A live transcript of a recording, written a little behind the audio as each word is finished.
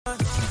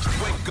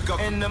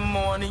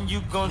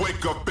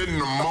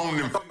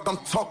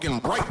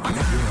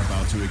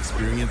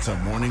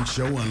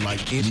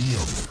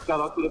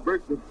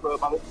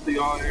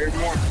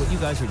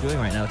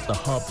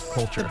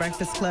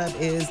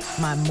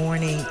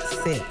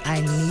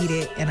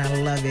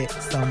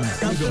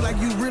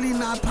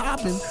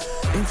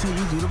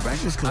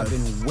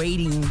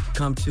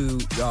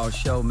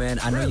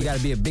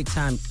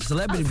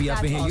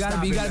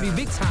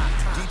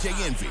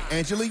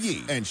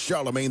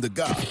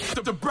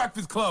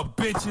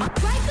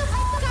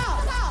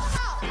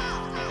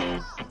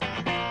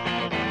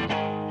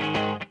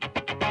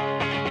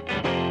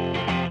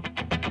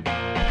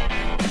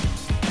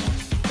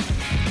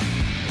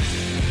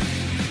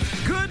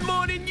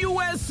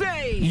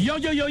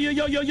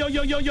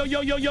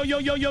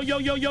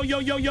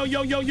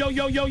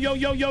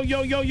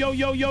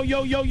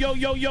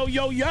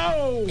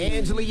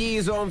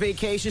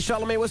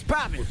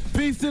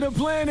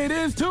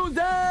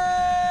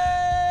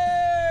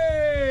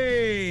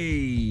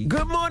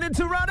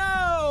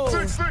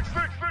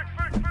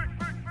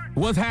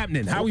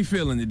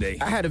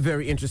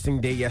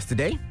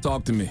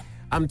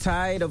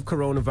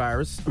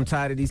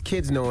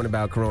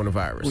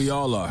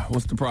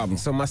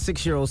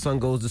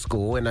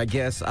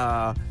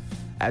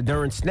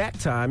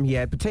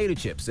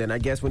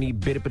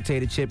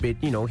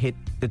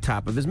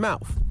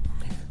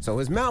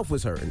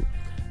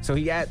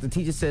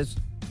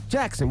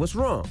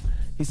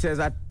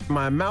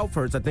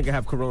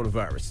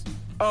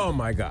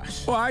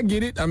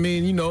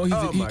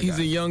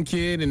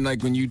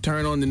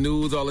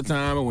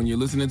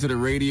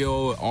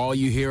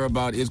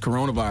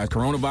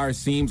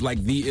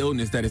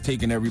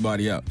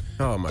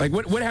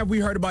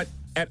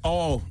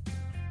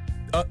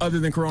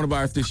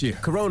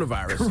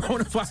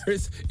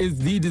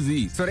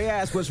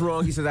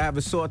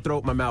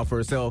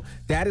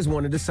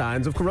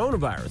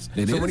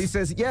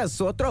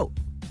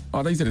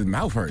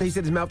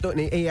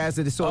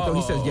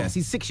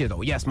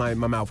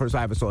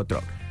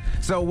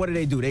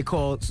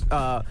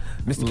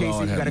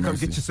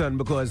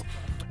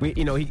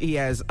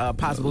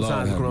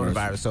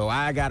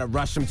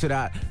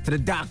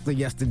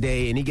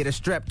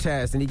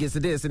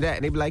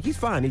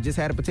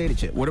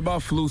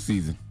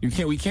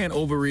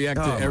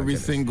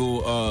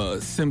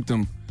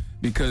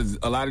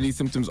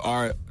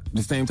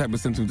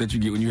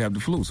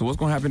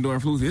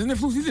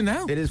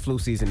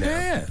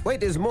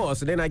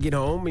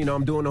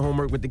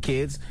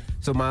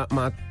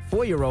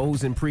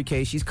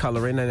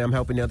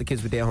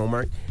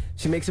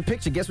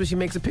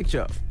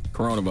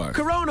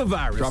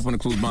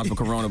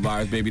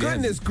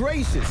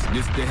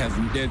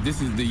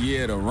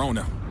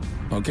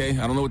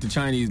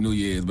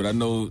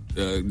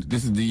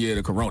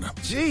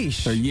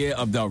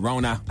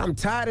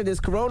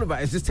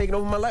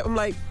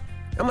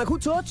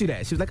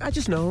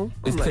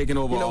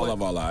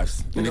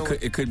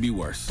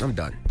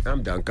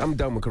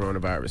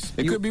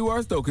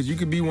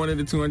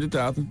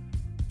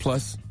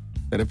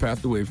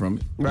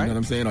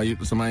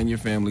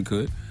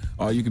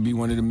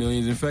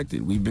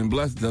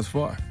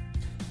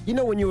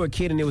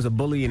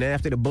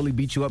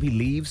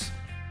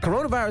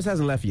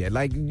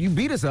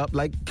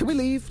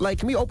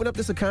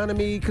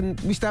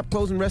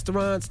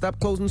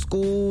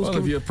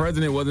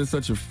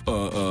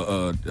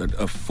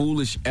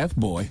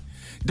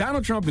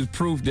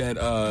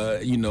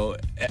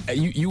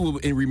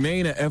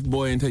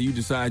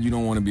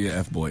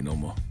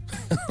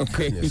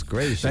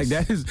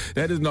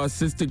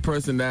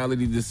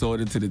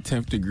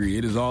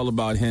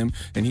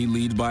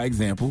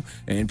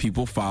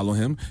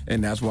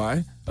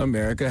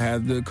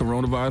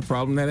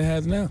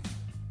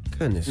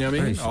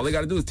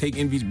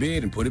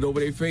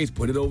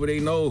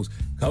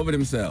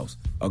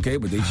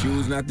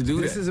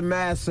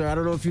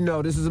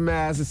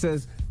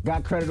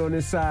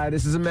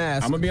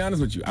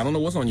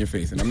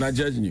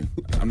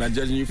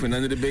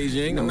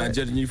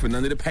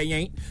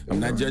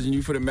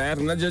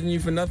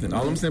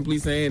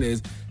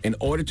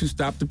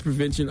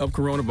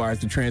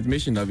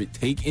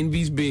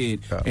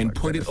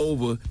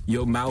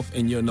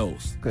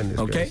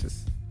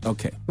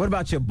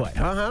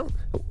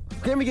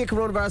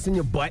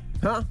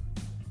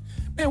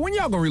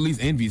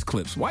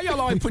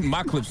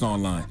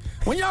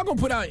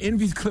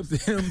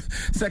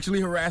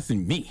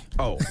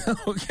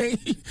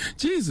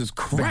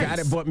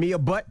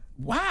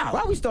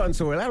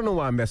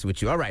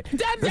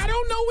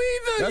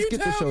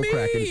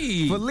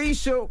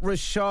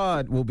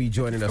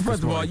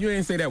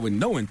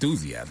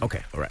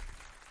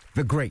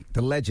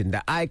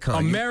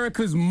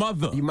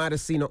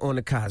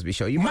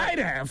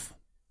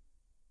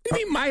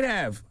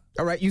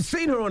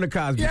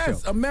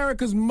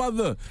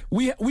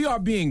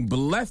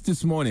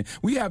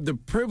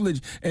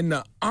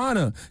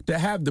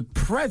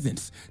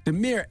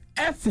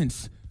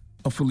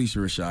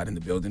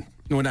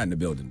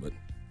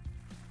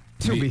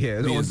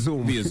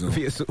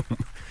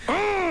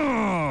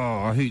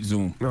I hate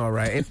Zoom. All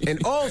right.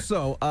 And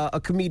also, a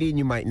comedian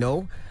you might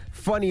know,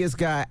 funniest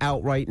guy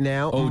out right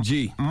now. OG.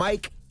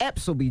 Mike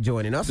Epps will be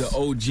joining us. The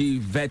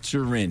OG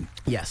veteran.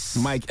 Yes.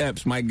 Mike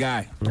Epps, my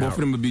guy. Both of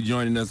them will be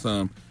joining us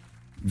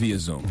via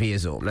Zoom. Via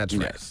Zoom, that's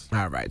right. Yes.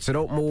 All right, so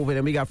don't move it.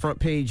 And we got front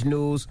page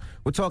news.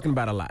 We're talking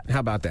about a lot. How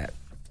about that?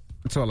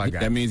 That's all I got.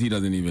 That means he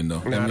doesn't even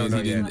know. No,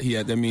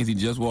 That means he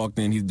just walked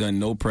in. He's done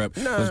no prep.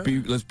 No.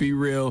 Let's be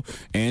real.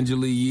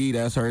 Angela Yee,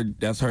 that's her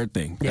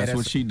thing. Yeah, that's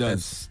what she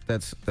does.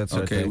 That's her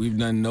okay. thing. We've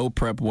done no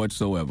prep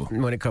whatsoever.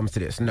 When it comes to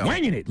this, no.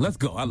 Winging it. Let's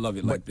go. I love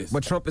it like this.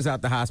 But Trump is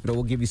out the hospital.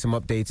 We'll give you some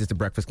updates. It's the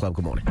Breakfast Club.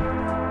 Good morning.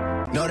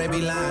 No, they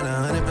be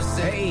lying 100%.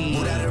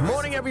 Hey,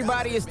 morning,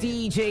 everybody. It's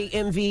DJ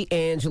MV,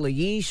 Angela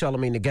Yee,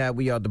 Charlamagne the Guy.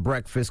 We are the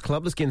Breakfast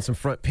Club. Let's get in some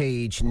front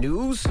page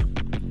news.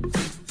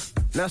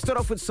 Now, start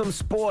off with some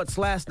sports.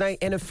 Last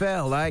night,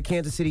 NFL. All right,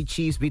 Kansas City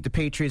Chiefs beat the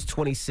Patriots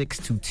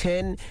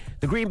 26-10.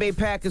 The Green Bay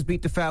Packers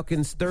beat the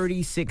Falcons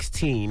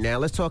 30-16. Now,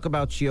 let's talk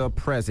about your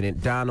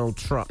president, Donald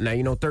Trump.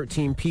 Now,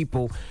 13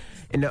 people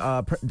in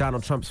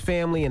Donald Trump's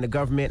family and the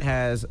government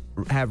have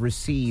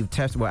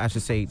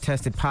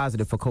tested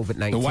positive for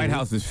COVID-19. The White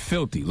House is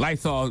filthy.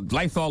 Lysol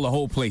the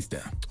whole place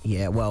down.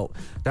 Yeah, well,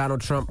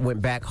 Donald Trump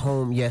went back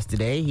home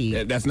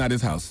yesterday. That's not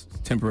his house.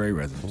 Temporary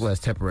residence. Well,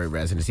 it's temporary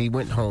residence. He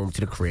went home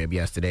to the crib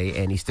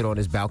yesterday, and he stood on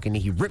his balcony.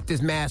 He ripped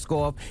his mask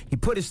off. He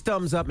put his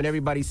thumbs up, and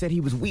everybody said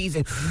he was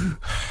wheezing.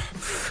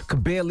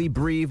 Could barely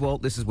breathe. Well,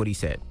 this is what he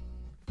said.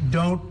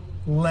 Don't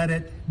let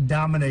it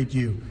dominate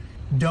you.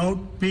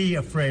 Don't be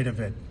afraid of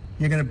it.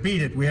 You're going to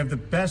beat it. We have the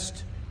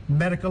best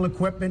medical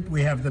equipment.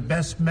 We have the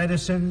best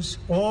medicines,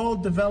 all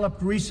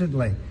developed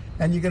recently.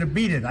 And you're going to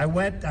beat it. I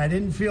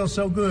didn't feel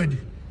so good.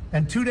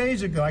 And 2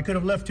 days ago, I could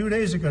have left 2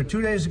 days ago.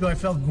 2 days ago, I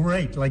felt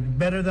great, like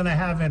better than I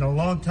have in a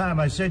long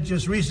time. I said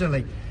just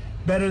recently,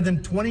 better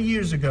than 20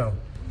 years ago.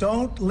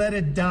 Don't let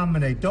it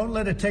dominate. Don't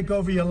let it take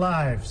over your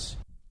lives.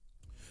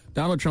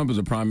 Donald Trump is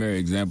a primary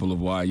example of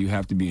why you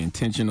have to be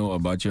intentional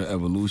about your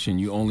evolution.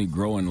 You only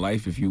grow in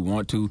life if you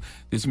want to.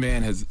 This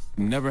man has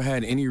never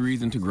had any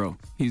reason to grow.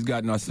 He's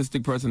got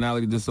narcissistic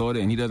personality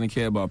disorder, and he doesn't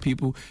care about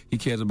people. He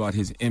cares about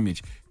his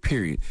image,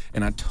 period.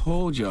 And I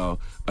told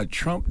y'all, a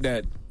Trump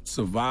that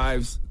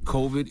survives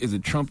COVID is a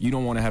Trump you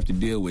don't want to have to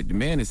deal with. The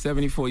man is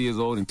 74 years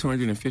old and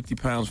 250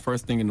 pounds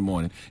first thing in the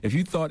morning. If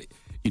you thought,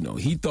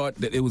 he thought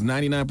that it was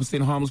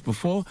 99% harmless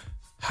before,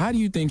 how do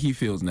you think he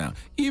feels now?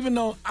 Even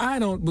though I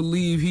don't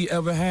believe he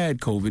ever had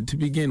COVID to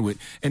begin with.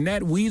 And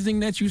that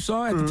wheezing that you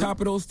saw at the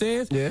top of those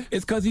stairs,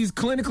 it's because he's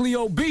clinically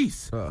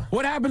obese.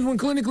 What happens when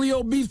clinically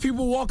obese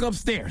people walk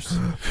upstairs?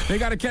 They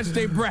got to catch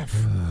their breath.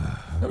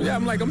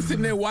 I'm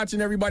sitting there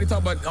watching everybody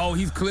talk about,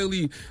 he's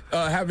clearly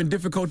having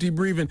difficulty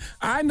breathing.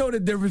 I know the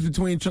difference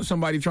between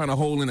somebody trying to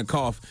hold in a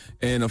cough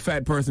and a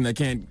fat person that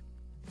can't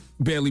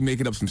barely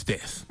make it up some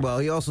stairs. Well,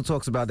 he also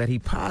talks about that he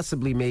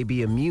possibly may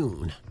be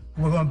immune.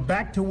 We're going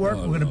back to work.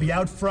 We're going to be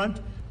out front.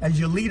 As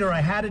your leader,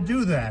 I had to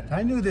do that.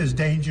 I knew there's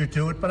danger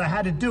to it, but I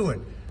had to do it.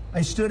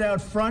 I stood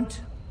out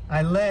front.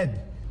 I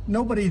led.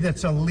 Nobody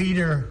that's a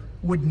leader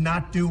would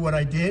not do what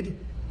I did.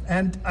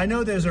 And I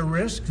know there's a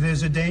risk,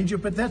 there's a danger,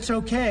 but that's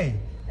okay.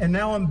 And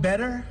now I'm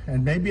better,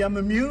 and maybe I'm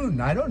immune.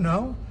 I don't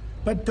know.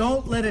 But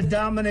don't let it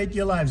dominate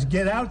your lives.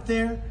 Get out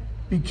there.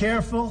 Be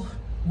careful.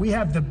 We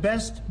have the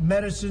best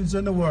medicines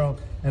in the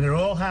world, and it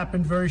all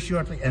happened very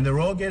shortly, and they're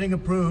all getting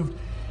approved.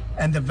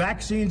 And the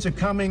vaccines are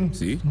coming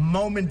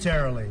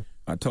momentarily.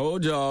 I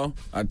told y'all,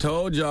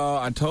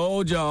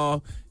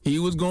 he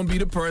was going to be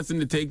the person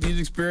to take these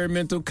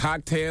experimental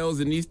cocktails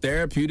and these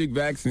therapeutic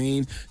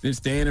vaccines and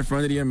stand in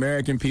front of the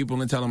American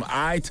people and tell them,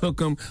 I took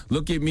them,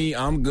 look at me,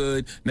 I'm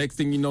good. Next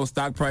thing you know,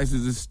 stock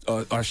prices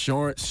are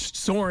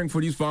soaring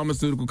for these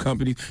pharmaceutical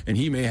companies, and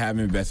he may have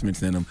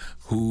investments in them.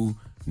 Who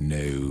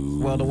No.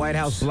 Well, the White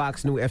House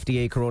blocks new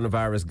FDA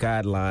coronavirus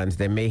guidelines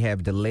that may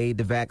have delayed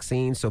the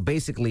vaccine. So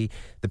basically,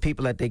 the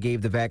people that they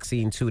gave the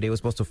vaccine to, they were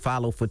supposed to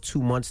follow for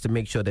 2 months to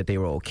make sure that they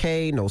were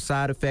okay, no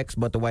side effects.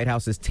 But the White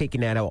House is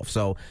taking that off.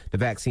 So the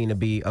vaccine will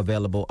be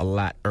available a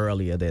lot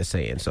earlier, they're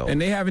saying. So.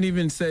 And they haven't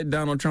even said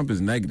Donald Trump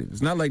is negative.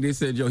 It's not like they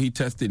said, he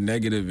tested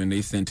negative and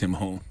they sent him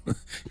home.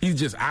 He's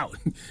just out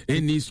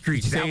in these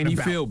streets saying he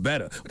feel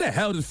better. What the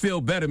hell does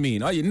feel better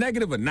mean? Are you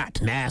negative or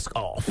not? Mask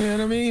off. You know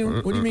what I mean?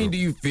 What do you mean, do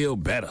you feel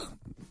better?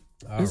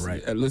 All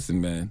right.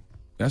 Listen, man.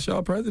 That's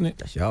y'all president.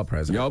 That's y'all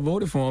president. Y'all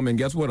voted for him, and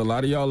guess what? A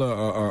lot of y'all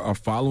are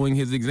following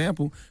his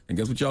example, and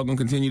guess what y'all gonna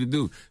continue to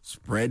do?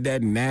 Spread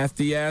that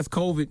nasty-ass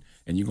COVID,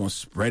 and you're gonna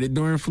spread it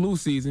during flu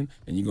season,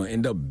 and you're gonna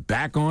end up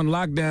back on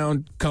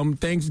lockdown come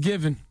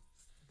Thanksgiving.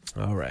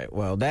 All right.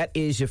 Well, that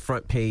is your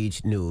front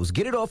page news.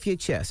 Get it off your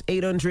chest.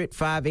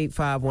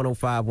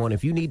 800-585-1051.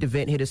 If you need to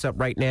vent, hit us up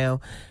right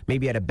now.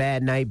 Maybe had a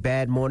bad night,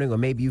 bad morning, or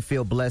maybe you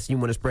feel blessed and you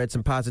want to spread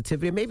some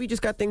positivity, or maybe you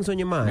just got things on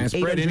your mind. Man,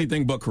 spread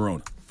anything but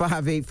corona.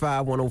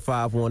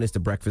 585-1051 is the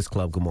Breakfast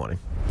Club. Good morning.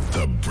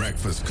 The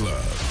Breakfast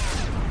Club.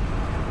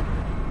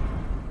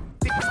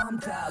 I'm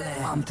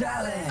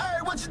dialing. Hey,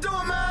 what you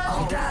doing, man?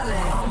 I'm dialing.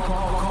 I'm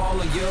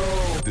calling you.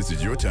 This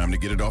is your time to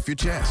get it off your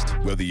chest,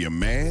 whether you're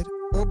mad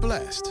or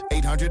blessed?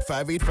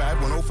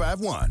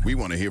 800-585-1051. We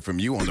want to hear from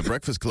you on The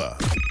Breakfast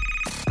Club.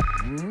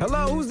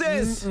 Hello, who's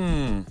this?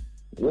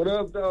 What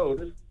up, though?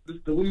 This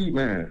the weed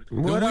man.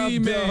 What the up,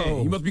 weed man.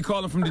 though? You must be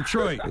calling from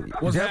Detroit.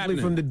 What's Definitely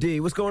happening? from the D.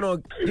 What's going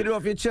on? Get it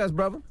off your chest,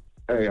 brother.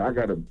 Hey, I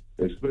got an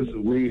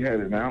expensive weed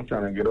headed now. I'm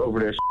trying to get over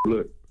that shit.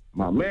 Look,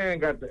 my man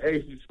got the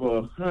aces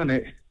for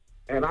 100,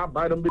 and I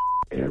buy them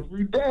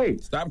every day.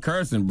 Stop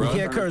cursing, bro. You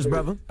can't curse,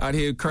 brother. Out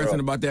here cursing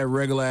about that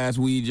regular-ass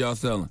weed y'all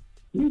selling.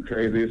 You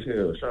crazy as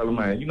hell,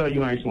 Charlamagne. You know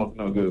you ain't smoking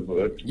no good,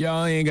 bud.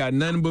 Y'all ain't got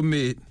nothing but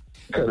mid.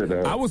 Cut it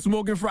out. I was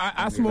smoking Friday.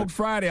 I smoked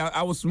Friday.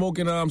 I was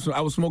smoking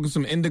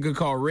some indica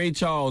called Ray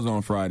Charles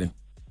on Friday.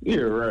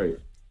 You're right.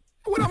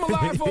 What I'm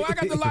alive for? I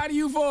got to lie to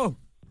you for.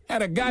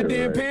 Had a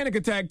goddamn panic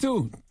attack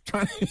too.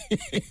 Trying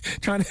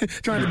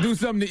to do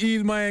something to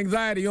ease my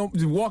anxiety.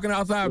 Just walking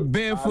outside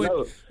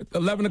barefoot,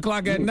 11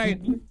 o'clock at night.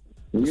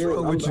 What's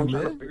wrong with you, I'm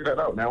trying man? to figure that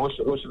out now. What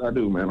should I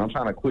do, man? I'm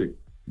trying to quit.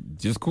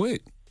 Just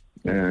quit.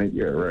 Man,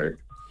 yeah, right.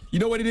 You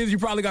know what it is? You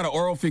probably got an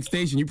oral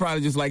fixation. You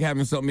probably just like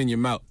having something in your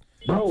mouth.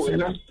 Bro,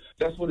 and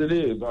that's what it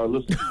is.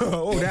 Listen.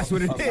 Oh, that's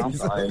what it I'm is.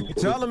 sorry.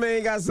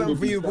 Charlamagne got something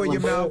for you in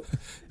your mouth.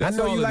 That's I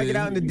know all you it like it is.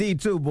 out in the D,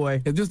 too,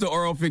 boy. It's just an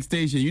oral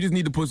fixation. You just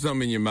need to put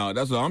something in your mouth.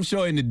 That's all. I'm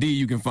sure in the D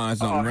you can find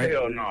something, Oh, right?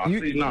 hell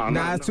no.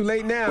 Nah, it's too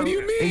late now. What do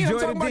you mean? Enjoy I'm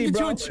talking the about D, get you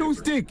bro. a chew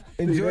stick.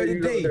 Enjoy the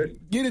D.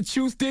 Get a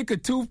chew stick, a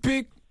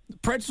toothpick,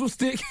 pretzel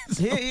stick.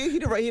 He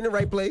in the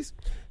right place.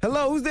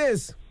 Hello, who's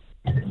this?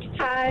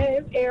 Hi,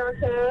 it's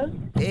Erica.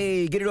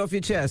 Hey, get it off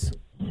your chest.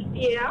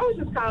 Yeah, I was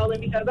just calling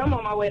because I'm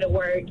on my way to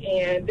work,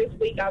 and this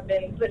week I've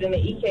been put in an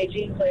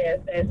EKG class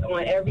that's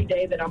on every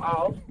day that I'm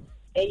off.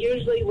 And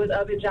usually with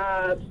other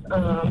jobs,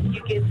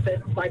 you get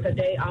like a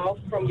day off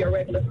from your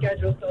regular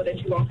schedule so that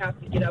you won't have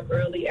to get up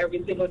early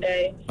every single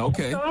day.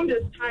 Okay. So I'm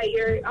just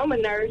tired. I'm a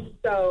nurse,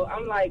 so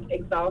I'm like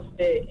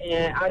exhausted,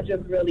 and I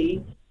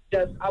really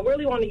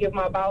want to give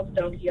my boss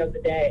donkey of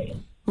the day.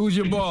 Who's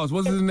your boss?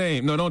 What's his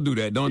name? No, don't do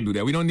that. Don't do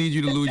that. We don't need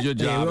you to lose your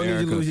job, Yeah, we don't need you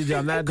Erica. to lose your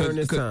job. Not during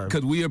this time.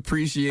 Because we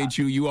appreciate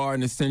you. You are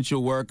an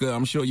essential worker.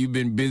 I'm sure you've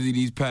been busy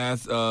these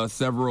past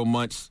several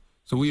months,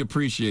 so we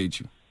appreciate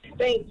you.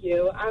 Thank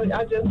you.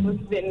 I just was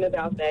spitting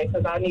about that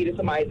because I needed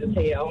somebody to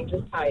tell. I'm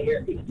just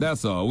tired.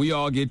 That's all. We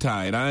all get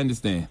tired. I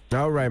understand.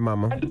 All right,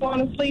 mama. I just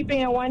want to sleep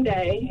in one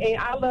day. And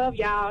I love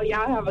y'all.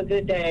 Y'all have a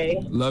good day.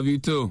 Love you,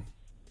 too.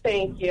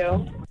 Thank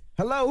you.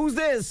 Hello, who's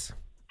this?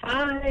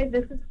 Hi,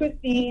 this is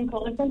Christine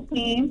calling from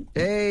Queens.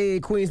 Hey,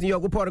 Queens, New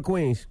York. What part of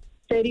Queens?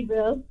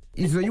 Shadyville.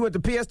 So you went to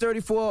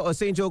PS34 or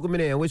St. Joe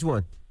Manana? Which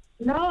one?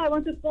 No, I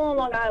went to school on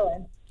Long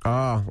Island.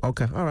 Oh,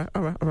 okay. All right.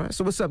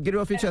 So what's up? Get it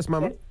off your chest,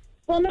 mama.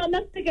 Well, no,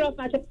 not to get off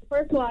my chest.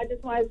 First of all, I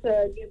just wanted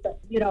to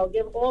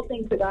give all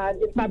things to God.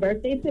 It's my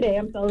birthday today.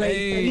 I'm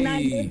celebrating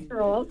 39 years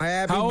old.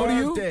 Happy How old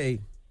birthday. are you?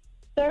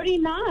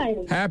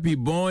 39. Happy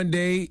born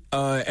day.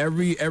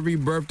 Every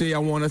birthday I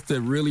want us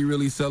to really,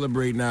 really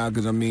celebrate now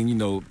because, I mean,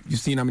 you've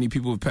seen how many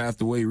people have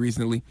passed away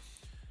recently.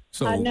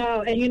 So I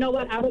know. And you know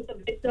what? I was a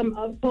victim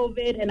of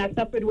COVID, and I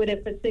suffered with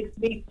it for 6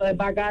 weeks. But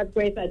by God's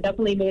grace, I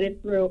definitely made it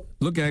through.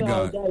 Look at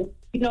God.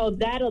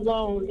 That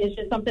alone is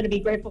just something to be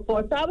grateful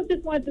for. So I was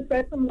just wanting to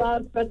spread some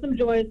love, spread some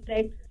joy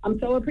today. I'm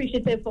so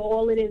appreciative for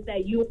all it is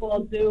that you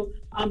all do.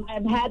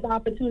 I've had the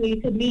opportunity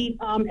to meet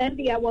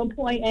Envy at one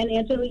point and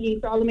Angela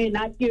Yee, Charlamagne,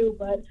 not you,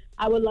 but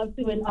I would love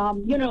to, in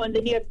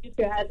the near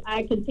future as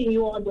I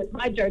continue on with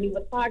my journey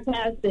with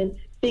podcasts and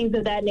things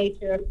of that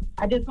nature.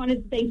 I just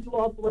wanted to thank you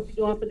all for what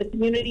you're doing for the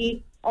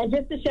community and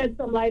just to shed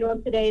some light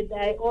on today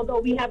that although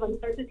we have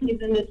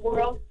uncertainties in this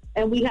world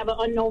and we have an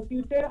unknown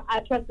future, I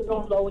trust the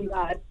Lord in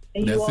God.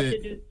 And you all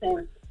should do the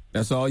same.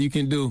 That's all you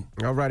can do.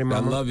 All righty,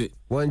 mama. I love it.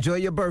 Well, enjoy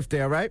your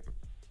birthday, all right?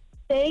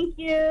 Thank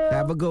you.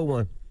 Have a good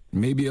one.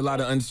 Maybe a lot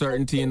of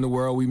uncertainty in the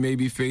world. We may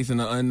be facing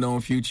an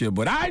unknown future,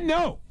 but I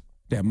know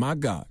that my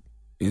God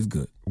is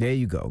good. There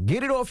you go.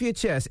 Get it off your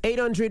chest.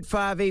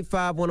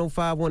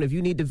 800-585-1051. If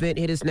you need to vent,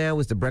 hit us now.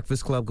 It's The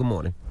Breakfast Club. Good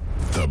morning.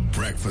 The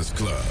Breakfast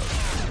Club.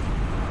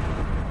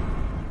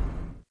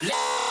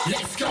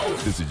 Let's go.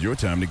 This is your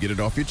time to get it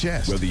off your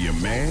chest, whether you're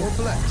mad or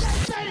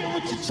blessed. Say it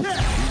with your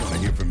chest. We want to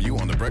hear from you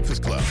on The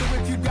Breakfast Club. So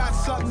if you got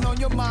something on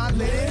your mind,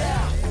 let it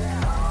out.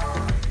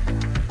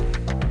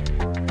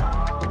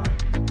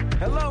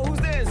 Hello, who's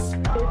this? This is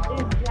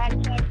Black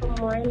Jack. Good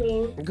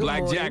morning.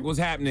 Black Jack, what's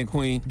happening,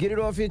 Queen? Get it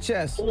off your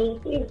chest.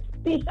 See,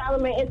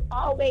 Charlamagne, it's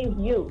always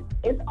you.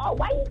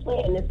 Why you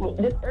playing this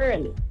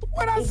early?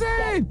 What I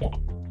said?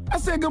 I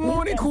said good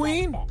morning,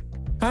 Queen.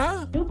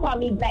 Huh? You call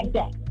me Black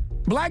Jack.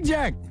 Black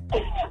Jack.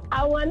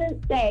 I want to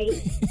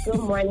say good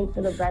morning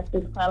to the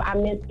Breakfast Club. I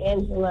miss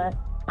Angela,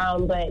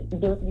 but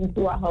you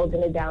two are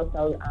holding it down.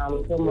 So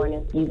good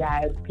morning to you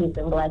guys. Peace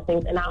and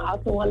blessings. And I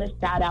also want to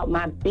shout out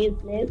my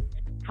business,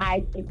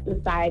 High Tech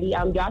Society.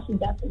 Y'all should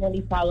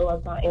definitely follow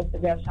us on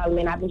Instagram,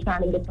 Charlamagne. I've been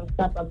trying to get some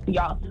stuff up to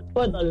y'all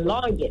for the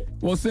longest.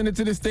 Well, send it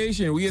to the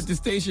station. We at the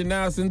station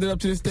now. Send it up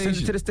to the station.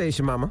 Send it to the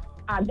station, mama.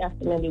 I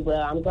definitely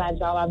will. I'm glad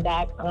y'all are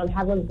back.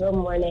 Have a good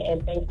morning,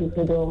 and thank you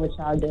for doing what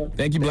y'all do.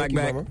 Thank you, Black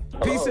Jack.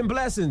 Peace and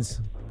blessings.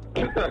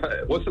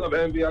 What's up,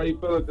 Envy? How you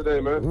feeling today,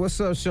 man? What's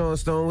up, Sean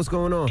Stone? What's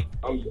going on?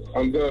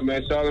 I'm good,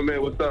 man.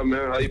 Charlamagne, what's up,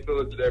 man? How you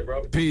feeling today,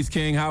 bro? Peace,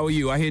 King. How are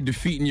you? I hear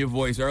defeat in your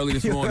voice early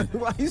this morning.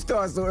 Why you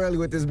start so early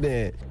with this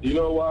man? You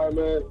know why,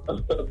 man?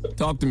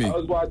 Talk to me. I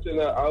was watching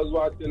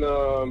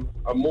a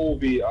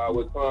movie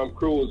with Tom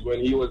Cruise when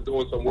he was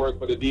doing some work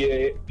for the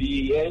DEA,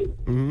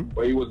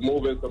 where he was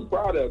moving some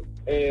products,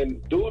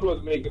 and dude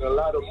was making a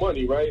lot of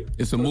money, right?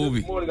 It's a movie.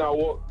 This morning I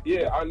know,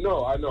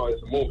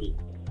 it's a movie.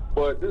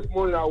 But this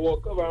morning I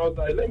woke up and I was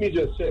like, let me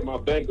just check my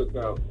bank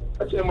account.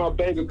 I checked my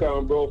bank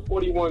account, bro.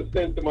 41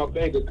 cents in my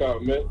bank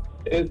account, man.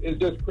 It's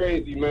just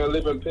crazy, man,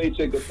 living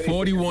paycheck to paycheck.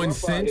 41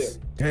 cents?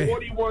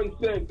 41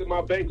 cents in my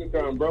bank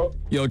account, bro.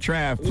 Yo,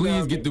 Trav,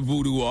 please get the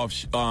voodoo off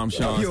Sean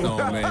Stone,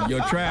 man. Yo,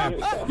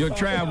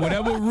 Trav,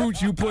 whatever roots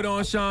you put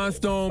on Sean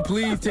Stone,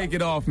 please take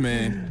it off,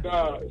 man.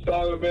 Nah,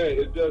 Charlamagne,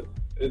 it's just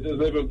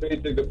living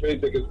paycheck to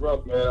paycheck is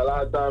rough, man. A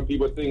lot of times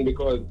people think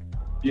because,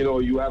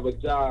 you have a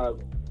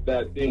job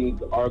that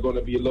things are going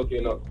to be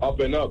looking up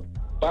and up.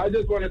 But I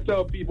just want to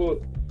tell people,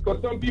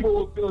 because some people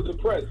will feel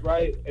depressed,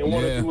 right, and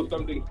want to do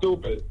something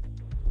stupid.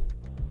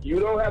 You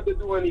don't have to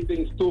do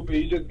anything stupid.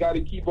 You just got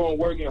to keep on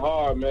working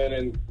hard, man,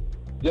 and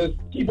just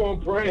keep on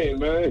praying,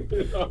 man.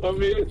 You know what I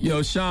mean?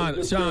 Yo, Sean,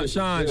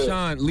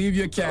 leave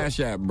your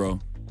Cash App, bro.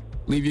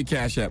 Leave your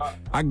Cash App.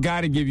 I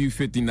got to give you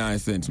 59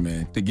 cents,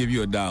 man, to give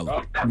you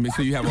 $1.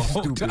 So you have a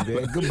whole Stupid,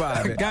 man.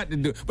 Goodbye, man. Got to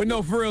do it. But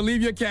no, for real,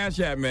 leave your Cash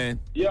App, man.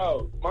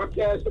 Yo, my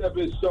Cash App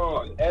is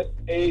Sean,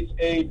 SHAWN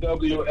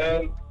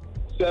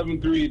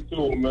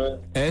 732, man.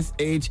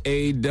 SHAWN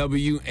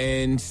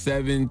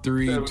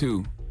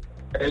 732.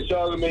 And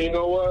Charlamagne, you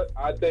know what?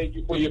 I thank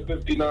you for your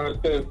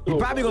 59 cents, too. He's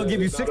probably going to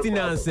give you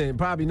 69 cents.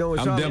 Probably knowing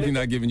I'm definitely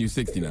not giving you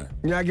 69.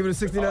 You're not giving him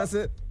 69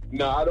 cents?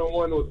 No, I don't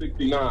want no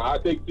 69. I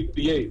take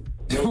 68.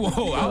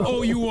 Whoa, I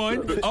owe you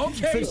one.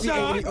 Okay,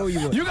 Sean.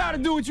 You got to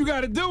do what you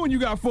got to do when you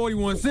got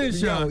 41 cents,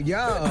 Sean.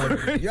 Y'all are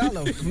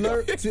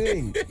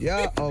flirting.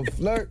 Y'all are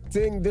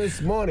flirting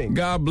this morning.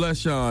 God bless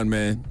Sean,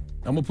 man.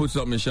 I'm going to put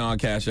something in Sean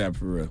Cash App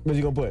for real. What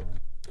you going to put?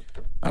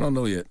 I don't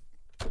know yet.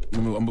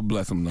 I'm going to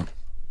bless him, though.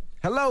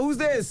 Hello, who's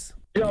this?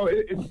 Yo,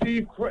 it's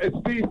Steve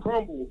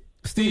Crumble.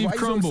 Steve why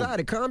Crumble. You so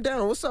excited? Calm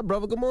down. What's up,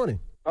 brother? Good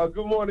morning. Good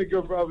morning,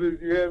 good brothers.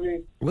 You hear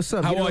me? What's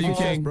up? How are you,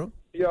 King? Bro?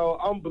 Yo,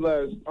 I'm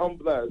blessed.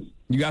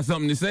 You got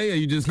something to say, or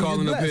you just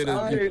calling up here to...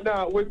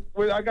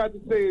 What I got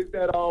to say is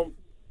that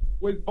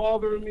what's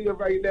bothering me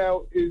right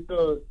now is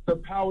the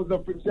powers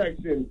of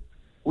projection.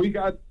 We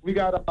got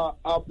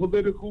our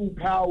political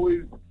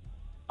powers,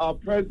 our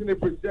president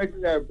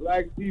projecting that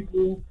black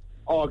people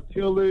are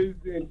killers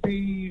and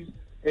thieves,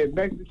 and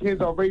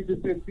Mexicans are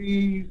rapists and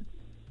thieves.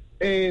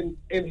 And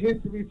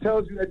history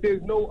tells you that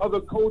there's no other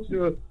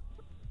culture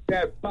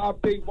that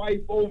bopped their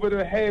wife over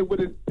the head with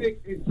a stick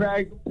and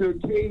dragged them to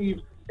a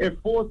cave and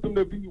forced them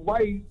to be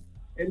white,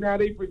 and now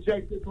they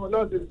project it on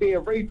us as being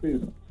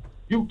rapists.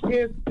 You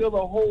can't steal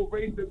a whole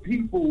race of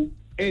people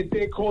and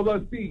then call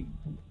us thieves,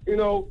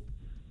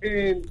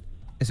 and...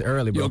 It's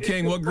early, bro. Yo,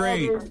 King, what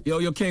grade?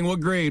 Yo, King, what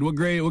grade? What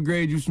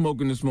grade you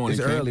smoking this morning,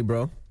 It's King? early,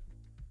 bro.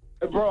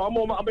 Bro, I'm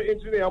an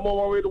engineer. I'm on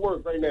my way to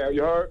work right now.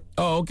 You heard?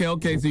 Oh,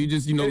 okay. So you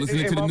just,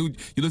 listening to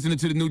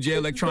the new Jay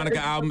Electronica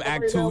album,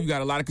 Act 2. You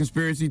got a lot of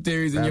conspiracy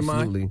theories in your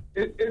mind.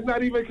 It's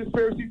not even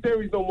conspiracy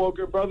theories no more,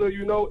 good brother.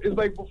 It's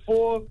like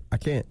before. I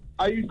can't.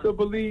 I used to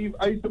believe.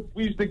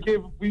 We used to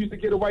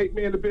get a white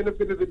man the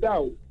benefit of the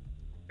doubt,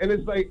 and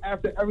it's like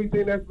after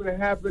everything that's been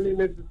happening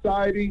in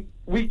society,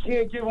 we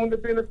can't give them the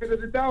benefit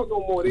of the doubt no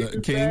more. They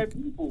just bad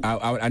people.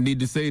 I need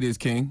to say this,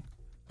 King.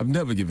 I've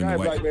never given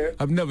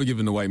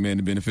the white man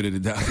the benefit of the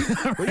doubt.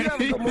 Well, you have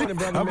a good morning,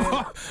 brother,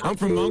 man. I'm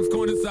from Moncks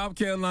Corner, South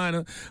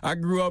Carolina. I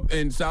grew up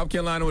in South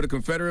Carolina where the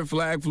Confederate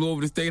flag flew over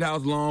the State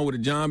House lawn, where the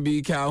John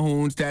B.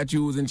 Calhoun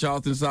statue was in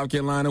Charleston, South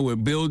Carolina, where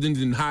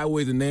buildings and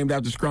highways are named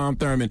after Strom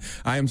Thurmond.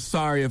 I am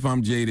sorry if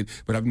I'm jaded,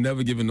 but I've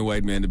never given the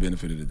white man the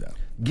benefit of the doubt.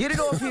 Get it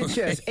off your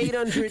chest.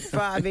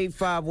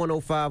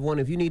 800-585-1051.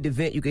 If you need to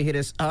vent, you can hit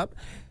us up.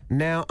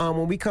 Now,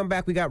 when we come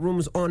back, we got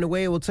rumors on the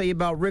way. We'll tell you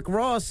about Rick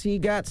Ross. He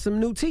got some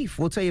new teeth.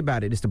 We'll tell you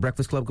about it. It's The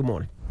Breakfast Club. Good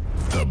morning.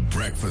 The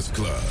Breakfast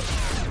Club.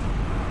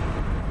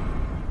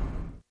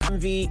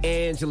 MV,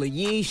 Angela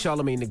Yee,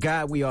 Charlamagne the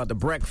Guy. We are The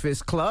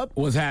Breakfast Club.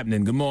 What's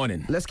happening? Good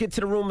morning. Let's get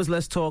to the rumors.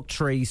 Let's talk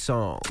Trey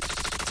Songz.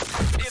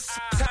 It's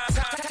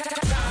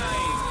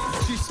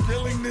time. She's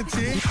spilling the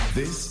tea.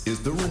 This is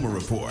The Rumor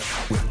Report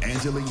with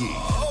Angela Yee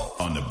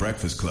on The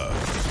Breakfast Club.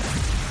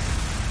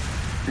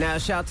 Now,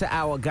 shout to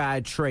our guy,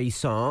 Trey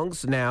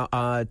Songz. Now,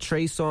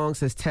 Trey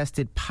Songz has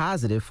tested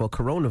positive for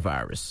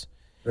coronavirus.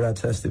 I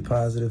tested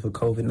positive for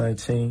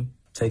COVID-19,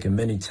 taken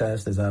many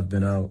tests as I've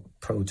been out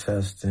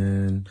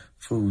protesting,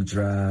 food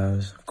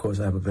drives. Of course,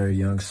 I have a very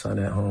young son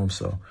at home,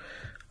 so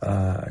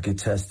I get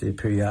tested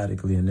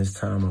periodically, and this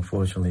time,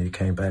 unfortunately, it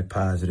came back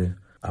positive.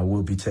 I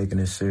will be taking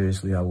it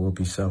seriously. I will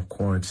be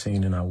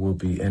self-quarantining. I will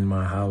be in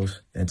my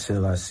house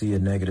until I see a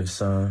negative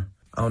sign.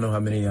 I don't know how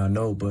many of y'all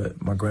know, but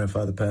my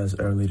grandfather passed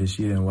early this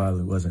year, and while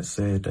it wasn't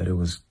said that it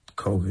was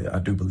COVID, I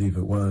do believe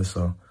it was,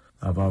 so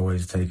I've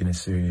always taken it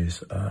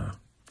serious.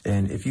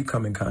 And if you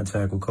come in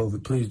contact with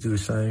COVID, please do the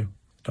same.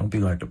 Don't be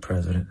like the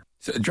president.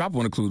 So drop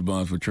one of Clues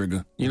bombs for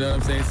Trigger. You know what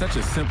I'm saying? Such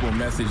a simple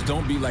message.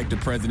 Don't be like the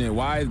president.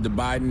 Why is the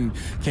Biden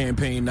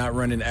campaign not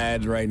running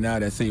ads right now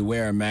that say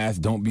wear a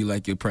mask? Don't be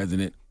like your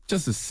president.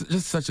 Just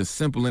such a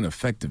simple and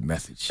effective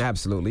message.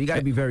 Absolutely. You got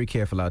to be very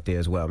careful out there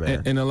as well,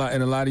 man. And a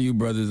lot of you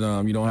brothers,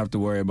 you don't have to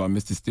worry about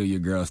Mr. Steal Your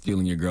Girl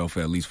stealing your girl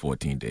for at least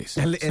 14 days.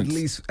 At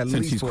least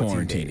he's 14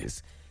 quarantined.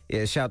 days.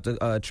 Yeah, shout to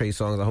Trey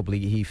Songz. Hopefully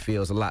he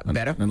feels a lot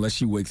better. Unless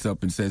she wakes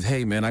up and says,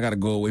 hey, man, I got to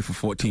go away for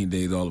 14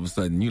 days all of a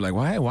sudden. You're like,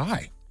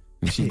 why?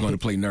 And she's going to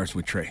play nurse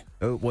with Trey.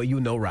 Well, you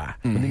know why.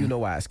 You know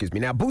why, excuse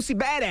me. Now, Boosie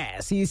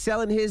Badass, he's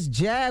selling his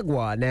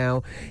Jaguar.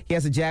 Now, he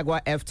has a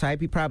Jaguar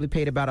F-Type. He probably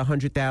paid about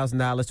 $100,000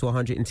 to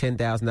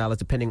 $110,000,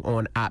 depending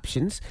on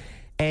options.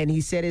 And he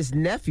said his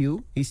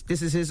nephew,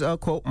 this is his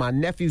quote, my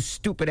nephew's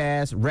stupid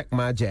ass wrecked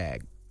my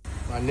Jag.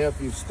 My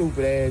nephew's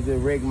stupid ass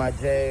just wrecked my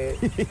Jag.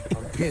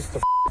 I'm pissed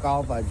the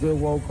off. I just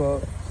woke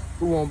up.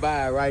 Who won't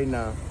buy it right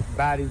now?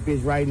 Buy this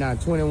bitch right now.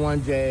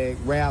 21 Jag,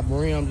 wrap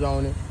rims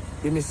on it.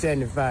 Give me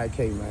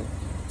 $75K, man.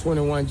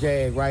 21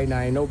 Jag right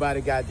now. Ain't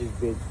nobody got this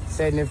bitch.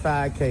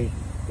 $75K.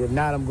 If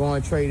not, I'm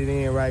going to trade it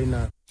in right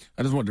now.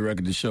 I just want the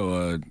record to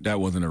show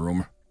that wasn't a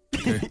rumor.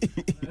 Okay?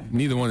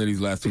 Neither one of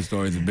these last two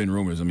stories have been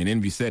rumors. I mean,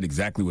 Envy said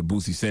exactly what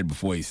Boosie said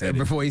before he said it.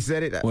 Before he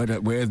said it?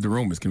 Where's the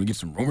rumors? Can we get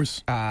some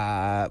rumors?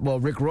 Well,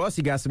 Rick Ross,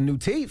 he got some new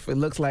teeth. It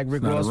looks like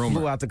Rick Ross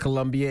flew out to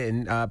Colombia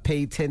and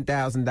paid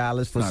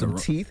 $10,000 for some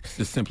teeth.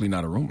 It's simply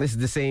not a rumor. This is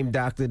the same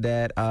doctor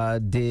that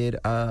did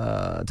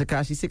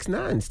Tekashi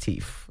 6ix9ine's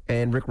teeth.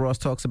 And Rick Ross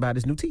talks about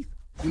his new teeth.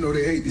 You know,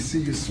 they hate to see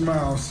you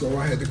smile, so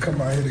I had to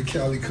come out here to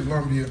Cali,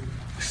 Colombia,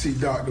 see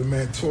Dr.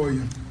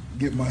 Montoya,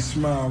 get my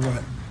smile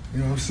right. You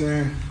know what I'm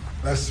saying?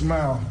 Let's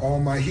smile. All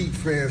my Heat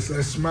fans,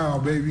 let's smile,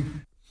 baby.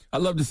 I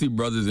love to see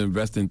brothers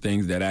invest in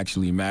things that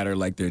actually matter,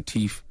 like their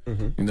teeth.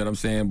 You know what I'm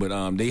saying?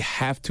 But they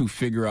have to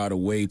figure out a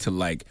way to,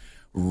 like,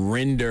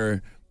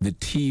 render the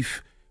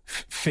teeth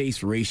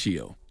face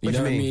ratio. You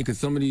know what I mean? Because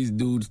some of these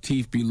dudes'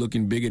 teeth be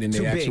looking bigger than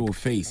their actual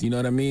face. You know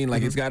what I mean?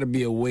 Like, it's got to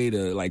be a way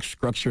to, like,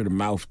 structure the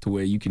mouth to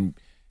where you can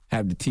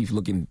have the teeth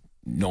looking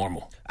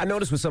normal. I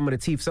noticed with some of the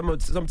teeth,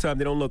 sometimes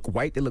they don't look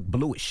white, they look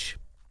bluish.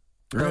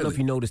 I don't know if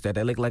you noticed that.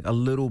 They look like a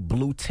little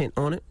blue tint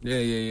on it.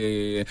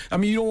 Yeah. I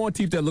mean, you don't want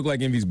teeth that look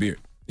like Envy's beard.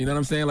 You know what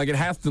I'm saying? Like, it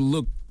has to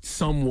look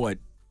somewhat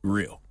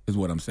real, is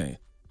what I'm saying.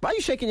 Why are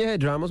you shaking your head,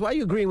 Dramas? Why are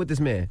you agreeing with this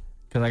man?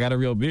 Because I got a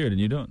real beard and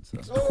you don't. So.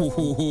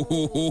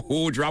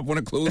 Drop one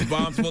of Clues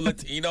bombs for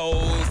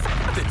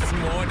Latinos this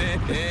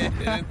morning.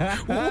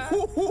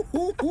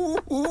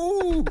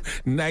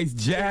 Nice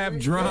jab,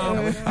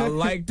 Drum. I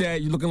like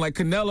that. You're looking like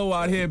Canelo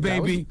out here,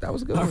 baby. That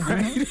was good. All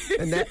right.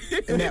 and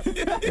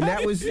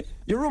that was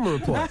your rumor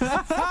report.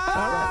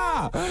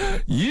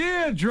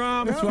 Yeah,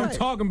 Drum. That's what I'm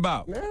talking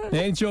about. It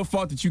ain't your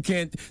fault that you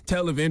can't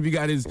tell if Envy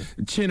got his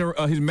chin or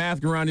his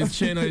mask around his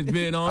chin or his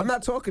beard on. I'm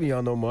not talking to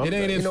y'all no more. It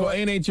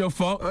ain't your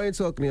fault. I ain't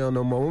talking to y'all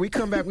no more. When we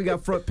come back, we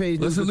got front page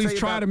news. Let's at least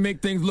try to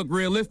make things look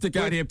realistic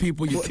out here,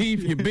 people. Your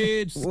teeth, your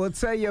beards. We'll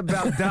tell you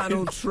about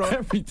Donald Trump.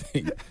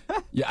 Everything.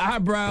 Your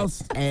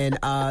eyebrows.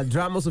 And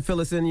Dramos of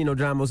Phylicia, you know,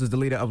 Dramos is the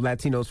leader of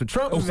Latinos for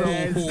Trump.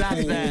 Man, stop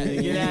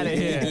that. Get out of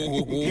here.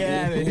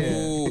 Get out of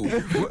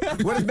here.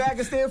 What does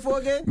MAGA stand for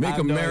again? Make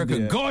America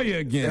Goya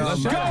again.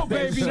 Let's go,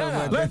 baby.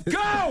 Let's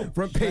go.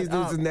 Front page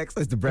news is next.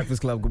 It's the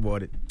Breakfast Club. Good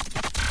morning.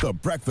 The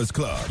Breakfast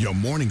Club. Your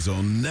mornings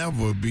will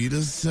never be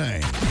the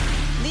same.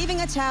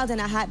 Leaving a child in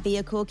a hot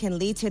vehicle can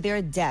lead to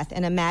their death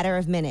in a matter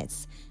of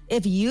minutes.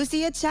 If you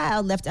see a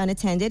child left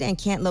unattended and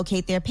can't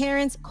locate their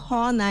parents,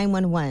 call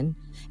 911.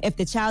 If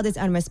the child is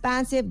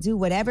unresponsive, do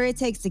whatever it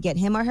takes to get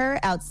him or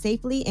her out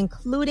safely,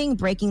 including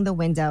breaking the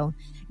window.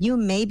 You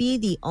may be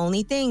the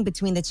only thing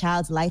between the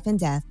child's life and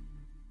death.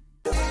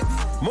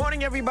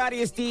 Morning, everybody.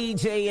 It's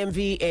DJ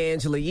MV,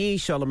 Angela Yee,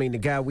 Charlamagne the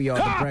Guy. We are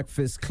the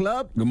Breakfast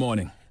Club. Good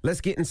morning. Let's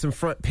get in some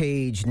front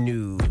page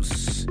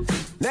news.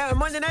 Now,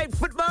 Monday Night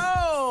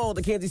Football.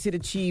 The Kansas City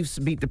Chiefs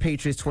beat the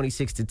Patriots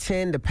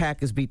 26-10. The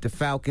Packers beat the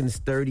Falcons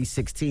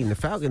 30-16. The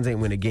Falcons ain't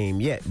win a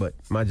game yet, but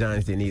my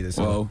Giants didn't either.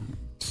 So. Well,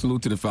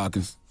 salute to the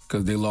Falcons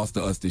because they lost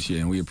to us this year,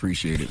 and we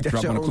appreciate it.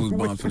 Drop on the Clues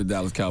bombs for the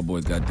Dallas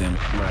Cowboys, goddammit.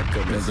 My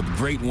goodness. That's a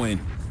great win.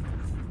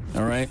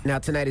 All right. Now,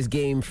 tonight is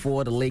game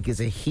 4. The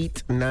Lakers are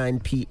Heat, 9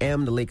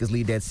 p.m. The Lakers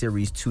lead that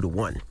series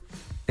 2-1.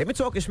 They've been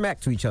talking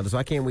smack to each other, so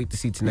I can't wait to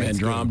see tonight's game.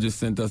 Drum just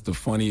sent us the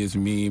funniest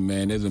meme,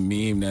 man. There's a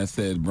meme that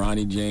says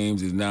Bronny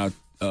James is now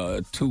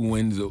 2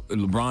 wins.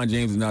 LeBron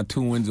James is now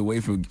 2 wins away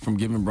from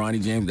giving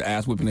Bronny James the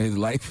ass whipping of his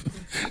life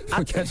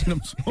for catching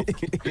him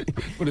smoking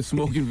with a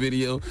smoking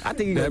video. I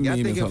think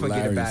he'll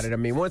forget about it. I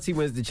mean, once he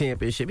wins the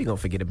championship, he's going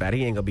to forget about it.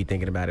 He ain't going to be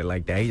thinking about it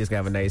like that. He just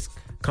going to have a nice,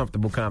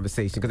 comfortable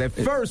conversation. Because at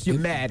first, you're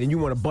mad and you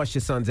want to bust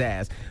your son's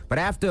ass. But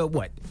after,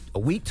 what, a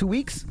week, 2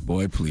 weeks?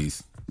 Boy,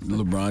 please.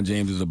 LeBron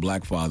James is a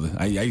black father.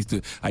 I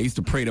used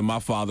to pray that my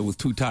father was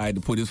too tired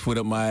to put his foot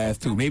up my ass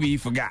too. Maybe he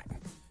forgot.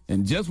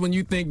 And just when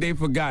you think they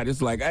forgot, it's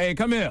like, hey,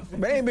 come here.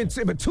 But it ain't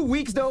been 2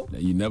 weeks though.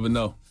 You never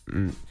know.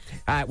 All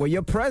right. Well,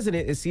 your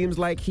president, it seems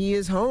like he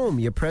is home.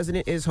 Your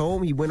president is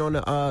home. He went on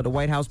the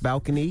White House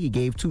balcony. He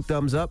gave 2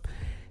 thumbs up.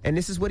 And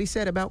this is what he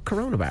said about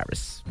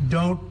coronavirus.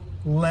 Don't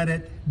let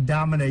it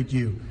dominate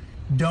you.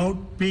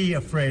 Don't be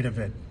afraid of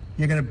it.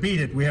 You're going to beat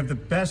it. We have the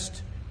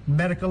best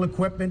medical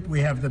equipment.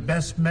 We have the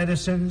best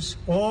medicines,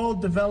 all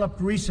developed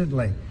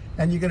recently.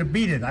 And you're going to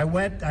beat it. I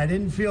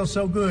didn't feel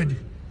so good.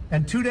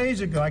 And 2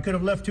 days ago, I could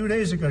have left 2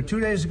 days ago. 2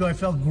 days ago, I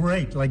felt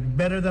great, like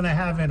better than I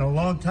have in a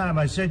long time.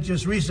 I said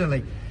just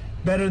recently,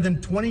 better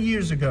than 20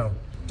 years ago.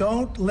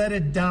 Don't let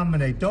it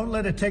dominate. Don't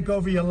let it take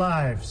over your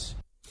lives.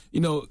 You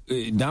know,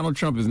 Donald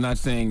Trump is not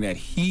saying that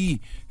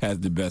he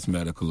has the best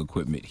medical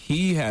equipment.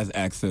 He has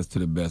access to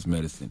the best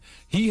medicine.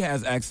 He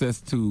has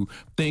access to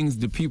things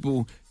the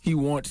people he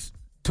wants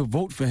to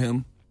vote for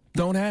him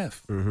don't have.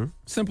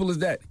 Simple as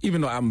that.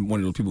 Even though I'm one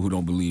of those people who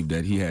don't believe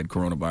that he had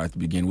coronavirus to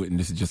begin with, and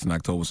this is just an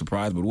October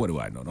surprise, but what do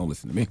I know? Don't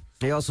listen to me.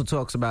 He also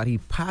talks about he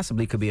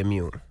possibly could be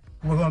immune.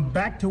 We're going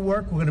back to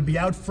work. We're going to be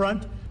out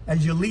front.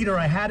 As your leader,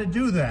 I had to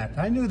do that.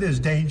 I knew there's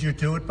danger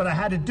to it, but I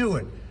had to do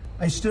it.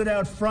 I stood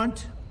out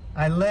front.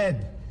 I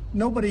led.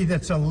 Nobody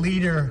that's a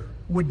leader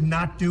would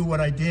not do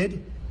what I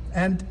did.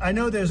 And I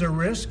know there's a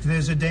risk,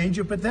 there's a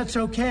danger, but that's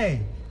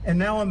okay. And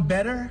now I'm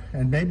better,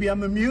 and maybe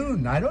I'm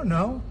immune. I don't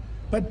know.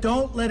 But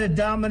don't let it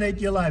dominate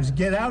your lives.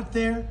 Get out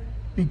there.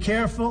 Be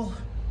careful.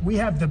 We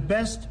have the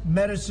best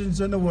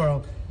medicines in the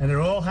world, and it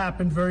all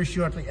happened very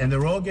shortly, and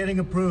they're all getting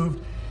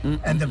approved,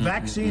 and the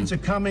vaccines are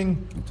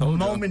coming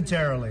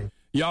momentarily.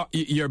 Y'all,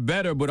 you're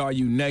better, but are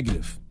you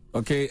negative?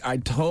 Okay, I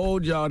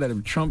told y'all that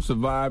if Trump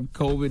survived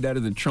COVID, that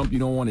is a Trump you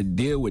don't want to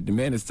deal with. The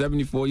man is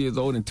 74 years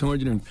old and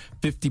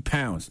 250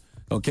 pounds.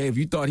 Okay, if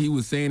you thought he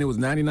was saying it was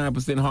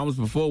 99% harmless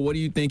before, what do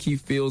you think he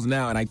feels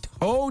now? And I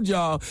told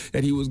y'all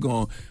that he was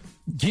going to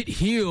get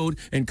healed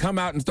and come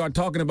out and start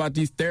talking about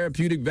these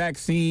therapeutic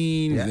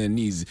vaccines and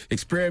these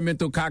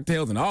experimental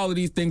cocktails, and all of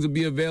these things will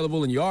be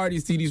available. And you already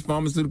see these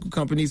pharmaceutical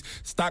companies,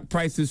 stock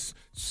prices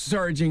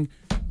surging.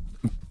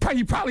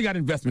 He probably got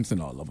investments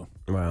in all of them.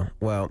 Wow.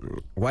 Well,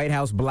 White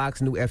House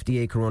blocks new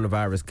FDA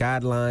coronavirus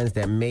guidelines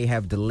that may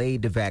have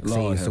delayed the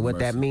vaccine. So what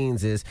that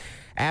means is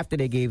after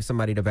they gave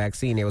somebody the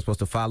vaccine, they were supposed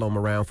to follow them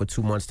around for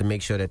 2 months to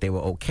make sure that they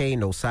were okay,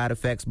 no side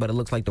effects. But it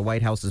looks like the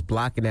White House is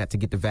blocking that to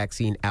get the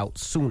vaccine out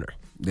sooner.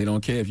 They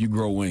don't care if you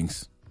grow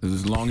wings.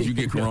 As long as you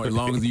get as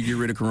long as you get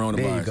rid of coronavirus.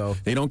 There you go.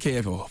 They don't care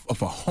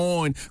if a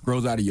horn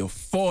grows out of your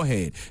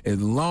forehead,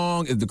 as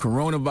long as the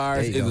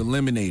coronavirus is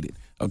eliminated.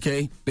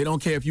 Okay? They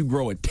don't care if you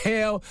grow a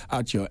tail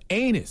out your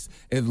anus,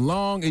 as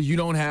long as you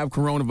don't have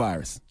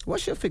coronavirus.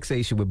 What's your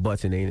fixation with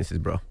butts and anuses,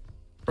 bro?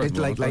 First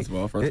of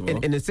all,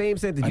 in the same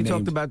sense that you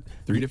talked about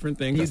 3 different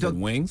things. I said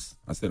wings,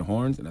 I said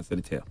horns, and I said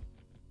a tail.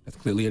 That's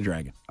clearly a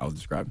dragon I was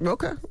describing.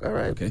 Okay, all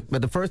right. Okay.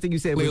 But the first thing you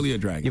said clearly was a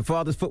dragon. Your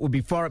father's foot would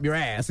be far up your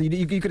ass. So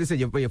you could have said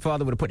your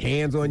father would have put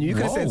hands on you. You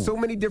could have said so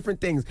many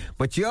different things.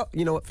 But you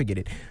know what? Forget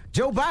it.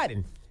 Joe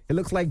Biden. It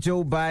looks like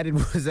Joe Biden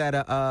was at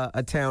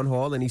a town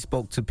hall and he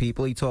spoke to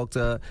people. He talked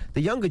to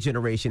the younger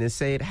generation and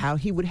said how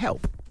he would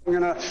help. We're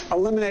going to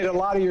eliminate a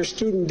lot of your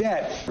student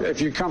debt.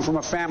 If you come from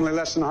a family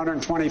less than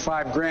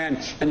 125 grand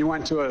and you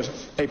went to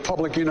a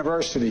public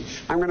university,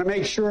 I'm going to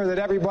make sure that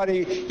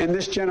everybody in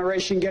this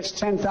generation gets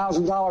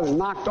 $10,000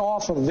 knocked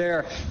off of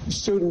their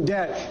student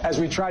debt as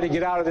we try to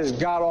get out of this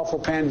god-awful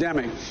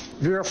pandemic.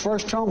 If you're a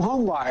first-home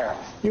home buyer,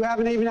 you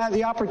haven't even had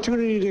the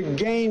opportunity to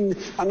gain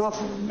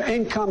enough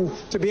income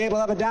to be able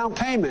to have a down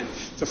payment.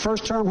 The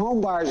first-term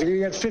home buyers are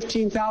going to get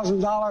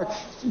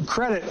 $15,000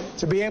 credit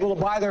to be able to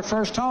buy their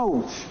first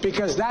home,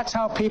 because that's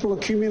how people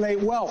accumulate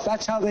wealth.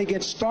 That's how they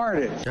get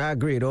started. I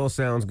agree. It all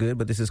sounds good,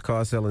 but this is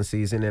car selling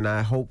season, and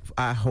I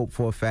hope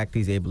for a fact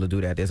he's able to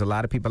do that. There's a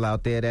lot of people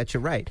out there that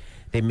you're right.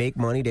 They make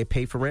money, they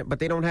pay for rent, but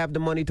they don't have the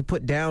money to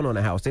put down on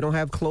a house. They don't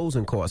have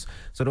closing costs.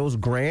 So those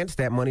grants,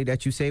 that money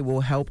that you say,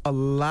 will help a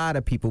lot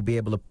of people be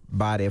able to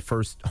buy their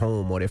first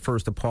home or their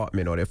first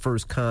apartment or their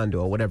first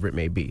condo or whatever it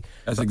may be.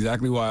 That's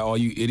exactly why all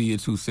you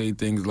idiots who say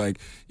things like,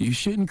 you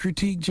shouldn't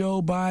critique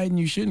Joe Biden,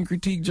 you shouldn't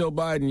critique Joe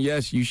Biden.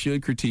 Yes, you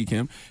should critique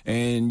him,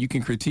 and you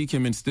can critique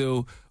him and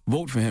still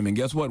vote for him. And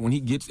guess what? When he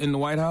gets in the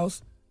White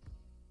House,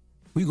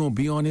 we're going to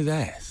be on his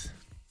ass.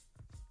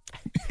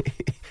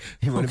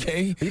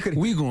 Okay,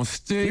 we gonna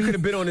stay. You could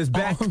have been on his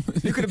back.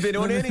 You could have been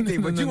on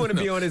anything, but you want to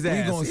be on his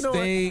ass. We gonna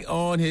stay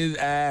on his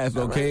ass.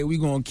 Okay, we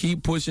gonna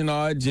keep pushing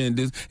our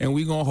agendas, and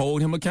we gonna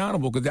hold him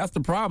accountable, because that's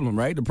the problem,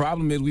 right? The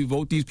problem is we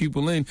vote these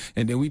people in,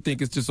 and then we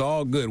think it's just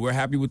all good. We're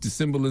happy with the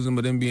symbolism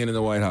of them being in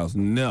the White House.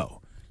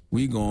 No,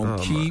 we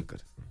gonna keep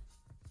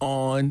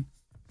on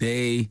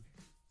they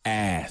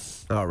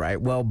ass. All right.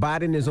 Well,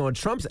 Biden is on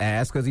Trump's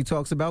ass because he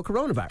talks about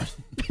coronavirus.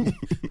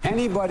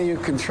 Anybody who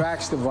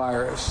contracts the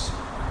virus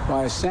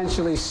by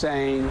essentially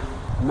saying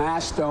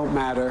masks don't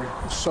matter,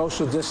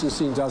 social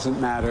distancing doesn't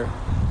matter,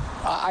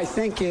 I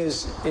think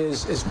is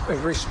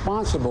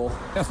responsible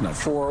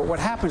for what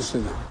happens to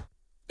them.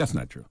 That's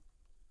not true.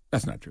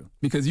 That's not true.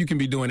 Because you can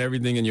be doing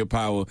everything in your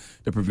power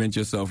to prevent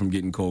yourself from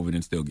getting COVID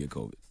and still get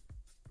COVID.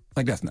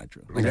 Like, that's not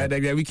true. Like,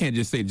 we can't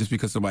just say just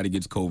because somebody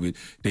gets COVID,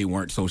 they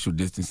weren't social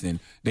distancing,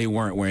 they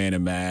weren't wearing a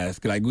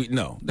mask. Like,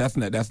 no, that's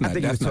not. I think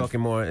he was talking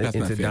more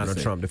into Donald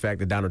Trump, the fact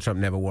that Donald Trump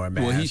never wore a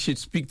mask. Well, he should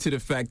speak to the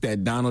fact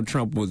that Donald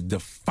Trump was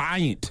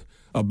defiant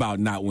about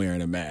not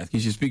wearing a mask. He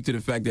should speak to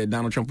the fact that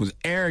Donald Trump was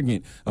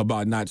arrogant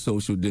about not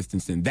social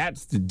distancing.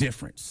 That's the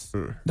difference.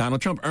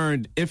 Donald Trump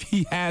earned, if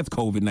he has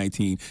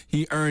COVID-19,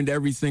 he earned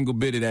every single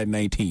bit of that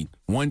 19.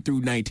 1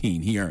 through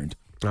 19, he earned.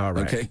 All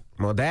right. Okay.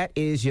 Well, that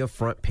is your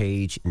front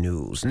page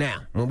news.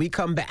 Now, when we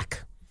come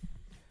back,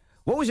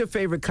 what was your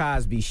favorite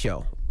Cosby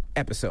Show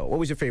episode? What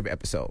was your favorite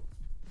episode?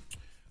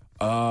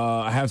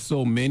 I have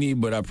so many,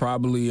 but I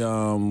probably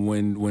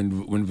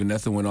when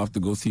Vanessa went off to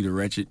go see The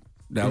Wretched.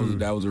 That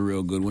was a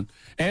real good one.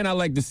 And I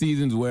like the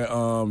seasons where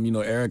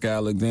Erica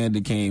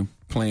Alexander came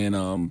playing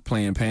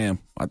Pam.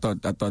 I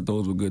thought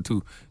those were good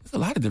too. There's a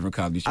lot of different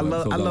Cosby Show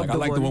episodes. I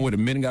like the one where the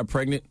men got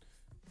pregnant.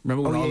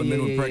 Remember when all the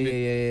men were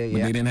pregnant?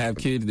 But they didn't have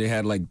kids. They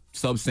had like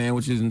sub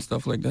sandwiches and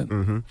stuff like that.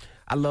 Mm-hmm.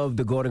 I love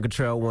the Gordon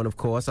Cottrell one, of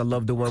course. I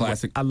love the one.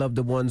 Classic. I love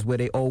the ones where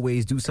they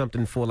always do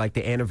something for like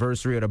the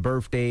anniversary or the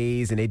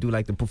birthdays, and they do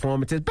like the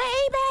performances. Baby.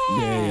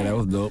 Yeah, that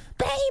was dope.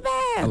 Baby.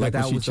 I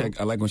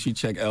like when she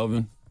checked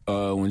Elvin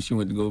when she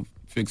went to go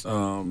fix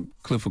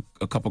Cliff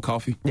a cup of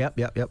coffee. Yep.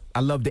 I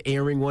love the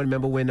earring one.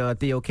 Remember when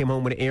Theo came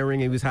home with an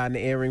earring and he was hiding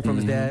the earring from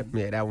his dad?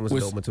 Yeah, that one was a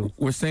dope one too.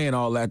 We're saying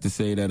all that to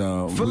say that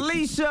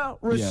Phylicia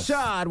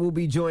Rashad will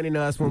be joining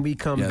us when we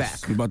come back.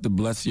 We're about to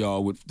bless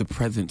y'all with the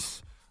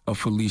presence of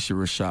Phylicia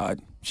Rashad.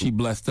 She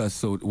blessed us,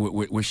 so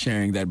we're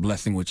sharing that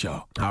blessing with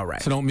y'all. All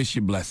right. So don't miss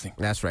your blessing.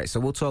 That's right. So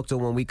we'll talk to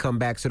her when we come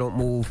back, so don't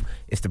move.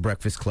 It's The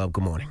Breakfast Club.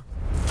 Good morning.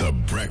 The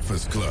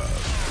Breakfast Club.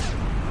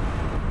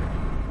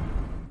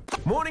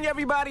 Morning,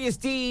 everybody. It's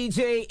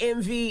DJ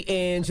MV,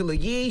 Angela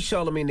Yee,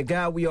 Charlamagne the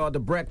Guy. We are The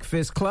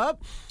Breakfast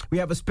Club. We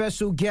have a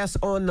special guest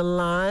on the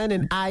line,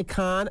 an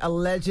icon, a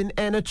legend,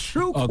 and a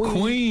true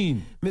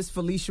queen. Miss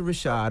Phylicia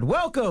Rashad.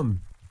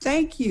 Welcome.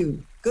 Thank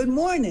you. Good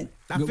morning.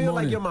 I feel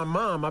like you're my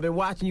mom. I've been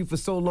watching you for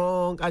so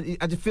long.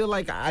 I just feel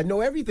like I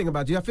know everything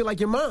about you. I feel like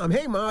your mom.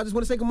 Hey, Mom, I just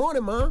want to say good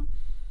morning, Mom.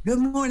 Good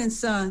morning,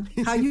 son.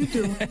 How you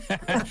doing?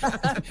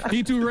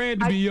 He too red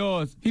to be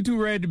yours. He too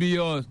red to be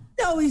yours.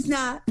 No, he's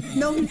not.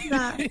 No, he's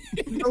not.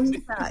 No,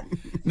 he's not.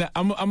 Now,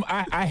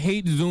 I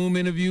hate Zoom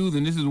interviews,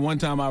 and this is one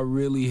time I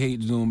really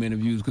hate Zoom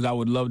interviews because I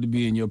would love to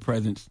be in your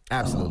presence.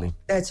 Absolutely. Oh,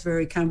 that's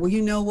very kind. Well,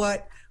 you know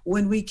what?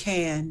 When we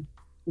can,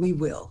 we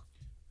will.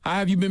 How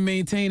have you been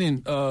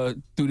maintaining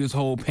through this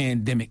whole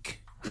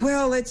pandemic?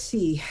 Well, let's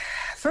see.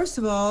 First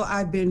of all,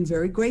 I've been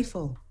very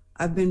grateful.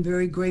 I've been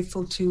very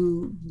grateful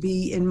to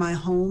be in my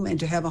home and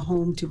to have a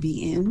home to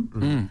be in.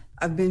 Mm.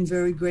 I've been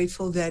very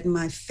grateful that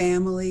my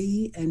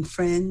family and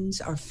friends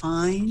are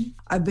fine.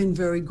 I've been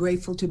very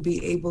grateful to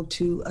be able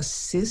to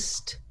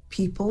assist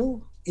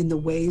people in the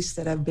ways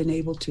that I've been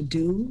able to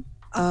do.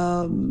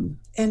 And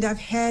I've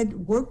had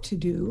work to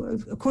do.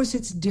 Of course,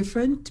 it's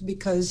different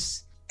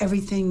because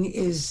everything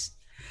is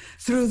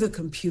through the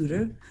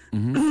computer.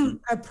 Mm-hmm.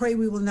 I pray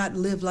we will not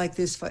live like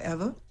this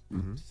forever.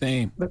 Mm-hmm.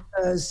 Same.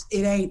 Because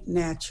it ain't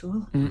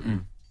natural.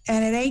 Mm-mm.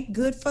 And it ain't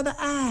good for the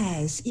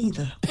eyes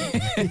either.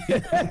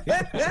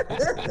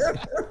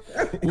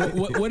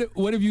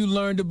 What have you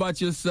learned about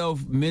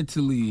yourself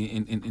mentally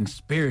and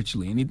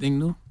spiritually? Anything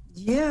new?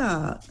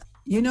 Yeah.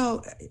 You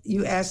know,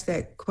 you asked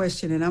that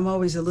question, and I'm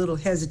always a little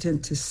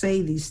hesitant to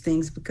say these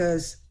things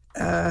because,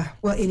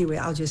 well, anyway,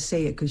 I'll just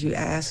say it because you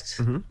asked.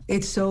 Mm-hmm.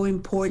 It's so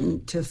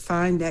important to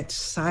find that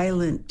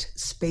silent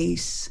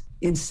space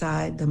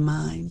inside the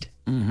mind.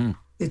 Mm-hmm.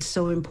 It's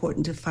so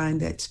important to find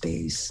that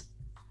space,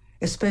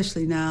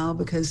 especially now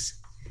because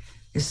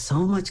there's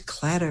so much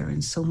clatter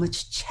and so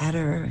much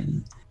chatter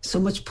and so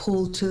much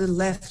pull to the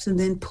left and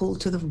then pull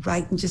to the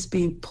right and just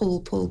being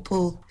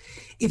pull,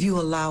 if you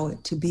allow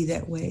it to be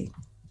that way.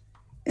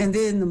 And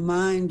then the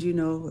mind, you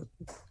know,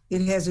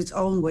 it has its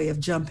own way of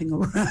jumping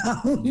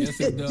around.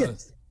 Yes, it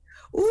does.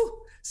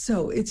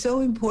 So it's so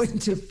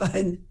important to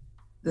find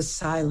the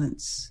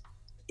silence.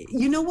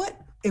 You know what?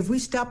 If we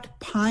stopped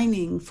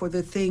pining for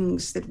the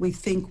things that we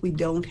think we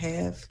don't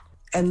have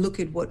and look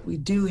at what we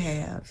do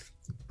have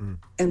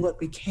and what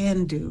we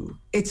can do,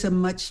 it's a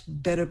much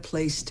better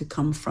place to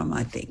come from,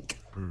 I think.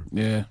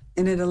 Yeah.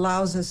 And it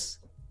allows us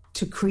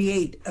to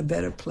create a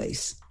better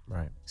place.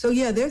 Right. So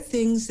yeah, there are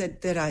things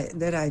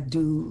that I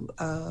do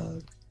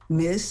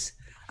miss.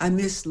 I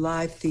miss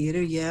live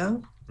theater, yeah.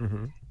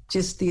 Mm-hmm.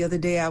 Just the other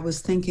day, I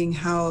was thinking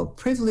how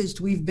privileged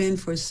we've been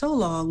for so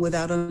long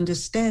without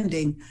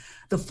understanding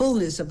the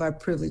fullness of our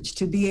privilege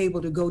to be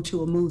able to go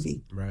to a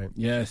movie. Right.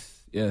 Yes.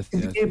 To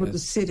be able to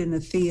sit in a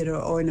theater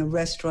or in a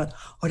restaurant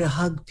or to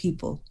hug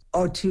people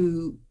or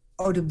to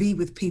be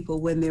with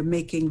people when they're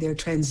making their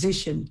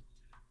transition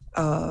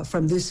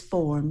from this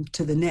form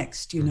to the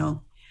next, you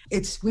know.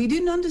 We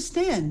didn't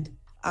understand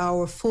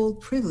our full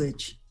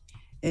privilege.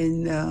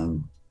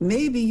 And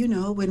maybe, you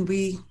know,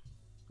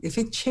 if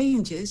it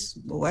changes,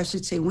 or I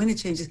should say when it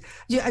changes,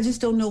 I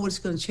just don't know what it's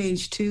going to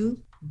change to,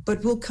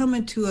 but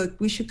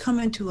we should come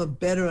into a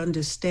better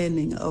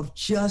understanding of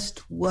just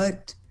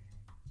what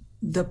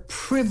the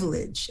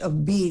privilege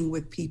of being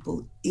with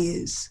people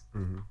is.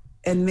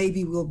 And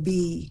maybe we'll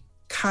be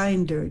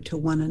kinder to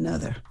one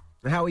another.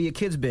 How are your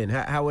kids been?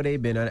 How have they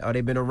been? Are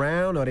they been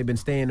around? Or they been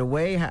staying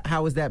away?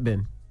 How has that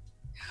been?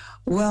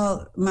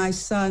 Well, my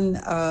son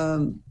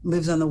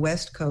lives on the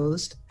West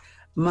Coast.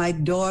 My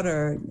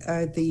daughter,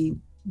 at the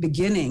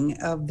beginning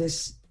of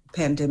this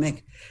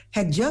pandemic,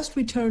 had just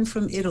returned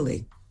from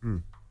Italy.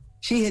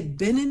 She had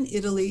been in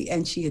Italy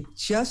and she had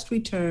just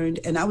returned,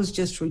 and I was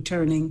just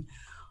returning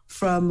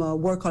from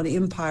work on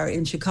Empire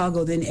in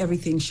Chicago. Then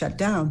everything shut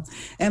down,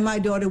 and my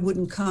daughter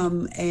wouldn't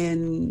come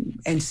and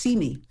see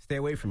me. Stay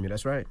away from you,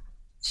 that's right.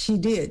 She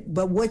did.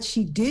 But what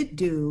she did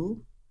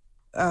do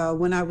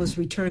when I was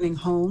returning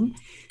home,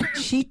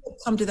 she had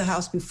come to the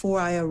house before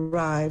I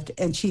arrived,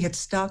 and she had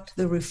stocked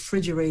the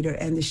refrigerator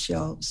and the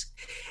shelves.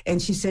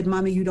 And she said,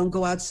 Mommy, you don't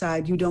go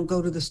outside. You don't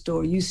go to the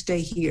store. You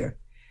stay here.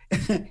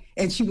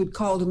 And she would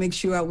call to make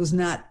sure I was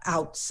not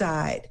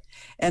outside.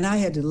 And I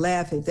had to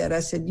laugh at that.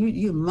 I said,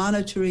 you're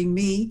monitoring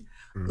me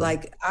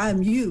like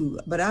I'm you,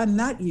 but I'm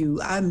not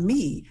you. I'm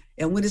me.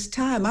 And when it's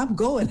time, I'm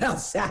going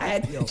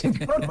outside. To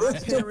go to my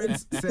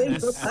parents said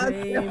the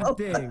same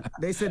thing.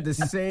 They said the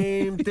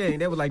same thing.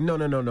 They were like,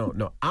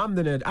 no.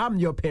 I'm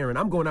your parent.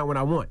 I'm going out when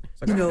I want.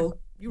 Like,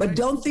 but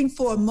don't think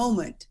for a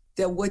moment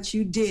that what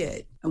you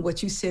did and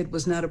what you said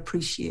was not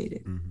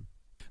appreciated.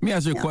 Let me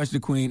ask you a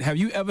question, Queen. Have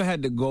you ever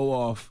had to go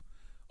off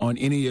on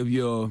any of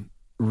your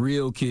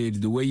real kids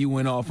the way you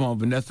went off on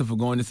Vanessa for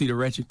going to see The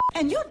Wretched?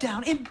 And you're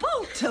down in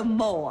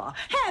Baltimore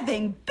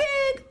having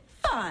big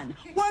fun,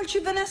 weren't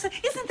you, Vanessa?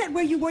 Isn't that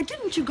where you were?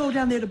 Didn't you go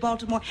down there to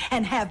Baltimore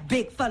and have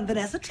big fun,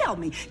 Vanessa? Tell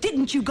me,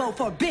 didn't you go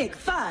for big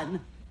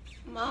fun?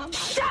 Mom.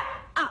 Shut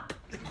up!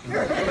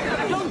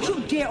 Don't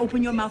you dare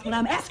open your mouth when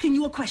I'm asking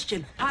you a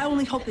question. I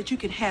only hope that you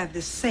can have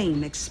the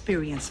same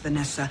experience,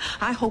 Vanessa.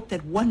 I hope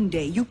that one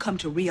day you come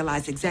to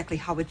realize exactly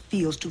how it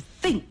feels to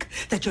think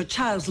that your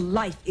child's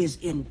life is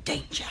in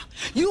danger.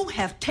 You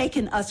have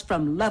taken us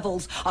from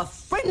levels of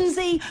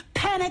frenzy,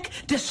 panic,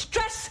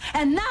 distress,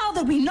 and now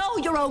that we know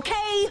you're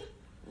okay,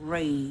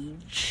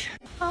 rage.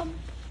 I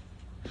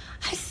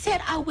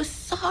said I was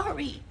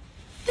sorry.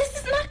 This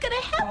is not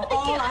gonna happen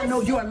All again. I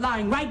know, you're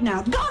lying right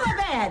now. Go to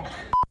bed!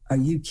 Are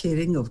you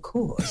kidding? Of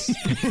course.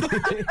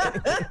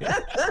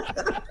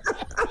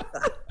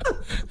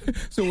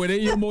 So were they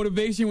your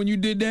motivation when you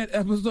did that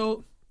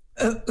episode?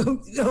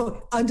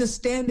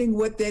 Understanding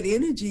what that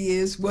energy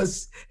is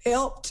was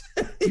helped.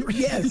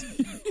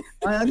 Yes.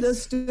 I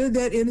understood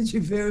that energy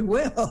very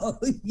well.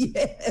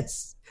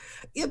 Yes.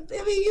 I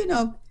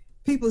mean,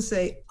 people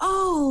say,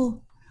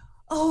 oh,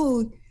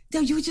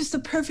 you were just a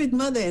perfect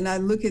mother. And I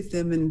look at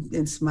them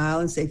and smile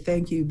and say,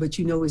 thank you. But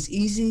it's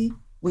easy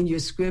when you're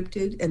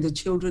scripted and the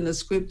children are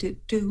scripted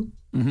too.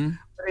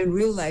 But in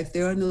real life,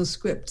 there are no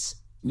scripts.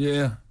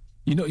 Yeah.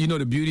 You know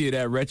the beauty of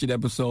that Wretched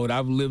episode,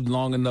 I've lived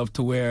long enough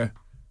to where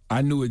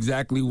I knew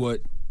exactly what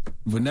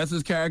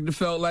Vanessa's character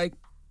felt like,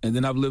 and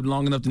then I've lived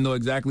long enough to know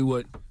exactly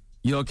what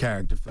your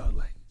character felt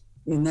like.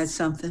 Isn't that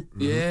something?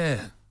 Yeah.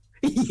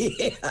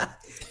 Yeah.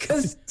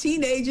 Because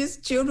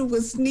children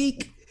will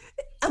sneak.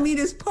 I mean,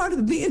 it's part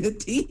of being a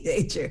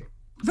teenager,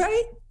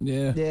 right?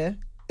 Yeah. Yeah.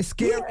 It's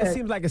scary. Yeah. It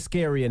seems like it's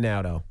scarier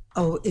now, though.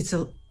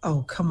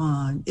 Oh, come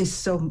on. It's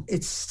so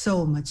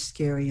much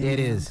scarier. It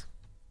now. is.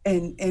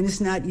 And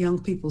it's not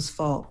young people's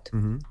fault.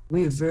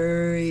 We're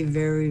very,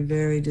 very,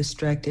 very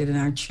distracted, and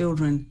our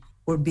children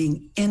were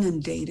being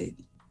inundated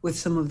with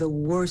some of the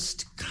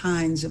worst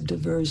kinds of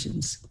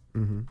diversions.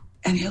 And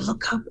you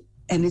look up,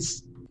 and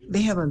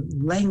they have a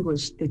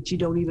language that you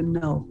don't even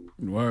know.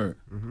 Word.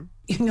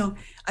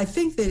 I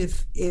think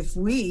that if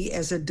we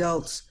as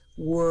adults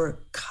were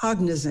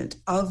cognizant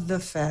of the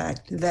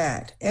fact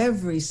that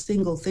every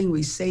single thing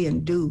we say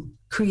and do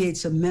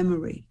creates a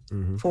memory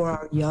for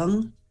our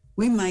young,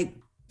 we might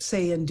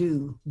say and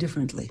do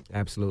differently.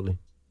 Absolutely.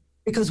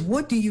 Because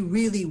what do you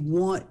really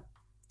want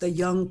the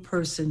young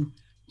person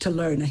to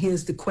learn? Now,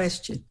 here's the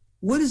question.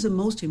 What is the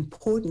most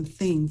important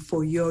thing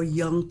for your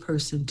young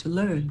person to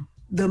learn?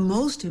 The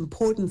most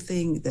important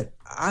thing that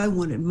I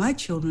wanted my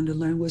children to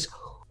learn was,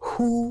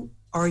 who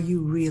are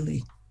you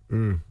really?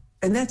 And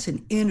that's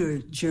an inner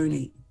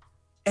journey.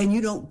 And you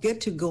don't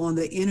get to go on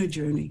the inner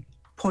journey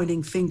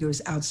pointing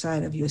fingers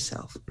outside of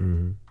yourself.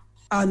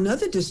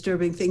 Another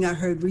disturbing thing I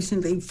heard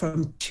recently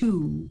from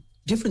two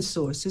different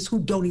sources who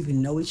don't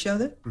even know each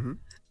other.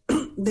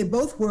 They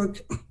both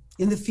work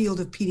in the field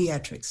of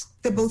pediatrics.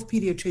 They're both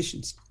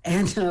pediatricians.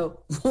 And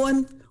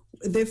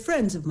they're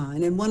friends of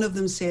mine. And one of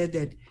them said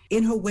that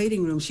in her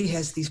waiting room, she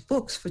has these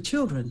books for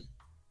children,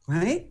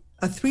 right?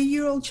 A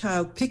 3-year-old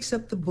child picks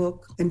up the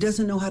book and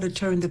doesn't know how to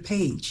turn the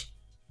page.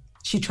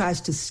 She tries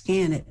to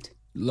scan it.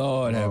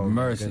 Lord have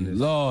mercy.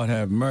 Lord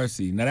have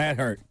mercy. Now that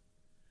hurt.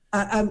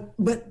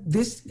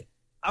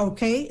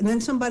 Okay. And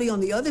then somebody on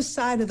the other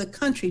side of the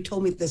country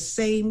told me the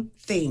same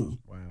thing.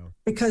 Wow.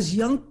 Because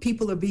young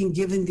people are being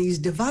given these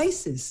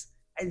devices.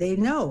 And they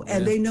know. Yeah.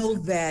 And they know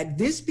that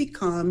this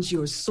becomes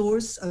your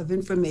source of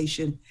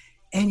information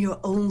and your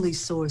only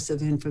source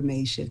of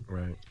information.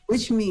 Right.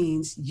 Which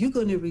means you're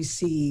going to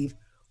receive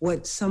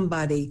what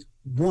somebody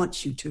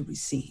wants you to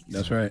receive.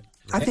 That's right.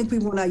 I think we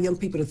want our young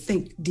people to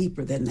think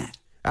deeper than that.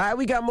 All right,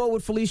 we got more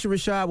with Phylicia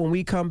Rashad. When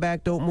we come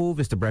back, don't move.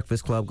 It's the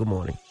Breakfast Club. Good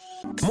morning.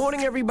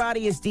 Morning,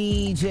 everybody. It's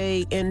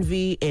DJ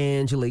Envy,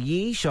 Angela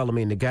Yee,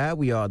 Charlamagne the Guy.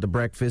 We are the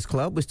Breakfast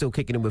Club. We're still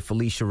kicking it with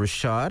Phylicia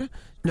Rashad.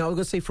 Now, I was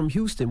going to say from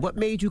Houston, what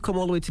made you come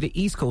all the way to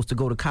the East Coast to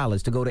go to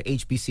college, to go to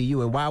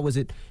HBCU, and why was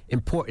it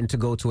important to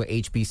go to a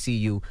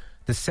HBCU,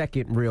 the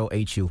second real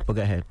HU? But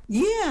go ahead.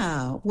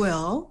 Yeah,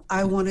 well,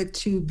 I wanted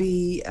to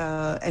be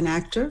an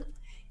actor,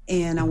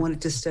 and I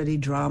wanted to study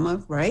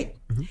drama, right?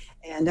 Mm-hmm.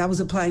 And I was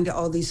applying to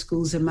all these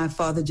schools, and my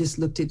father just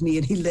looked at me,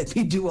 and he let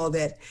me do all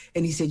that.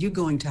 And he said, "You're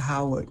going to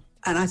Howard."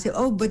 And I said,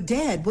 "Oh, but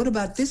Dad, what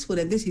about this one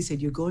and this?" He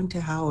said, "You're going to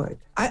Howard."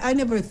 I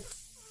never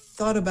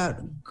thought about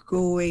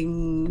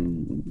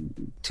going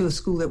to a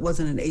school that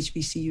wasn't an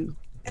HBCU.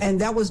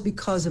 And that was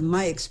because of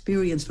my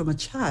experience from a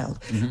child.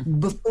 Mm-hmm.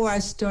 Before I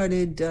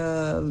started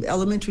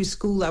elementary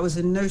school, I was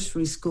in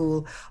nursery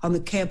school on the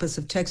campus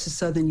of Texas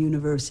Southern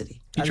University.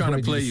 He's trying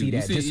to play you.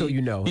 Just so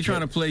you know. He's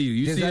trying to play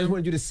you. I just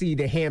wanted you to see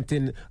the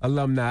Hampton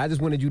alumni. I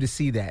just wanted you to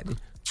see that.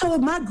 So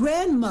my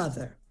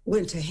grandmother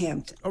went to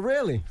Hampton. Oh,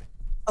 really?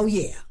 Oh,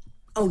 yeah.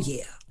 Oh,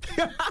 yeah.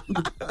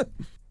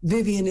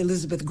 Vivian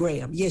Elizabeth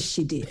Graham. Yes,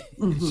 she did.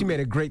 Mm-hmm. She made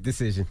a great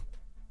decision.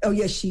 Oh,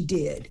 yes, she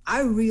did.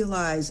 I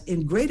realize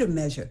in greater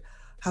measure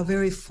how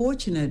very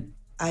fortunate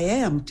I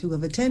am to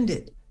have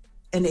attended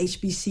an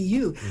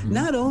HBCU, mm-hmm.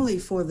 not only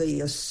for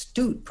the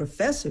astute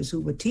professors who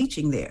were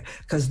teaching there,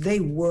 because they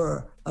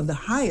were of the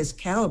highest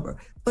caliber,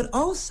 but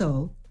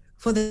also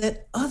for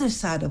that other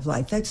side of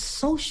life, that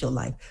social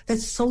life, that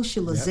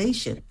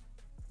socialization. Yep.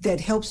 That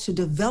helps to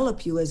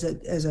develop you as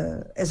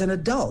an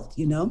adult,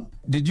 you know.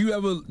 Did you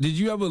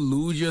ever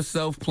lose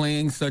yourself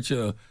playing such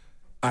a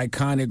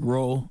iconic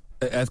role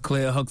as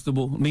Claire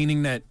Huxtable?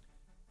 Meaning that,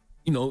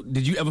 you know,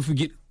 did you ever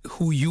forget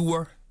who you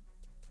were?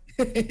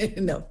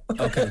 No.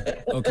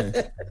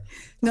 Okay.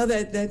 No,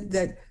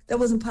 that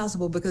wasn't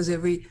possible because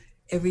every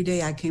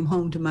day I came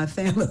home to my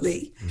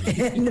family.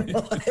 And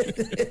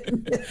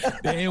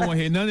they ain't want to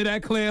hear none of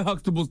that Claire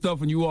Huxtable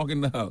stuff when you walk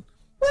in the house.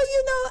 Well,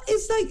 you know,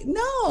 it's like,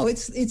 no,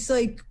 it's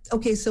like,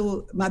 okay,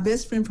 so my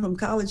best friend from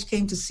college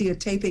came to see a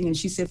taping and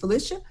she said,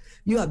 "Phylicia,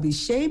 you ought to be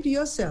ashamed of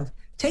yourself,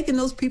 taking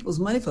those people's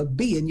money for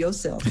being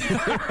yourself."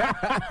 That's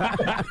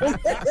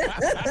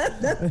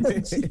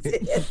what she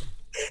did.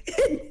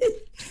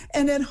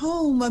 And at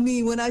home, I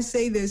mean, when I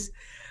say this,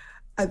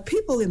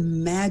 people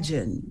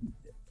imagine,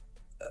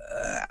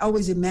 I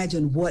always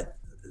imagine what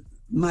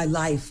my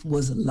life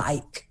was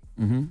like.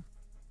 Mm-hmm.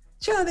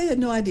 Child, they had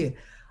no idea.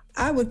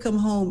 I would come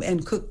home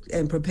and cook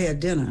and prepare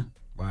dinner.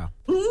 Wow.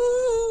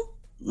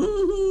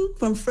 Mm-hmm.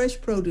 From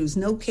fresh produce,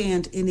 no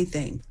canned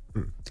anything.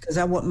 Because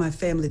I want my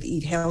family to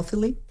eat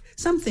healthily.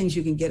 Some things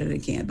you can get in a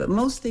can, but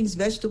most things,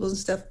 vegetables and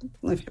stuff,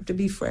 have to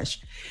be fresh.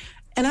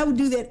 And I would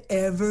do that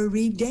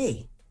every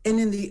day. And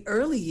in the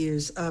early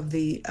years of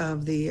the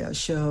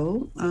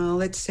show,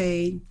 let's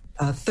say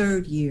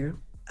third year,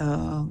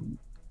 I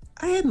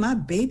had my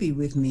baby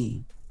with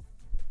me.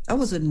 I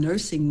was a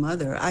nursing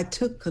mother. I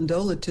took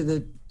Condola to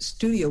the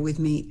studio with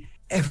me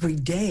every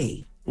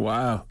day.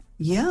 Wow.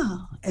 Yeah.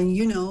 And,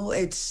 you know,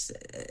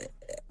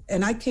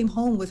 and I came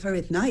home with her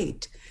at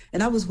night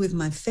and I was with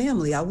my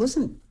family. I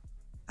wasn't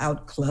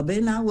out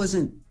clubbing. I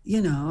wasn't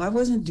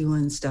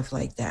doing stuff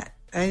like that.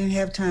 I didn't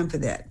have time for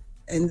that.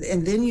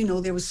 And then, you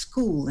know, there was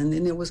school and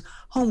then there was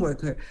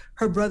homework.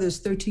 Her brother's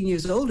 13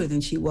 years older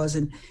than she was.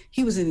 And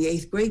he was in the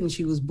 8th grade when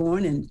she was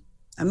born. And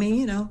I mean,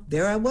 you know,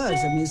 there I was.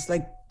 I mean, it's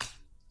like,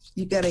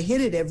 you got to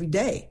hit it every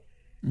day.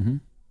 Mm-hmm.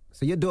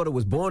 So your daughter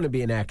was born to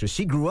be an actress.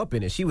 She grew up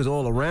in it. She was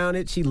all around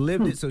it. She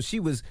lived it. So she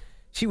was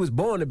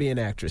born to be an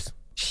actress.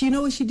 You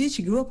know what she did?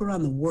 She grew up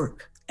around the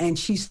work, and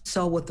she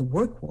saw what the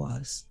work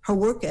was. Her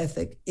work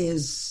ethic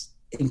is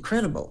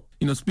incredible.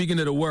 You know, speaking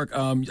of the work,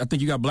 I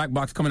think you got Black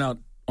Box coming out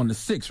on the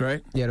 6th,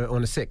 right? Yeah,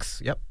 on the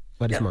 6th. Yep,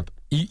 by this month.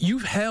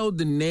 You've held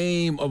the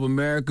name of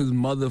America's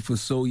mother for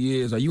so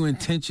years. Are you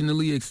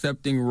intentionally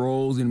accepting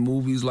roles in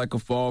movies like A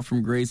Fall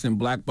from Grace and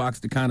Black Box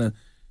to kind of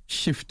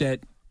shift that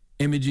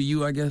image of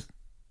you, I guess?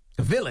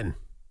 The villain.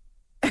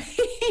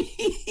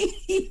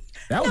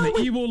 That was an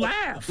evil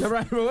laugh.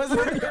 Right,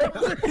 wasn't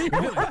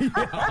it?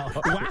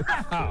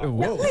 Wow.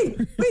 Whoa. Wait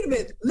a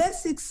minute.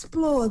 Let's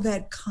explore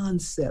that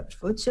concept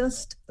for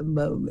just a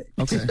moment.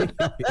 Okay.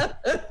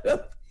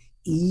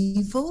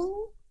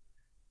 Evil?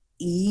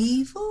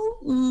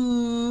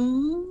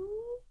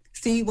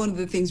 See, one of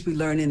the things we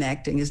learn in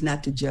acting is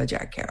not to judge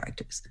our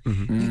characters.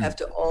 Mm-hmm. You have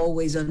to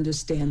always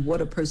understand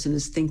what a person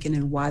is thinking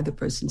and why the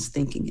person's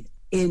thinking it.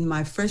 In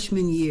my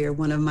freshman year,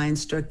 one of my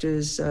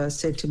instructors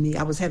said to me,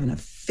 I was having a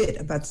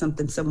fit about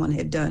something someone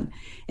had done.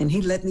 And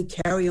he let me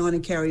carry on.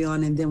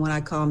 And then when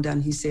I calmed down,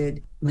 he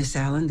said, "Miss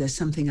Allen, there's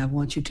something I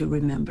want you to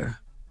remember.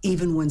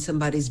 Even when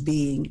somebody's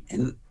being,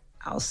 and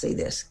I'll say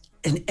this,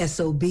 an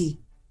SOB,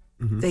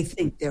 they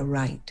think they're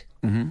right."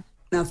 Mm-hmm.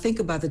 Now think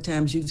about the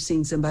times you've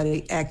seen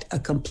somebody act a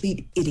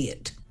complete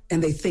idiot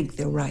and they think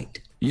they're right.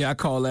 Yeah, I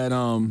call that,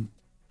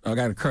 I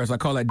got a curse. I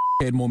call that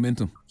Head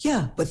momentum.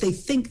 Yeah, but they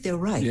think they're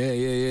right.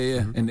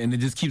 Yeah. And it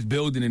just keeps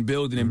building and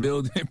building and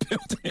building and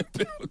building and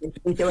building. They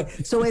think they're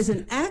right. So as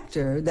an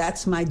actor,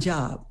 that's my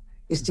job,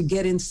 is to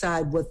get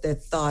inside what their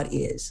thought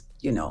is,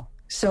 you know.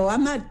 So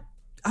I'm not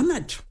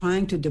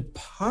trying to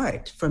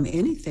depart from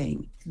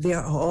anything. There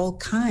are all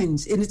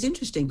kinds, and it's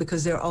interesting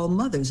because they're all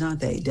mothers, aren't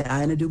they?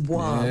 Diana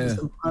Dubois was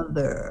a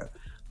mother,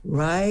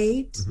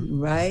 right?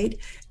 Right?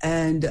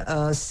 And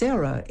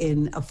Sarah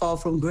in A Fall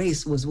from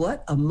Grace was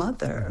what? A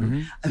mother.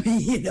 I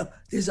mean, you know,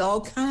 there's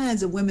all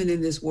kinds of women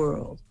in this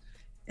world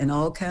and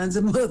all kinds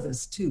of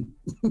mothers, too.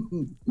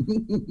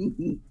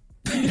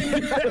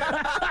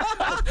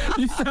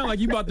 You sound like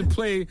you about to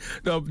play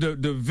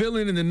the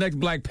villain in the next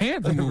Black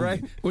Panther movie,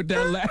 right? With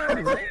that laugh.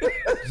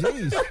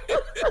 Jeez.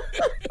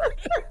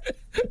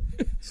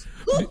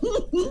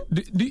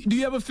 Do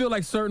you ever feel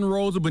like certain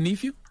roles are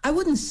beneath you? I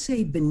wouldn't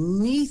say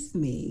beneath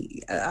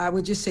me. I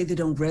would just say they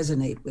don't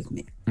resonate with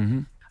me.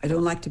 I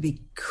don't like to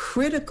be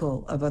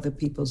critical of other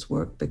people's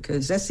work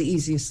because that's the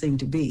easiest thing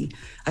to be.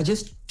 I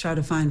just try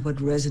to find what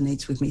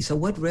resonates with me. So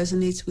what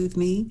resonates with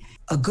me?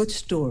 A good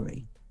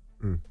story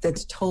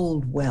that's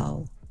told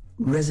well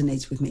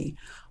resonates with me.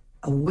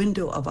 A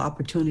window of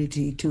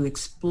opportunity to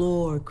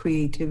explore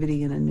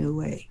creativity in a new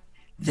way.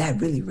 That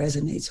really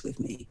resonates with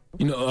me.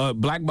 You know,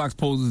 Black Box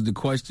poses the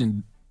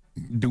question,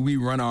 do we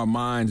run our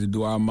minds or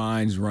do our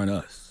minds run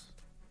us?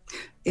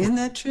 Isn't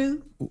that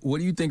true? What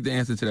do you think the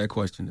answer to that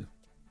question is?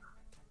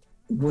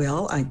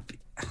 Well,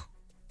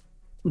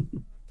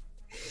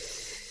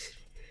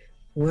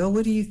 Well,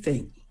 what do you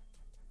think?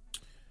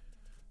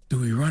 Do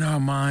we run our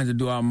minds or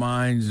do our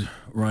minds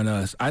run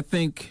us? I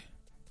think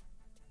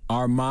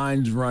our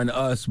minds run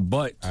us,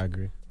 but I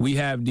agree. We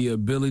have the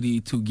ability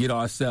to get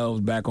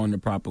ourselves back on the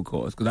proper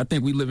course. Because I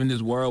think we live in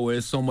this world where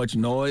there's so much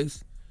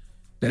noise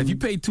that if you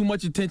pay too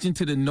much attention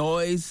to the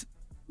noise,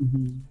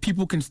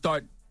 people can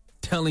start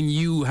telling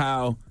you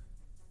how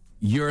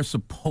you're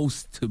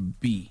supposed to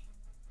be.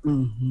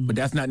 But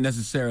that's not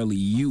necessarily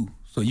you.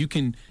 So you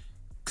can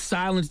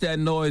silence that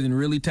noise and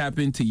really tap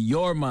into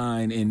your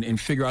mind and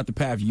figure out the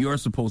path you're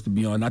supposed to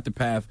be on, not the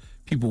path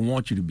people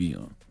want you to be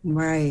on.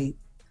 Right.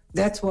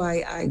 That's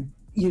why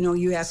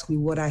you asked me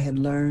what I had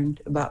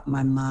learned about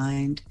my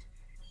mind.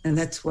 And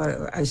that's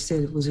why I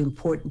said it was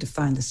important to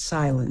find the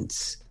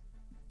silence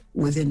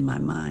within my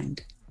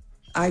mind.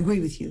 I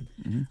agree with you.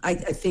 I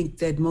think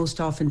that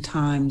most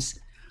oftentimes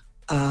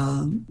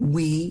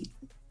we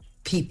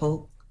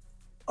people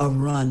are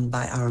run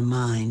by our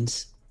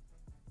minds.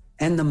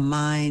 And the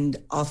mind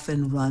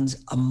often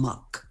runs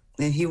amok.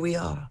 And here we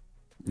are.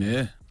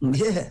 Yeah.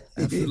 Yeah.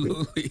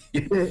 Absolutely.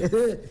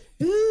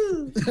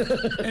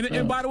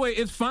 and by the way,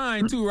 it's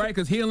fine too, right?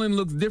 Because healing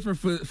looks different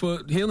for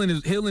healing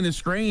is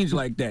strange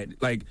like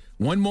that. Like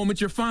one moment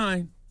you're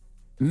fine,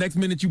 the next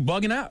minute you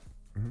bugging out.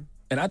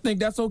 And I think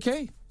that's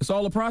okay. It's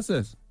all a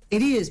process.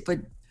 It is, but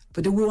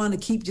do we want to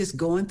keep just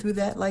going through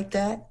that like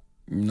that?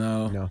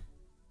 No,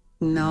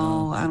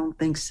 I don't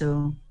think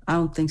so.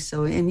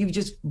 And you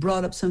just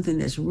brought up something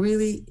that's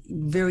really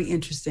very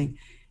interesting.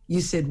 You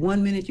said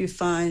 1 minute you're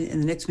fine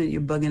and the next minute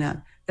you're bugging out.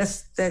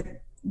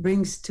 That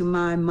brings to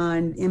my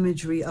mind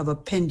imagery of a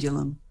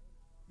pendulum.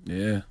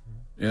 Yeah.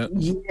 Yeah.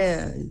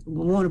 Yeah.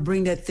 We want to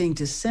bring that thing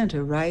to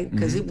center, right?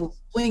 Because it will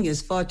swing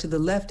as far to the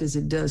left as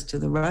it does to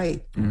the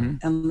right.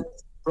 Unless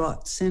it's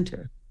brought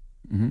center.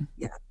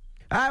 Yeah.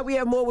 All right, we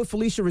have more with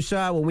Phylicia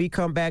Rashad. When we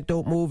come back,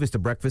 don't move. It's the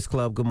Breakfast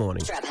Club. Good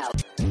morning.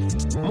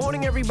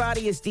 Morning,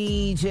 everybody. It's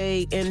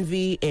DJ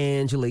Envy,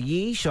 Angela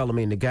Yee,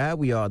 Charlamagne the Guy.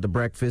 We are the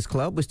Breakfast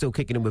Club. We're still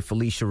kicking it with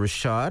Phylicia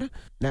Rashad.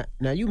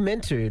 Now you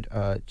mentored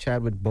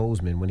Chadwick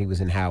Boseman when he was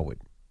in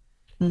Howard.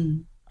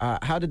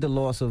 How did the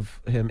loss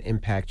of him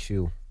impact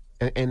you?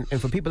 And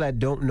for people that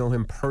don't know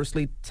him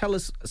personally, tell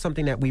us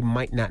something that we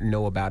might not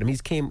know about him.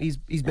 He's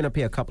been up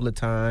here a couple of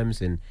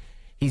times, and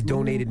he's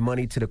donated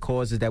money to the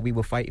causes that we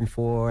were fighting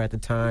for at the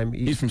time.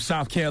 He's from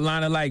South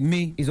Carolina like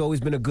me. He's always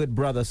been a good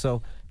brother.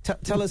 So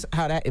tell us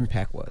how that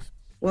impact was.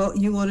 Well,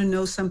 you want to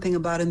know something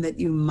about him that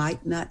you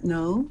might not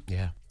know?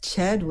 Yeah.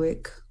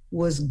 Chadwick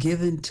was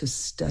given to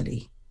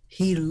study.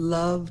 He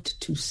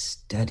loved to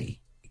study.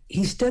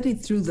 He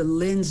studied through the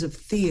lens of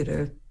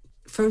theater,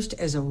 first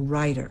as a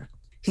writer.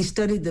 He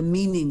studied the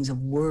meanings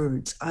of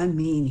words. I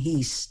mean,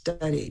 he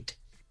studied.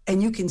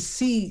 And you can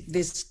see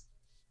this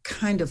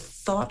kind of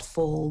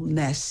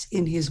thoughtfulness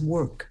in his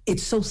work.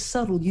 It's so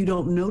subtle you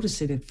don't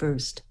notice it at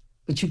first,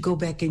 but you go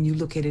back and you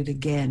look at it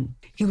again.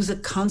 He was a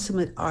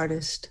consummate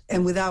artist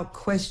and without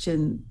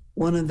question,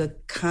 one of the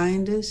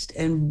kindest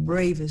and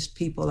bravest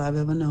people I've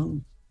ever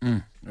known.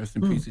 Rest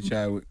in peace to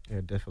Chadwick. Yeah,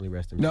 definitely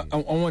rest in peace.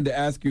 No, I wanted to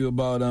ask you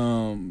about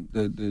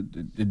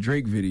the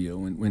Drake video.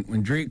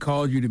 When Drake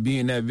called you to be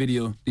in that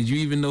video, did you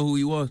even know who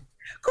he was?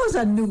 Of course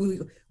I knew who he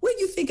was. Where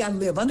do you think I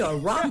live? Under a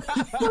rock?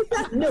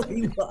 I knew who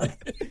he was.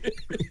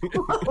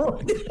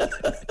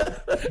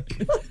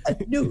 I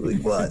knew who he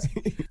was.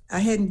 I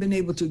hadn't been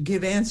able to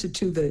give answer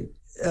to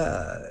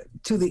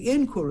the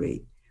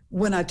inquiry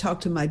when I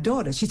talked to my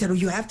daughter. She said, "Oh,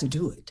 you have to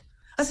do it."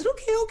 I said,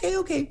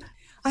 okay.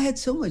 I had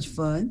so much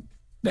fun.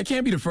 That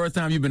can't be the first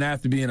time you've been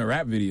asked to be in a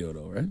rap video,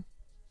 though, right?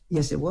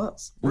 Yes, it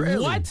was.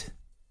 Really? What?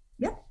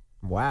 Yep.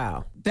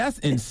 Wow. That's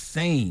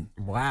insane.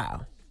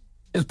 Wow.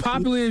 As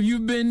popular as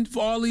you've been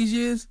for all these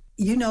years?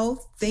 You know,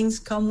 things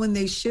come when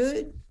they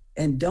should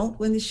and don't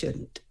when they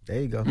shouldn't.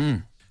 There you go.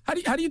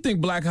 How do you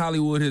think Black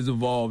Hollywood has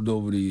evolved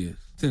over the years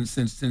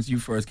since you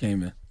first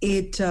came in?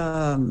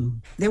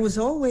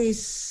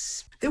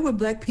 There were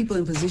Black people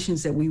in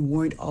positions that we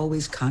weren't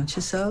always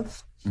conscious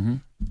of,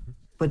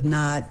 but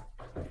not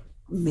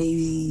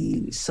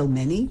maybe so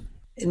many.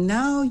 And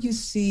now you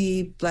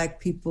see Black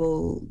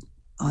people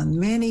on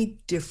many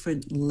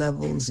different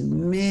levels,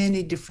 in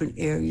many different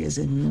areas,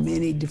 in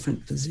many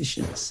different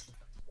positions.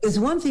 It's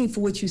one thing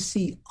for what you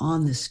see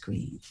on the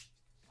screen,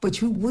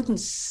 but you wouldn't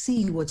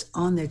see what's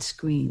on that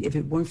screen if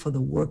it weren't for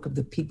the work of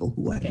the people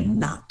who are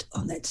not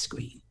on that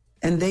screen.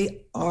 And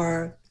they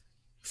are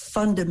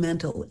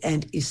fundamental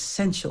and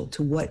essential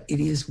to what it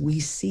is we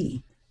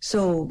see.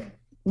 So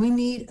we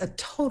need a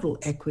total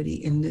equity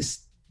in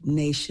this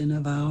nation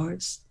of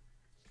ours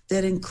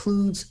that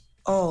includes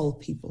all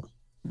people.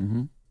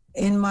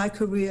 In my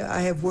career,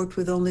 I have worked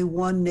with only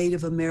one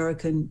Native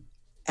American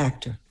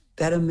actor.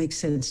 That doesn't make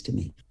sense to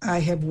me. I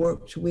have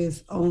worked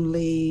with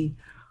only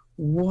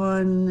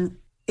one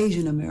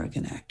Asian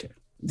American actor.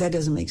 That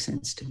doesn't make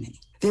sense to me.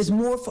 There's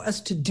more for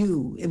us to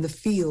do in the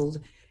field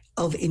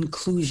of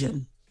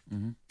inclusion.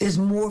 There's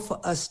more for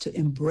us to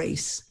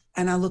embrace.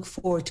 And I look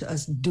forward to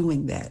us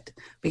doing that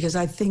because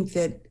I think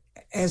that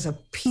as a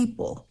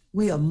people,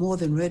 we are more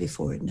than ready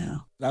for it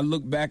now. I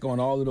look back on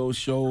all of those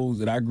shows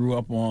that I grew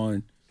up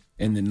on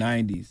in the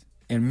 90s,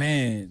 and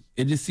man,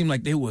 it just seemed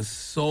like they were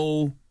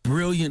so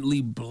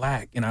brilliantly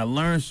Black, and I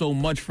learned so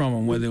much from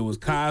them, whether it was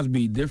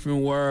Cosby,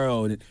 Different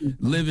World,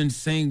 Living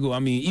Single, I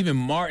mean, even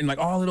Martin, like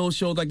all of those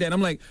shows like that.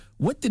 I'm like,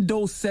 what did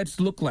those sets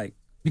look like?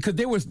 Because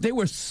they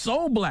were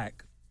so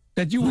Black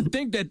that you would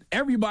think that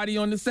everybody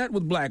on the set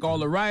was Black, all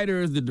the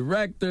writers, the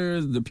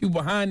directors, the people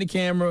behind the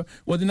camera.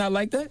 Was it not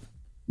like that?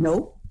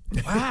 No.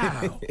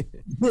 Wow.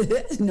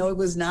 No, it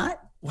was not.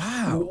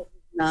 Wow. No, it was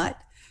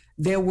not.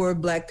 There were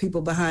Black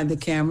people behind the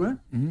camera.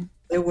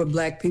 There were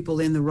Black people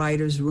in the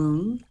writer's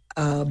room,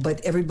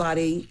 but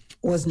everybody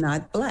was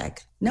not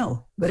Black.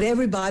 No, but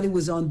everybody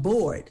was on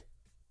board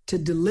to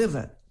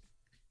deliver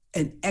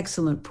an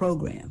excellent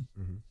program.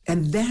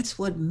 And that's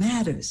what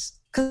matters,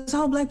 because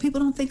all Black people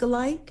don't think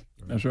alike.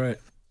 That's right.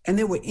 And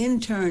there were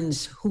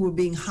interns who were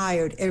being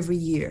hired every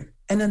year.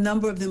 And a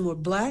number of them were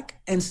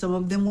Black and some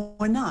of them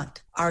were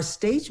not. Our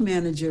stage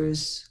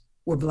managers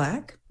were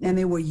Black and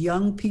they were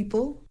young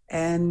people.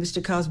 And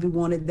Mr. Cosby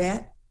wanted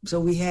that. So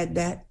we had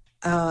that.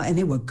 And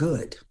they were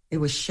good. It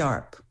was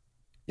sharp.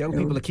 Young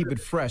people to keep it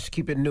fresh,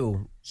 keep it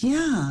new.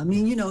 Yeah. I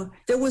mean, you know,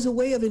 there was a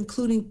way of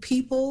including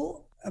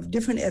people of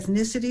different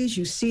ethnicities.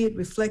 You see it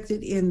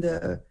reflected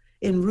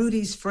in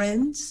Rudy's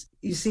friends.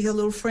 You see her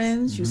little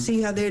friends. You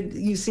see how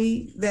you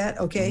see that?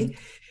 Okay.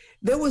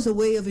 There was a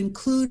way of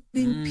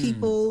including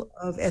people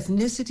of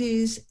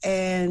ethnicities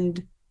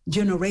and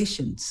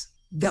generations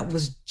that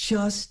was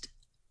just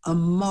a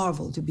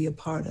marvel to be a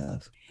part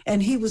of.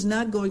 And he was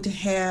not going to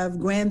have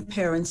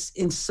grandparents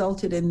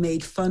insulted and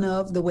made fun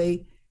of the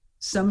way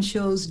some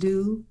shows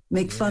do,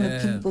 make fun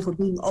of people for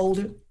being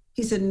older.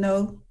 He said,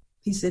 no.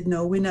 He said,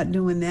 no, we're not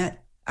doing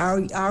that.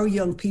 Our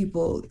young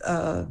people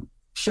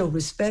show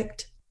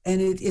respect,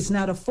 and it's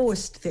not a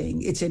forced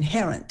thing. It's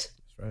inherent.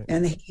 That's right.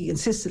 And he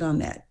insisted on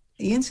that.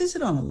 He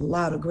insisted on a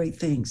lot of great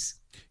things.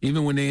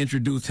 Even when they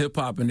introduced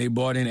hip-hop and they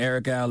brought in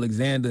Erica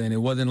Alexander, and it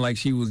wasn't like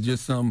she was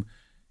just some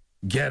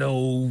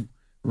ghetto,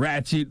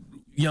 ratchet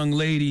young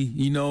lady,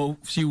 you know,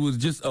 she was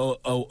just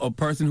a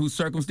person whose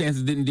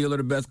circumstances didn't deal her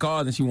the best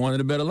cause, and she wanted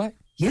a better life.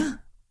 Yeah,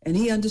 and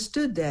he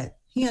understood that.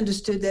 He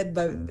understood that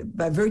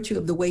by virtue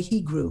of the way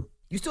he grew.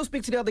 You still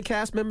speak to the other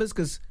cast members?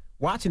 Because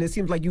watching, it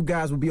seems like you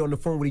guys will be on the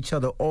phone with each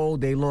other all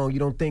day long. You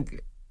don't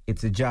think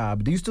it's a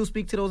job. Do you still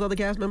speak to those other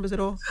cast members at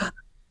all?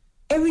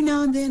 Every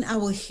now and then I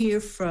will hear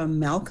from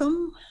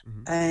Malcolm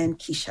and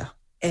Keisha.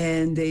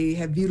 And they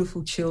have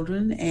beautiful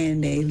children,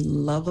 and they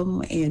love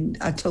them. And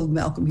I told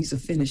Malcolm he's a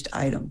finished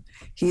item.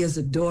 He has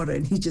a daughter,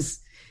 and he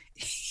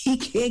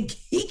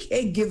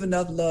can't give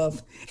enough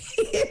love.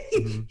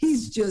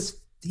 He's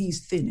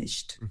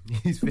finished.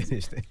 He's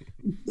finished.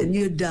 And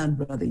you're done,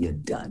 brother. You're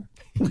done.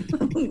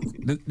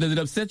 Does it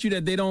upset you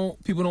that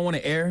people don't want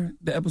to air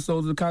the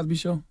episodes of the Cosby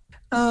Show?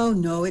 Oh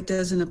no, it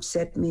doesn't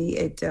upset me.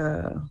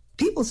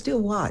 People still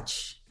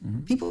watch.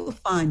 People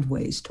find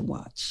ways to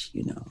watch.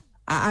 You know.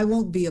 I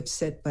won't be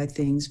upset by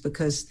things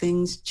because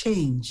things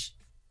change.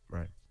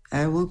 Right.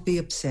 I won't be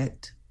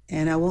upset.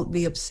 And I won't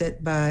be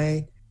upset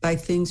by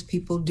things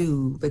people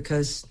do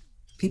because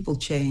people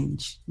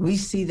change. We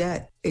see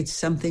that. It's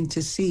something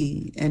to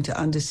see and to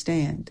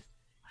understand.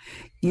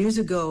 Years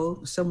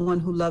ago, someone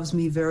who loves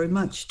me very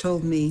much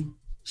told me,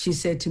 she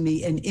said to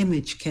me, an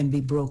image can be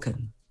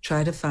broken.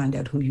 Try to find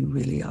out who you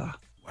really are.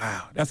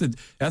 Wow.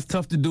 That's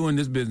tough to do in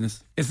this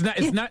business. It's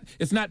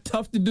not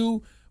tough to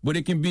do, but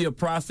it can be a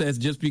process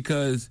just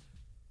because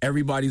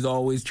everybody's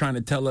always trying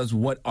to tell us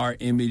what our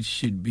image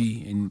should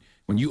be. And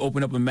when you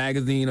open up a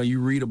magazine or you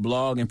read a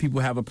blog and people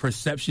have a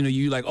perception of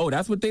you like, oh,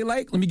 that's what they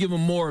like? Let me give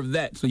them more of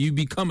that. So you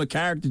become a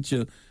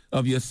caricature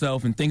of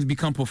yourself and things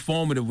become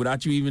performative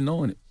without you even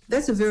knowing it.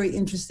 That's a very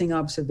interesting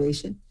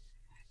observation.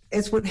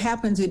 It's what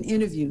happens in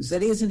interviews.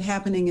 That isn't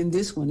happening in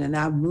this one, and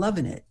I'm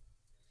loving it.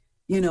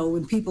 You know,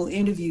 when people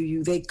interview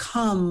you,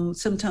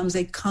 sometimes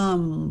they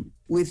come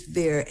with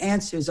their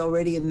answers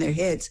already in their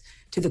heads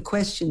to the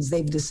questions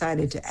they've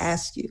decided to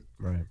ask you.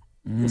 Right.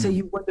 And so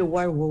you wonder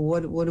why, well,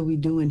 what are we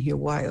doing here?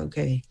 Why?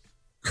 Okay.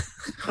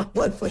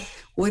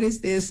 What is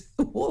this?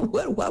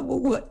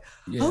 What?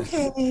 Yeah.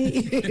 Okay.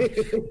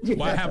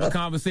 Why have a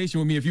conversation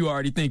with me if you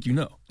already think you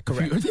know?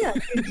 Correct. Yeah,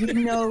 you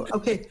know,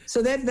 okay.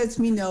 So that lets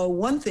me know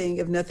one thing,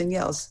 if nothing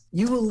else.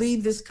 You will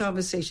leave this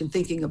conversation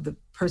thinking of the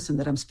person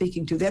that I'm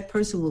speaking to. That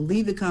person will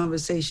leave the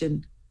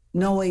conversation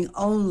knowing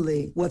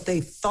only what they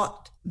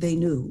thought they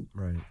knew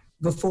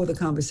before the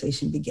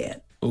conversation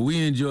began. Well,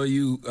 we enjoy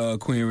you,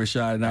 Queen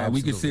Rashad, and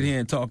we could sit here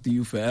and talk to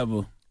you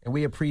forever. And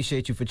we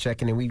appreciate you for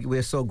checking in.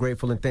 We're so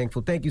grateful and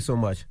thankful. Thank you so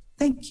much.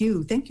 Thank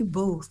you. Thank you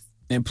both.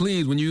 And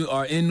please, when you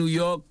are in New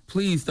York,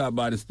 please stop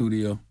by the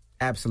studio.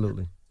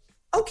 Absolutely.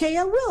 Okay,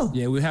 I will.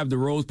 Yeah, we have the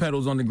rose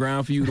petals on the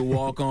ground for you to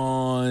walk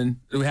on.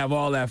 We have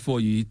all that for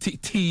you.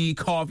 Tea,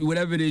 coffee,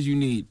 whatever it is you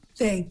need.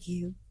 Thank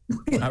you.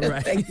 All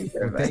right. Thank you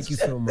very much. Thank you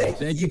so much.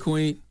 Thank you,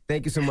 Queen.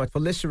 Thank you so much.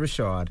 Phylicia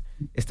Rashad.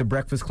 It's The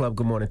Breakfast Club.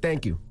 Good morning.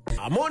 Thank you.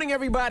 Morning,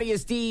 everybody.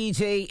 It's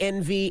DJ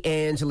Envy,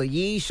 Angela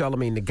Yee,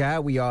 Charlamagne the Guy.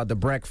 We are The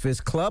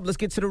Breakfast Club. Let's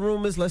get to the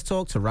rumors. Let's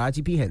talk to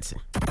Raji P. Henson.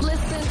 Listen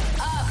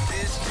up.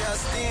 It's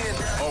just in.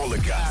 All the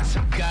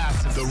gossip.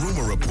 The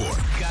Rumor Report.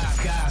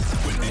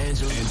 Gossip. With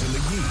Angela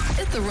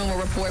Yee. It's the Rumor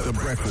Report. The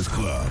Breakfast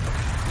Club.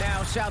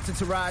 Now, shout out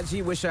to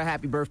Taraji. Wish her a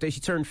happy birthday. She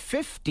turned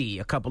 50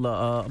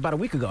 about a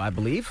week ago, I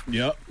believe.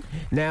 Yep.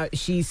 Now,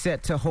 she's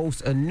set to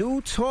host a new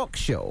talk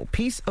show,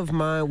 Peace of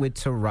Mind with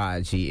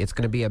Taraji. It's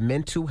going to be a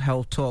mental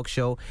health talk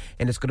show,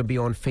 and it's going to be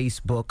on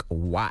Facebook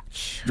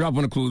Watch. Drop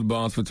on the clues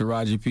bombs for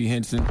Taraji P.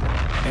 Henson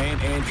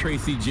and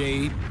Tracy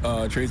Jade.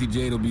 Tracy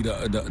Jade will be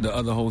the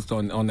other host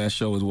on that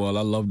show as well.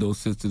 I love those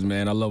sisters,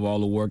 man. I love all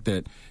the work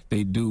that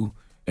they do.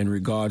 In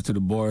regards to the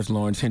Boris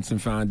Lawrence Henson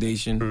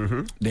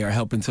Foundation, they are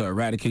helping to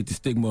eradicate the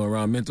stigma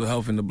around mental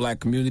health in the black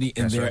community,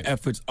 and their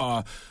efforts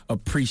are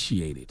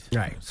appreciated.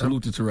 Right.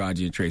 Salute to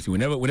Taraji and Tracy.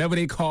 Whenever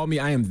they call me,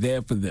 I am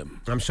there for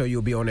them. I'm sure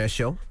you'll be on that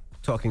show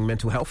talking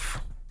mental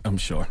health. I'm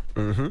sure.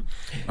 I'm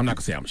not going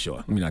to say I'm sure.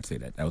 Let me not say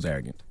that. That was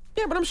arrogant.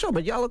 Yeah, but I'm sure.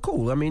 But y'all are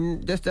cool. I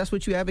mean, that's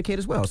what you advocate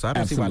as well. So I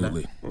don't see why not.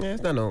 Yeah,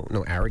 it's not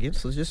no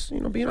arrogance. It's just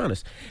being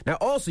honest. Now,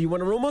 also, you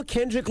want a rumor?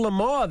 Kendrick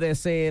Lamar, they're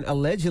saying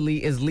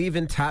allegedly is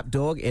leaving Top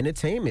Dog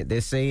Entertainment.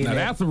 They're saying now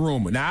that's a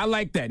rumor. Now I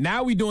like that.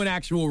 Now we doing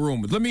actual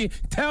rumors.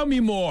 Tell me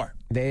more.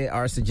 They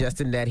are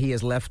suggesting that he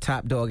has left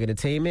Top Dog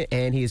Entertainment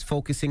and he is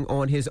focusing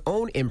on his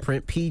own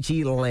imprint,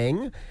 PG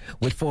Lang,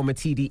 with former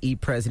TDE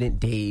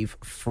president Dave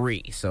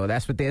Free. So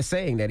that's what they're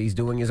saying, that he's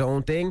doing his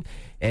own thing,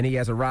 and he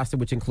has a roster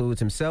which includes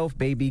himself,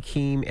 Baby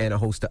Keem, and a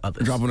host of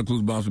others. Drop on the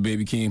clues bombs for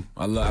Baby Keem.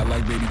 I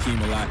like Baby Keem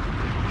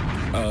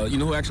a lot. You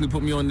know who actually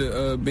put me on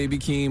the Baby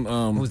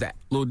Keem? Who's that?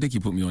 Lil Dicky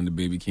put me on the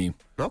Baby Keem.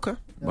 Okay.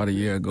 About a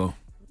year ago.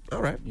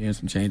 All right. Yeah,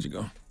 some change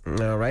ago.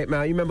 All right.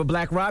 Now, you remember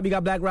Black Rob? You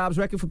got Black Rob's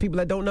record for people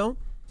that don't know?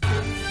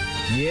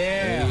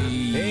 Yeah.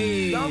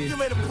 Hey. I'm getting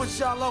ready to put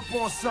y'all up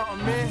on something,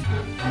 man.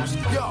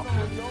 Yo,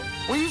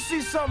 when you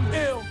see something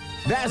ill,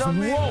 that's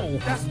whoa.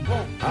 That's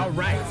whoa. All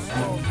right.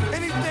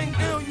 Anything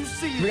ill you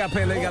see. We gotta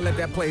play. We gotta let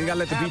that play. We gotta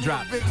let the beat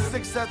drop. Big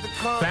six at the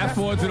club. Fast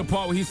forward to the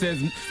part where he says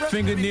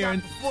finger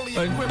near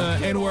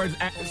N-words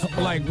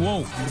like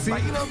whoa. See?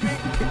 Like, you know what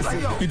I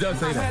mean? Like, he does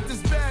say that. I had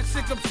this bad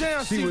chick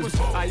uptown. She was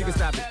you can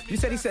stop it. You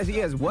said he says he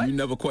has what? You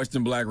never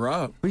questioned Black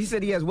Rob. He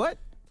said he has what?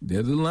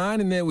 There's a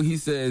line in there where he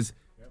says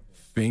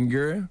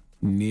finger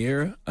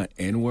near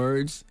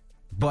N-words,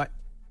 but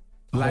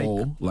like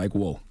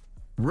whoa.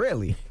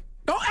 Really?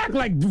 Don't act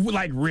like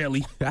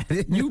really.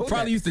 You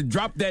probably used to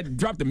drop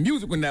the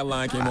music when that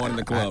line came on in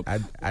the club.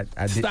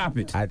 Stop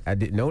it. I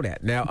didn't know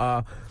that.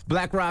 Now,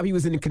 Black Rob, he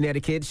was in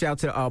Connecticut.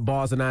 Shout out to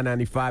Bars of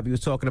 995. He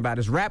was talking about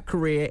his rap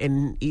career,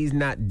 and he's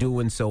not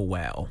doing so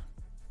well.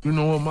 You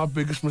know what my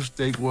biggest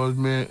mistake was,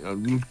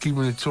 man?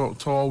 Keeping it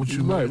tall with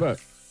you, man. Right.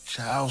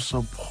 Child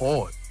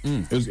support.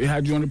 It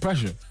had you under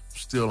pressure.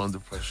 Still under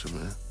pressure,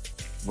 man.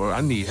 But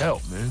I need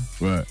help, man.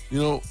 Right. You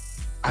know,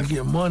 I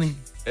get money.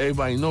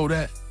 Everybody know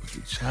that. But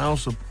the child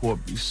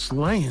support be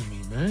slaying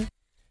me, man.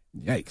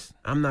 Yikes.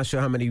 I'm not sure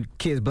how many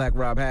kids Black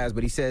Rob has,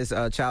 but he says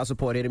child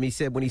support hit him. He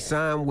said when he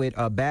signed with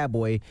Bad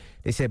Boy,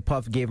 they said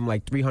Puff gave him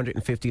like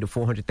 $350,000 to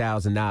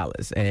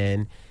 $400,000.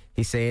 And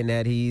he's saying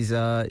that he's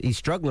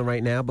struggling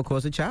right now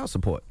because of child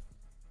support.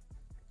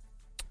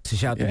 So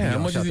shout to how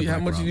much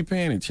is he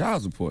paying in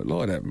child support?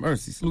 Lord have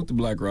mercy. Salute to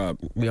Black Rob.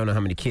 We don't know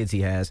how many kids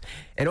he has.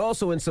 And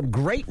also in some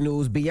great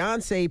news,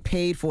 Beyonce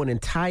paid for an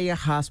entire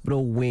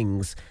hospital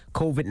wing's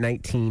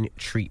COVID-19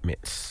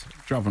 treatments.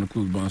 Dropping the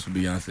clues bombs for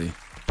Beyonce.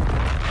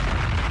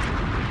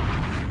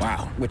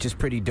 Wow. which is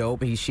pretty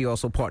dope. She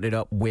also partnered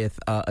up with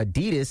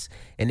Adidas,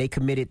 and they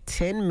committed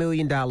 $10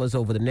 million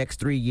over the next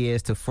 3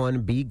 years to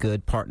fund Be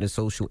Good Partner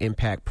Social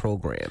Impact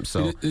Program.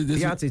 So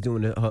Beyonce's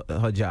doing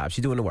her job.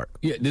 She's doing the work.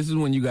 Yeah, this is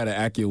when you got to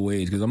act your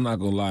wage, because I'm not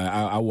going to lie.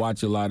 I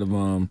watch a lot of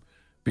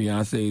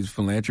Beyonce's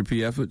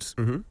philanthropy efforts,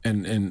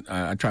 and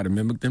I try to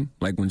mimic them.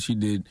 Like when she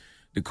did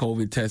the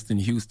COVID test in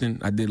Houston,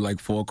 I did like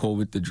four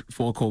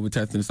COVID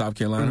tests in South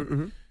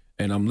Carolina,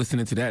 and I'm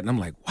listening to that, and I'm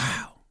like,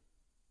 wow,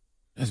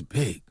 that's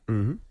big.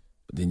 But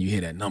then you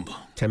hear that number.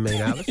 $10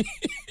 million?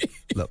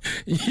 Look.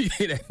 You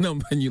hear that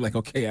number, and you're like,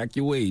 okay, act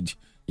your wage.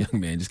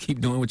 Young man, just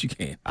keep doing what you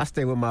can. I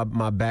stay with my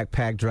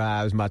backpack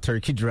drives, my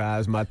turkey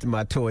drives, my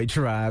toy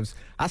drives.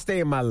 I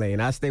stay in my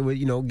lane. I stay with,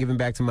 giving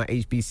back to my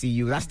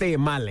HBCUs. I stay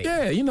in my lane.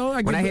 Yeah,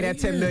 when I hear that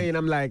 $10 million,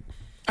 I'm like,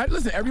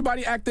 listen,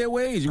 everybody act their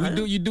wage.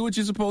 You do what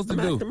you're supposed to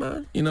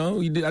do.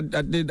 You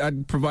did. I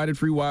provided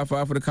free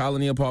Wi-Fi for the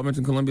Colony Apartments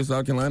in Columbia,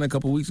 South Carolina a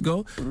couple weeks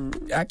ago.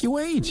 Act your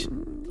wage,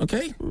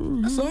 okay?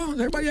 That's all.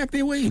 Everybody act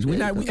their wage.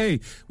 Hey,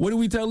 what do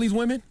we tell these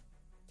women?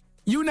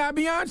 You not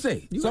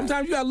Beyonce.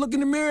 Sometimes you gotta look in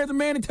the mirror as a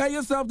man and tell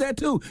yourself that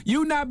too.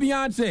 You not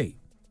Beyonce.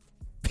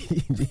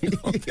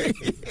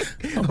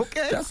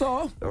 Okay. That's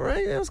all. All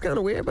right. That was kind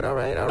of weird, but all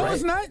right. No,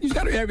 it's not.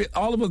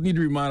 All of us need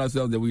to remind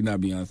ourselves that we're not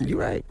Beyonce. You're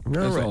right.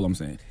 That's all I'm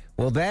saying.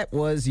 Well, that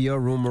was your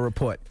rumor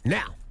report.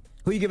 Now,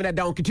 who you giving that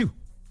donkey to?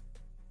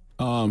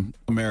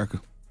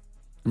 America.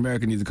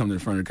 America needs to come to the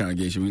front of the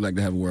congregation. We like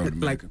to have a world of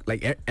America.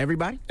 Like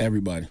everybody?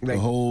 Everybody. The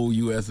whole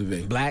U.S. of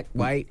A. Black,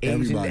 white,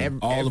 Asian, everybody.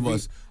 All of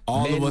us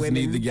women,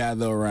 need to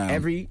gather around.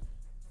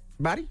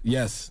 Everybody?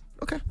 Yes.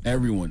 Okay.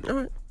 Everyone.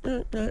 All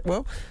right.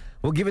 Well,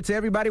 we'll give it to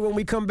everybody when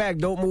we come back.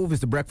 Don't move.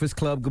 It's The Breakfast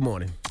Club. Good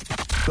morning.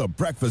 The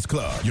Breakfast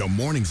Club. Your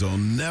mornings will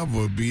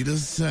never be the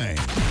same.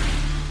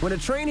 When a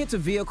train hits a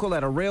vehicle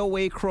at a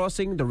railway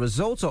crossing, the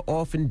results are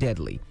often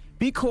deadly.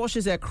 Be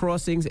cautious at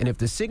crossings, and if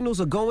the signals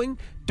are going,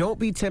 don't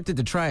be tempted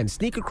to try and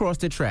sneak across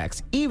the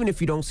tracks, even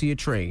if you don't see a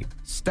train.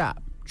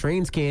 Stop.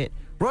 Trains can't.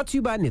 Brought to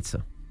you by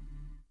NHTSA.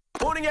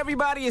 Morning,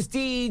 everybody. It's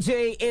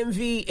DJ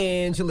MV,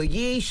 Angela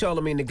Yee,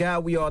 Charlamagne the Guy.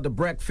 We are The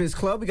Breakfast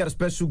Club. We got a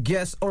special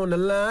guest on the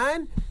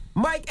line,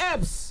 Mike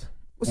Epps.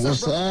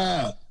 What's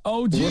up?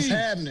 OG. What's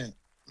happening?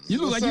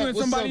 You look like you in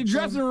somebody's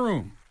dressing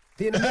room.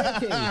 The in the man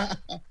cave.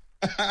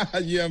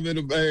 Yeah, I'm in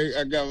the bag.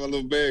 I got my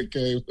little bag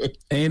cave.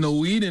 Ain't no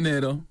weed in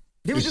there, though.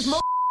 He was just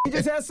he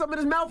just had some in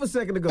his mouth a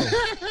second ago.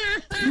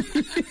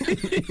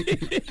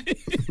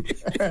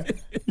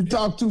 You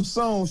talk too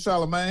soon,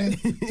 Charlamagne.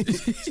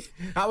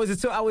 I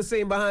was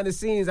saying behind the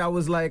scenes, I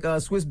was like,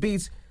 Swiss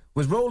Beats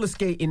was roller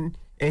skating,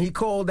 and he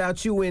called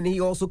out you, and he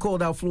also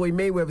called out Floyd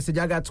Mayweather. Said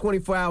y'all got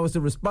 24 hours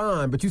to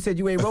respond, but you said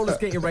you ain't roller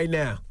skating right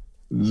now.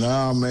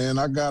 Nah, man,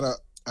 I got a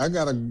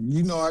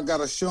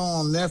show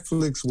on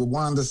Netflix with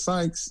Wanda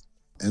Sykes,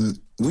 and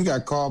we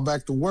got called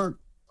back to work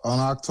on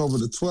October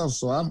the 12th.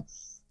 So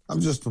I'm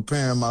just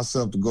preparing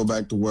myself to go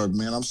back to work,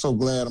 man. I'm so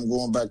glad I'm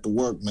going back to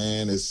work,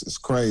 man. It's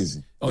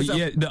crazy. Oh,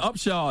 yeah, the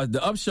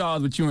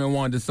Upshaws with you and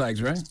Wanda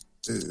Sykes, right?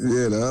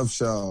 Yeah, the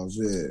Upshaws,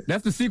 yeah.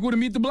 That's the sequel to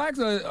Meet the Blacks?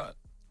 No.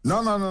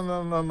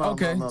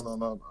 Okay.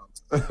 No.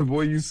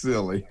 Boy, you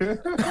silly.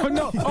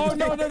 No.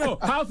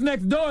 House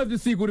Next Door is the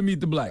sequel to Meet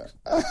the Blacks.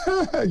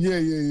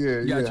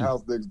 Yeah,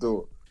 House Next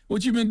Door.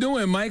 What you been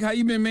doing, Mike? How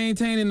you been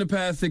maintaining the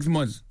past 6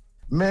 months?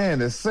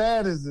 Man, as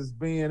sad as it's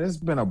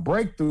been a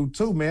breakthrough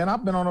too, man.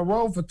 I've been on the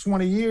road for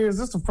 20 years.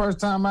 This is the first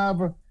time I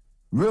ever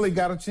really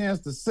got a chance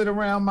to sit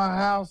around my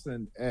house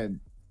and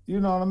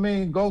you know what I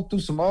mean, go through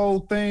some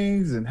old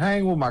things and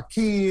hang with my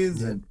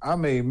kids. And I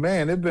mean,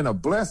 man, it's been a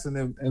blessing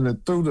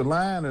in through the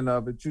lining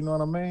of it. You know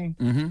what I mean?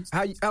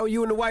 Mm-hmm. How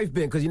you and the wife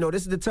been? Because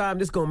this is the time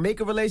this gonna make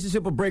a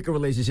relationship or break a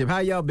relationship. How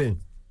y'all been?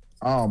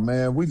 Oh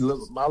man,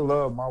 I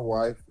love my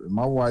wife, and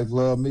my wife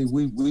love me.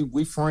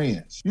 We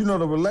friends.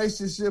 The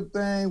relationship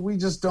thing, we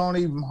just don't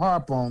even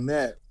harp on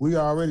that. We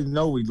already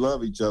know we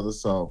love each other,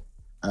 so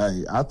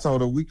hey, I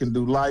told her we can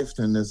do life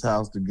in this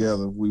house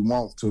together if we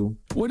want to.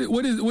 What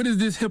is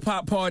this hip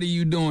hop party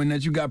you doing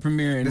that you got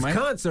premiering? This Mike?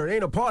 concert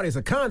ain't a party, it's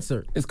a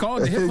concert. It's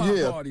called the hip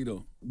hop party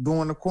though.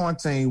 During the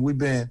quarantine, we've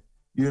been,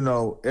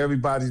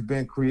 everybody's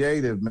been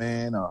creative,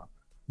 man.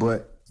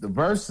 But the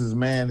verses,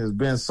 man, has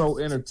been so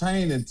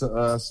entertaining to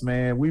us,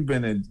 man. We've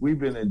been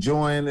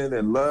enjoying it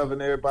and loving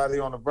everybody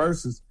on the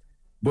verses,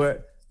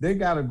 but they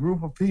got a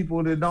group of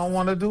people that don't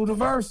want to do the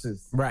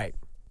verses, right?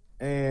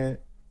 And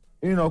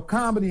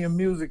comedy and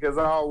music has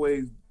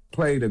always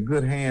played a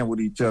good hand with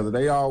each other.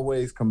 They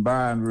always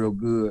combine real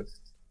good.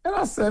 And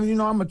I said, I'm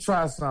gonna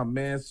try something,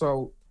 man.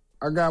 So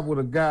I got with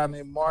a guy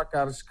named Mark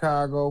out of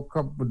Chicago, a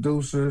couple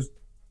producers.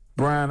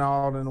 Brian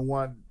Alden,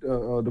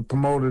 the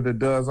promoter that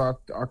does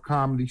our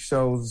comedy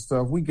shows and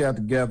stuff. We got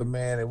together,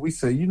 man, and we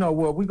said, you know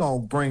what, we're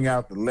going to bring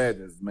out the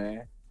legends,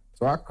 man.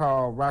 So I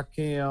called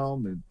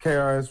Rakim and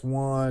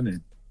KRS-One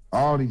and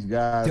all these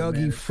guys.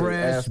 Dougie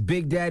Fresh,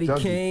 Big Daddy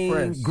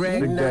Kane,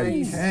 Greg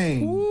Nice.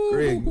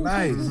 Greg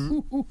Nice.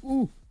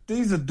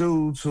 These are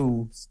dudes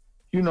who,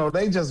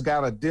 they just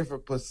got a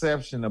different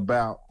perception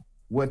about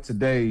what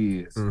today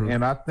is.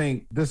 And I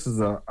think this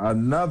is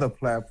another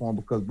platform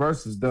because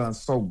Versus done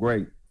so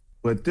great.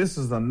 But this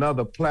is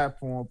another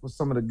platform for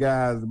some of the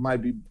guys that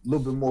might be a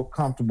little bit more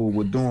comfortable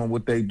with doing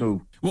what they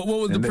do. What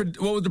was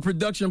the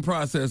production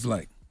process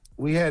like?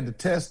 We had the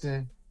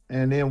testing,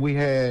 and then we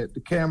had the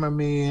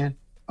cameramen,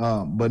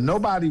 but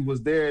nobody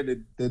was there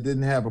that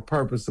didn't have a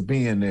purpose of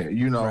being there,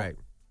 you know. Right.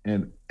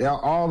 And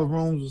all the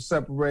rooms were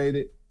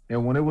separated,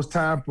 and when it was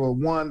time for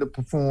one to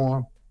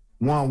perform,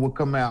 one would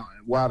come out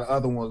while the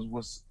other ones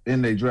was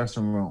in their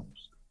dressing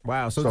rooms.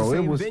 Wow, so the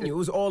same venue. It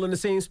was all in the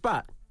same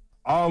spot.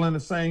 All in the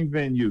same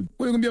venue.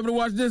 Where you going to be able to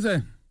watch this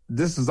at?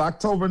 This is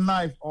October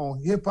 9th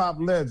on Hip Hop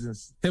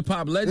Legends. Hip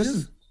Hop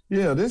Legends?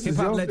 This is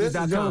your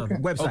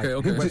website.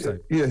 Okay. Website.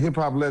 Yeah,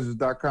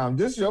 hiphoplegends.com.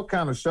 This is your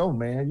kind of show,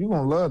 man. You're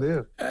going to love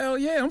this. Hell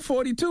yeah, I'm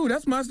 42.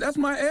 That's my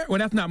era. Well,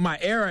 that's not my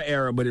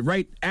era, but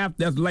right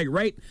after, that's like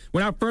right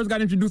when I first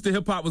got introduced to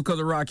hip hop was because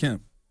of Rakim.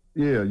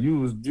 Yeah, you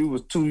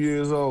was 2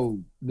 years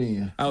old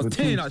then. I was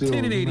 10. I was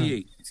 10 in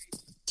 88.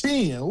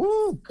 10.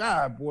 Woo,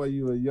 God, boy,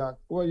 you a young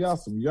boy. Y'all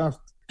some youngsters.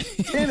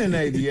 10 in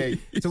 88.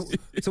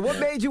 So what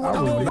made you want I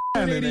to was go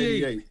 9 in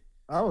 88?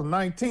 I was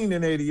 19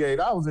 in 88.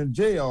 I was in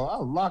jail. I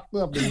was locked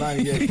up in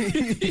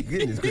 98.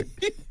 Goodness gracious.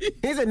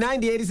 He said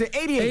 98. He said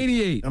 88.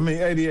 88. I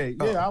mean 88.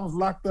 Yeah, I was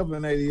locked up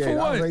in 88. For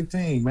what? I was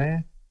 18,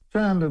 man.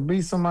 Trying to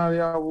be somebody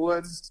I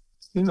wasn't.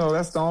 You know,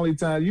 that's the only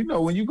time. You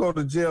know, when you go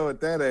to jail at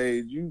that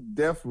age, you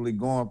definitely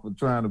going for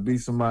trying to be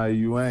somebody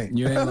you ain't.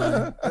 You ain't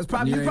lying. That's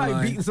probably you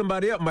probably beating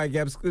somebody up, Mike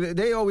Epps.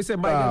 They always say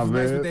Mike Epps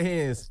nice with their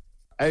hands.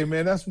 Hey,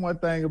 man, that's one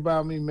thing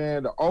about me,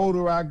 man. The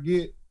older I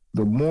get,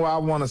 the more I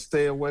want to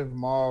stay away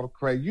from all the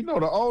crazy. You know,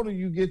 the older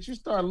you get, you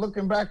start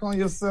looking back on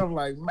yourself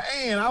like,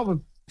 man, I was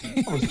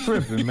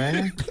tripping,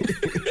 man.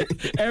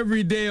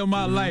 Every day of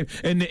my life.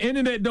 And the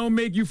internet don't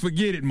make you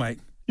forget it, Mike.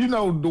 You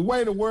know, the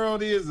way the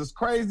world is, as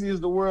crazy as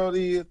the world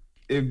is,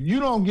 if you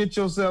don't get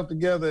yourself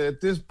together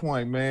at this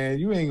point, man,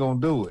 you ain't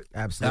going to do it.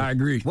 Absolutely. I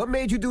agree. What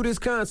made you do this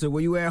concert?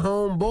 Were you at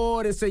home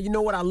bored and say, you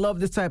know what, I love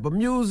this type of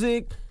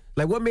music?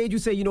 Like, what made you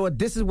say, you know what,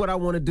 this is what I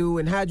want to do,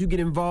 and how'd you get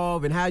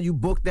involved, and how'd you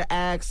book the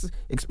acts?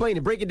 Explain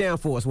it. Break it down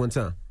for us one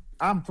time.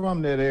 I'm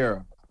from that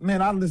era.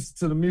 Man, I listen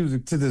to the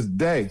music to this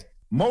day.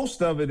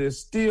 Most of it is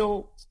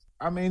still,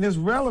 I mean, it's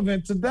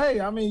relevant today.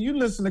 I mean, you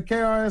listen to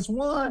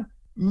KRS-One,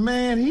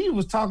 man, he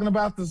was talking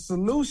about the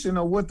solution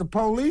of what the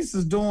police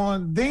is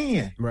doing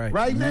then,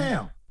 right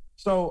now.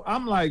 So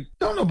I'm like,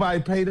 don't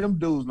nobody pay them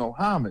dudes no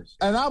homage.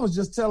 And I was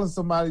just telling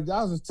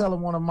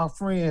one of my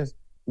friends,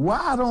 why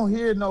I don't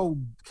hear no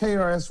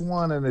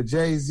KRS-One and a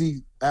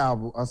Jay-Z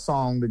album, a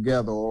song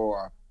together,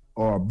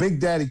 or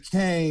Big Daddy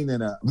Kane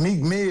and a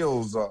Meek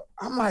Mills.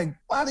 I'm like,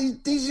 why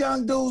these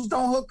young dudes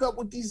don't hook up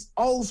with these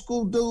old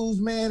school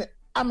dudes, man?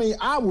 I mean,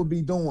 I would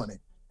be doing it.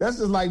 That's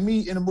just like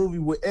me in a movie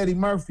with Eddie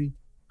Murphy.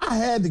 I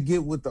had to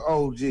get with the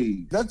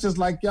OGs. That's just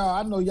like y'all.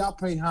 I know y'all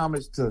pay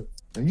homage to,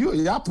 and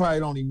y'all probably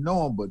don't even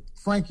know him, but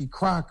Frankie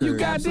Crocker. You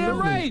goddamn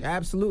right.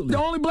 Absolutely.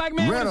 The only black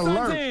man with a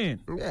suntan.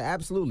 Yeah,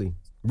 absolutely.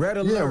 Red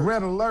Alert. Yeah,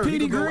 Red Alert.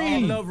 Petey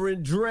Green. Lover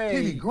and Dre.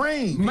 Petey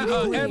Green.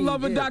 Ed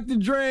Lover, yeah. Dr.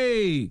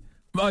 Dre.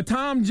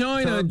 Tom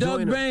Joyner,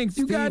 Doug Banks.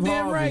 You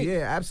goddamn right.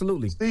 Yeah,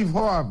 absolutely. Steve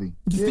Harvey.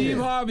 Steve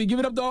Harvey. Give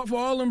it up for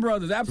all them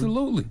brothers.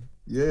 Absolutely.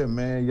 Yeah,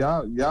 man.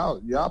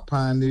 Y'all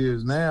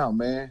pioneers now,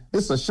 man.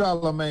 It's a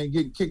Charlamagne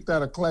getting kicked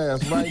out of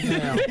class right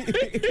now.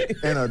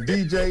 And a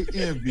DJ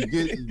Envy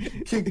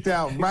getting kicked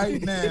out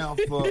right now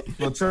for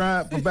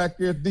back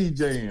there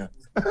DJing.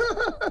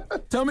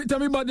 Tell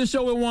me about the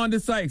show with Wanda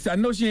Sykes. I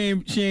know she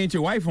ain't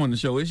your wife on the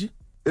show, is she?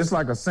 It's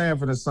like a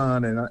Sanford and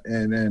Son,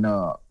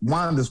 and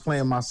Wanda's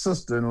playing my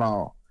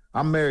sister-in-law.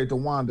 I'm married to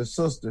Wanda's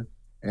sister,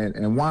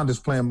 and Wanda's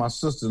playing my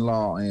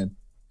sister-in-law, and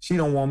she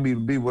don't want me to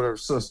be with her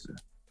sister.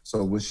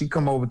 So when she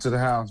come over to the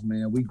house,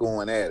 man, we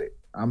going at it.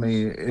 I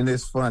mean, and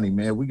it's funny,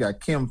 man. We got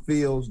Kim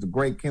Fields, the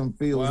great Kim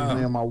Fields, is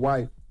there, my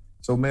wife.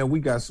 So, man, we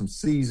got some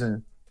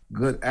seasoned,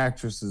 good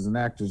actresses and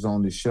actors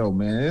on this show,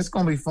 man. And it's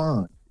going to be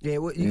fun. Yeah,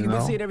 well, you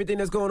been seeing everything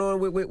that's going on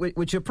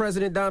with your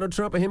president, Donald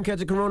Trump, and him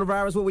catching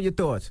coronavirus. What were your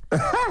thoughts?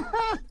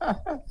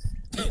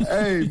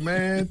 Hey,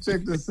 man,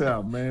 check this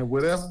out, man.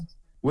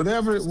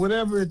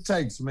 Whatever it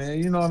takes,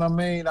 man. You know what I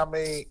mean?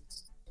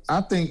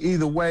 I think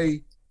either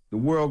way, the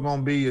world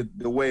going to be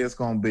the way it's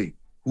going to be.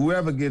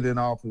 Whoever get in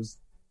office,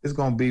 it's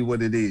going to be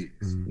what it is.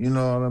 Mm-hmm. You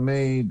know what I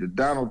mean? The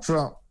Donald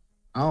Trump,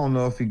 I don't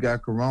know if he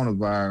got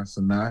coronavirus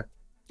or not.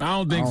 I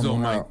don't think so,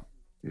 Mike.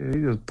 Yeah,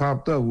 he just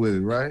popped up with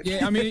it, right?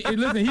 Yeah, I mean,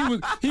 listen,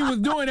 he was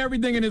doing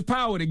everything in his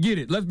power to get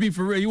it. Let's be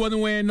for real. He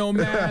wasn't wearing no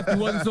mask. He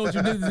wasn't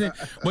social distancing.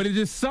 But it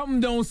just, something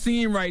don't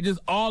seem right. Just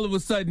all of a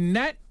sudden,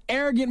 that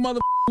arrogant mother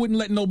wouldn't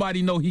let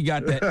nobody know he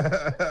got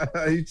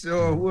that. He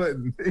sure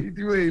wouldn't.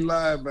 You ain't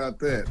lying about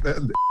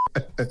that.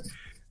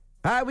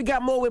 All right, we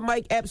got more with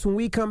Mike Epps. When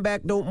we come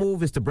back, don't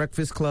move. It's the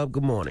Breakfast Club.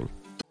 Good morning.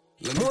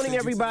 Good morning,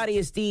 everybody.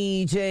 It's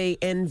DJ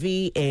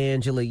Envy,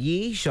 Angela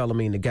Yee,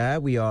 Charlamagne the Guy.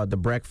 We are the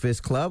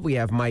Breakfast Club. We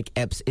have Mike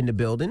Epps in the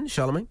building.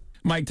 Charlamagne?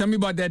 Mike, tell me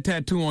about that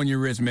tattoo on your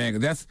wrist, man.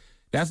 'Cause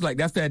that's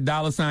that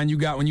dollar sign you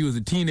got when you was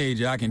a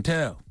teenager. I can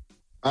tell.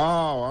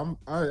 Oh,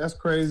 that's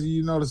crazy.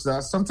 You notice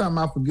that. Sometimes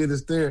I forget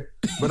it's there.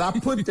 But I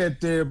put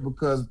that there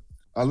because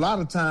a lot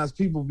of times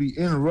people be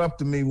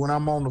interrupting me when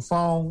I'm on the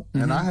phone,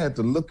 and I had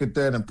to look at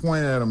that and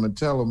point at them and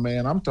tell them,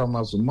 man, I'm talking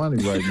about some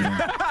money right now.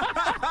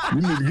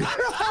 You need to get...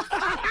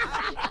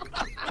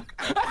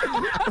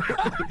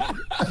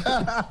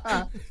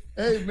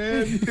 Hey,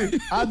 man,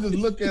 I just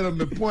look at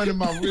them and point at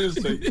my wrist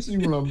and say, see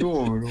what I'm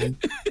doing.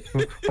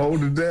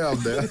 Hold it down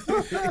there.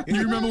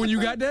 You remember when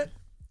you got that?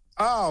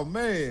 Oh,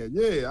 man,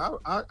 yeah,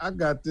 I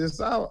got this.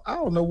 I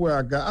don't know where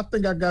I got. I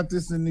think I got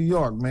this in New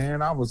York,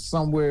 man. I was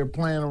somewhere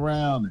playing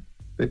around, and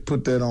they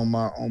put that on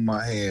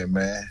my hand,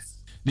 man.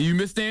 Do you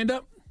miss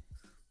stand-up?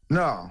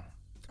 No.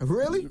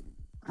 Really?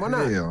 Why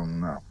not? Hell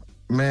no.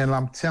 Man,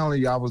 I'm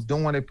telling you, I was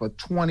doing it for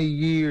 20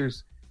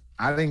 years.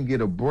 I didn't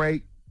get a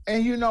break.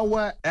 And you know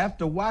what?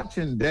 After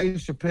watching Dave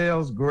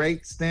Chappelle's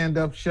great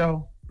stand-up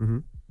show,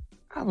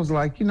 I was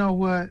like, you know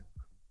what?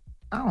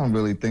 I don't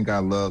really think I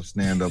love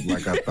stand-up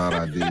like I thought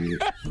I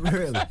did.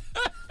 Really?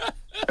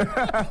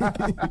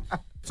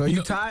 So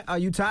are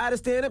you tired of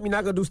stand-up? You're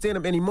not going to do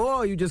stand-up anymore,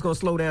 or you just going to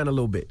slow down a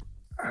little bit?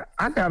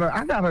 I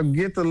gotta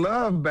get the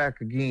love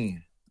back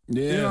again.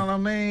 Yeah. You know what I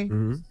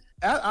mean?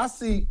 I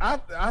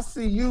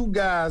see you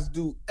guys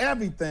do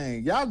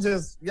everything. Y'all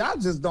just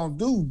don't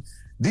do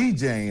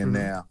DJing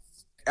now.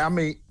 I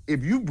mean,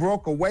 if you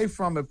broke away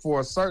from it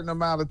for a certain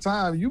amount of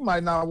time, you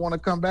might not want to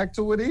come back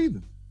to it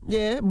either.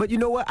 Yeah, but you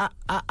know what?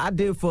 I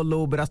did for a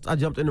little bit. I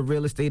jumped into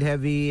real estate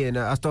heavy, and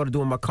I started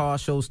doing my car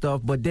show stuff.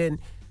 But then,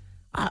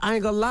 I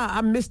ain't gonna lie, I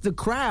miss the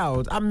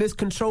crowds. I miss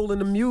controlling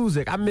the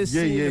music. I miss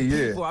seeing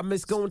the people. I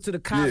miss going to the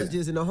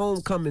colleges and the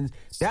homecomings.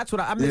 That's what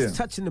I miss,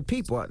 touching the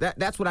people.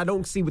 That's what I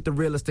don't see with the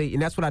real estate,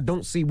 and that's what I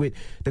don't see with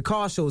the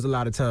car shows a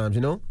lot of times,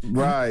 you know?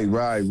 Right.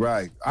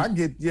 I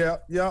get,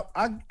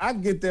 I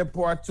get that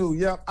part too.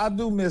 Yep, I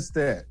do miss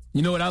that.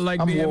 You know what I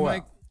like being,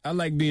 Mike? I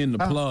like being the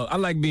plug. I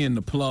like being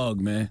the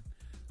plug, man.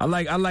 I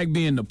like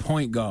being the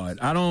point guard.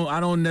 I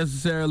don't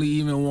necessarily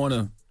even want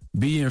to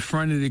be in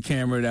front of the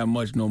camera that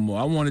much no more.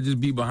 I want to just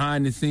be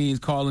behind the scenes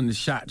calling the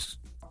shots.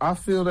 I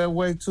feel that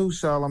way too,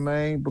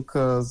 Charlamagne,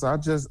 because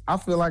I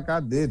feel like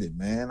I did it,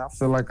 man. I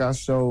feel like I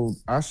showed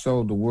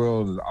the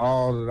world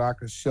all that I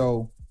could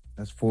show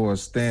as far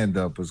as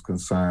stand-up is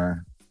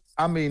concerned.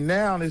 I mean,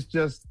 now it's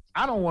just,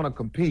 I don't want to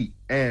compete.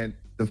 And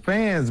the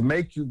fans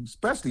make you,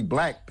 especially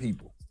black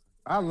people.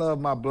 I love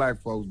my black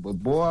folks, but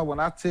boy, when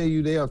I tell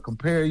you they'll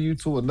compare you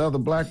to another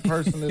black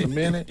person in a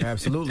minute.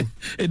 Absolutely.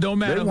 It don't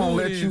matter who it is. They won't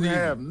let you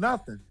have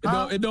nothing.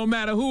 It don't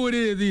matter who it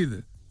is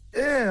either.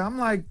 Yeah, I'm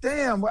like,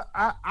 damn,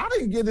 I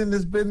didn't get in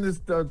this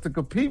business to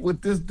compete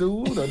with this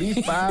dude or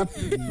these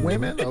 5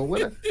 women or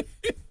whatever.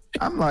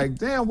 I'm like,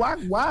 damn,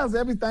 why is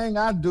everything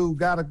I do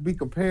got to be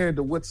compared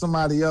to what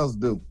somebody else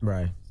do?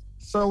 Right.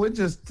 So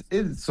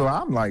so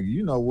I'm like,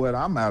 you know what?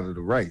 I'm out of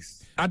the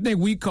race. I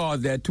think we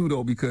caused that too,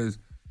 though, because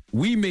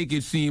we make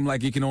it seem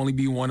like it can only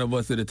be one of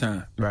us at a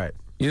time. Right.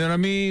 You know what I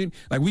mean?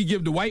 Like, we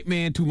give the white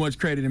man too much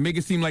credit and make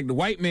it seem like the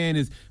white man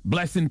is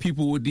blessing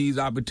people with these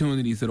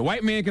opportunities. So the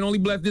white man can only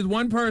bless this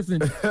one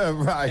person.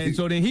 Right. And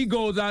so then he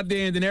goes out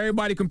there and then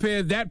everybody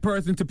compares that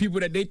person to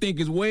people that they think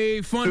is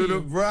way funnier.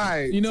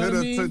 Right. You know what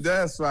I mean?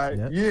 That's right.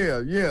 Yep.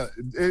 Yeah.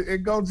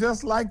 It goes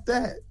just like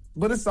that.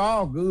 But it's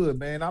all good,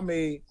 man. I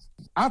mean,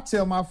 I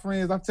tell my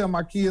friends, I tell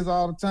my kids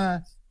all the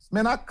time,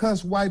 man, I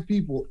cuss white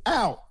people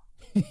out.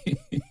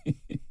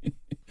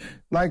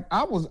 Like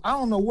I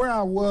don't know where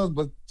I was,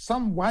 but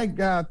some white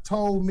guy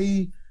told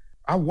me,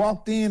 I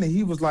walked in and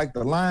he was like,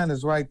 the line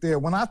is right there.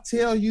 When I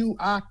tell you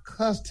I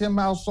cussed him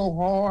out so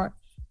hard,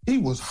 he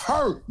was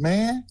hurt,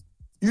 man.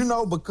 You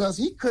know, because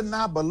he could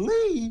not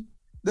believe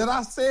that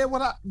I said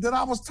that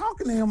I was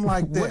talking to him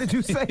like that. What did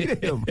you say to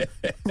him?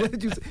 What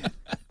did you say?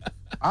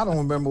 I don't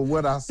remember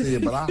what I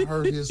said, but I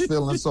hurt his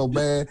feelings so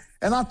bad.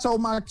 And I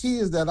told my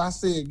kids that. I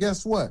said,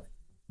 guess what?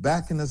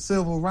 Back in the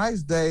civil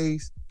rights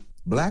days,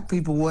 black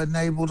people wasn't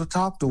able to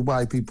talk to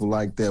white people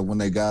like that when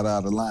they got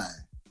out of line.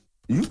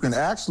 You can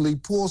actually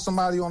pull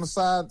somebody on the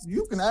side.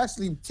 You can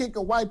actually kick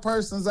a white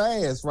person's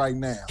ass right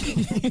now.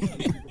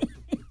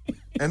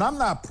 And I'm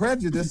not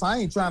prejudiced. I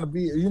ain't trying to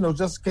be,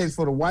 just in case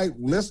for the white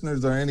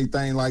listeners or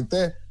anything like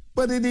that.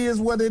 But it is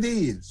what it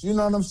is. You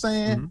know what I'm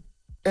saying? Mm-hmm.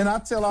 And I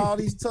tell all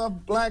these tough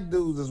black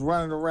dudes that's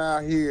running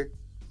around here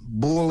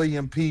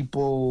bullying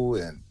people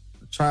and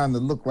trying to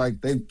look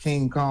like they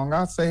King Kong.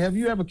 I say, have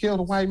you ever killed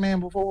a white man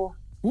before?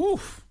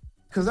 Oof.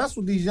 Because that's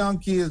what these young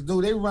kids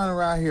do. They run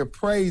around here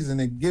praising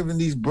and giving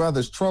these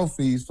brothers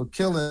trophies for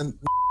killing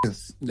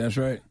niggas. That's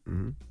right.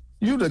 Mm-hmm.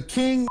 You the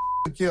king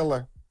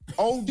killer,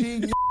 OG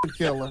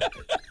killer,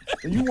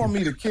 and you want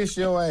me to kiss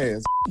your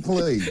ass,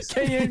 please.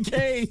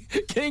 K&K,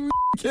 king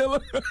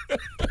killer.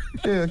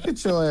 Yeah,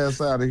 get your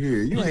ass out of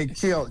here. You ain't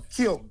killed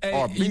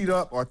or beat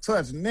up or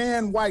touched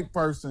nan white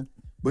person.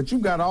 But you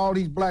got all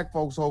these black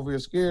folks over here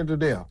scared to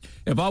death.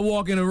 If I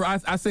walk in a room,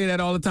 I say that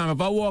all the time.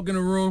 If I walk in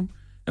a room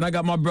and I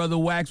got my brother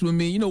Wax with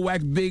me,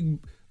 Wax, big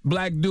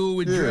black dude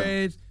with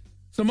dreads,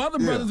 some other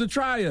brothers will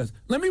try us.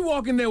 Let me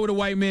walk in there with a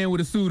white man with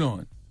a suit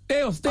on.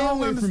 Dale, stay away from me.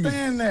 I don't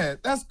understand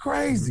that. That's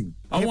crazy.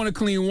 I want to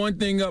clean one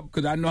thing up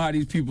because I know how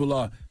these people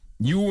are.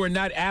 You were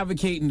not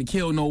advocating to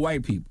kill no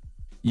white people.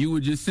 You were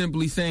just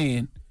simply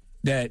saying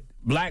that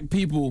black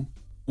people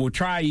will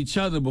try each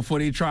other before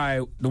they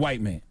try the white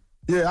man.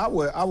 Yeah, I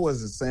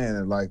wasn't saying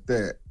it like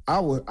that. I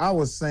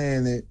was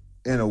saying it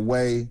in a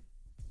way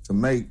to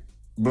make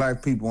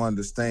black people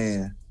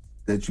understand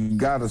that you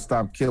got to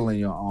stop killing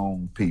your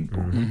own people.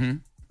 Mm-hmm.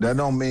 That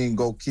don't mean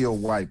go kill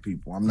white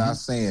people. I'm not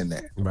saying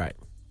that. Right.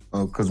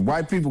 Because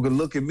white people can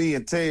look at me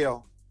and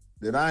tell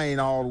that I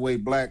ain't all the way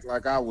black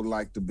like I would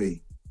like to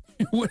be.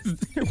 What?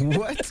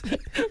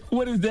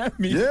 What does that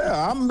mean?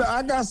 Yeah,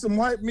 I got some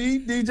white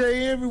meat,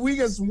 DJ Envy. We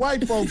got some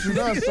white folks with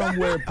us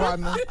somewhere,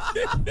 partner.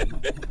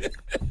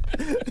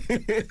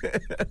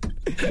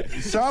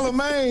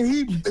 Charlemagne,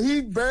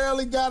 he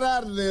barely got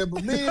out of there,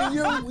 but me and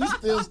you, we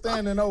still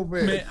standing over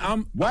here.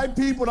 Man, white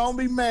people, don't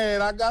be mad.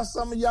 I got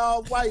some of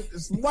y'all white.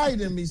 There's some white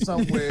in me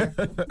somewhere.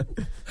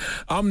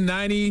 I'm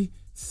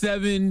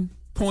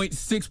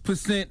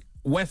 97.6%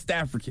 West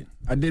African.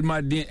 I did my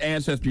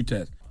ancestry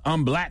test.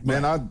 I'm black.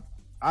 Man,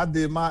 I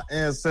did my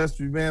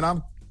ancestry, man.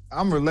 I'm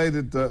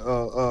related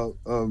to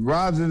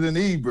Roger and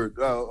Ebert.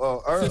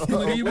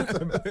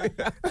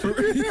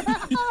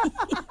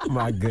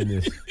 My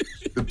goodness.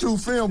 The two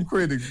film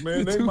critics,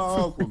 man. They my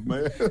uncles,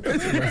 man.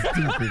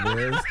 Stupid,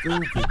 man.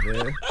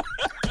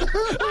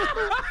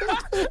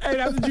 Hey,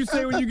 that's what you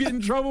say when you get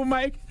in trouble,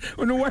 Mike?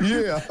 When the work,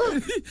 yeah.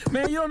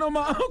 Man, you don't know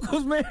my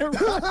uncles, man.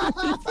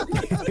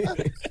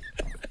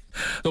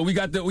 So we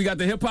got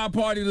the hip hop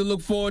party to look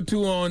forward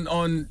to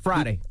on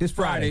Friday. This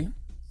Friday.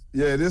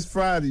 Yeah, this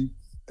Friday,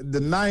 the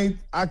 9th,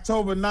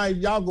 October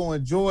 9th. Y'all gonna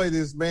enjoy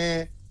this,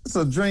 man. It's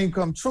a dream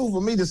come true for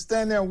me to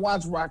stand there and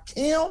watch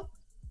Rakim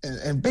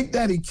and Big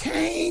Daddy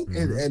Kane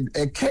and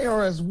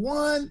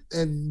KRS-One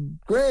and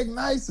Greg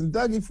Nice and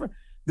Dougie Fresh.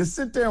 To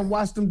sit there and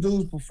watch them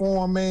dudes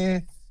perform,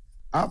 man.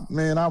 I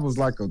was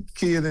like a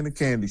kid in a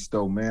candy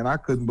store, man. I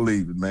couldn't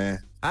believe it, man.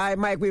 All right,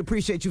 Mike, we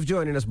appreciate you for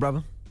joining us,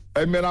 brother.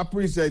 Hey, man, I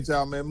appreciate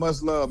y'all, man.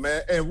 Much love,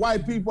 man. And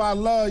white people, I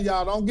love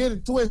y'all. Don't get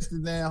it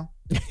twisted now.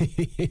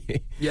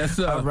 Yes,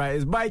 sir. All right,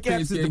 it's Mike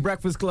Epps at The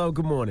Breakfast Club.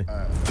 Good morning.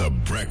 The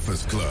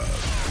Breakfast Club.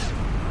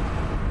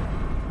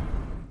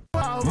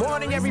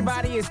 Morning,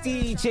 everybody. It's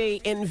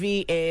DJ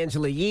Envy,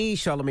 Angela Yee,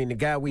 Charlemagne the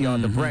Guy. We are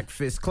The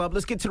Breakfast Club.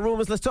 Let's get to the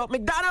rumors. Let's talk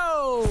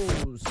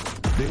McDonald's.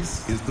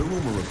 This is the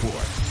Rumor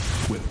Report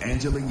with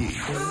Angela Yee on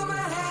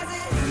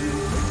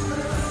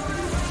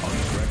The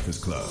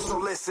Breakfast Club. So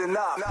listen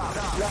up.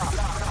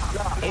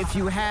 If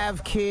you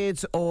have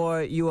kids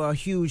or you are a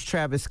huge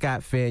Travis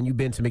Scott fan, you've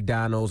been to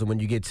McDonald's, and when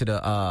you get to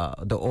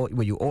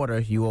when you order,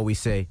 you always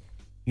say,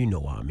 "You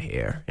know I'm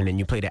here," and then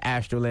you play the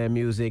Astroland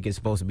music. It's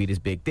supposed to be this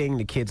big thing.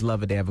 The kids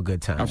love it. They have a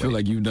good time. I feel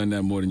like you've done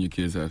that more than your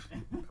kids have.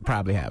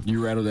 Probably have.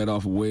 You rattled that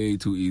off way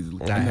too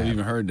easily. I never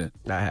even heard that.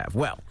 I have.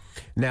 Well,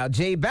 now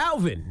J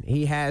Balvin,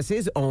 he has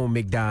his own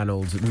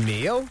McDonald's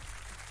meal.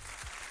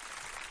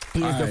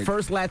 He is the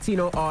first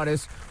Latino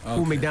artist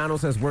who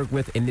McDonald's has worked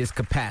with in this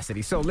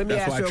capacity. So let me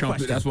ask you a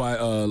question. That's why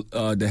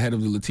the head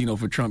of the Latino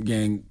for Trump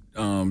gang,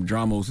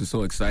 Dramos, is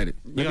so excited.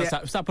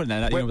 Stop putting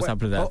that out. Stop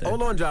putting that out there.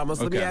 Hold on,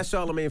 Dramos. Let me ask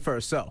Charlemagne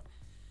first. So,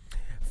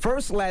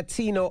 first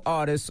Latino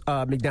artist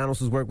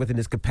McDonald's has worked with in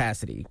this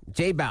capacity,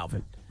 J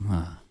Balvin.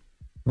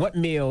 What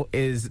meal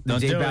is the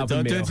J Balvin meal?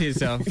 Don't do it to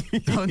yourself.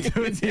 Don't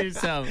do it to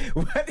yourself.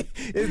 What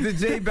is the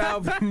J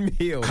Balvin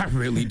meal? I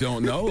really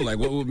don't know. Like,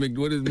 what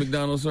does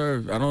McDonald's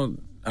serve? I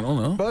don't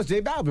know. Well, it's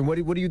J Balvin.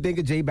 What do you think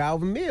a J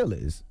Balvin meal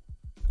is?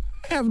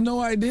 I have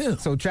no idea.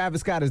 So Travis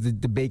Scott is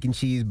the bacon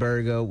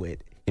cheeseburger with,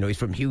 he's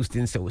from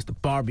Houston, so it's the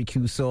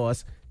barbecue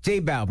sauce.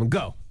 J Balvin,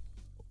 go.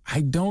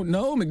 I don't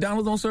know.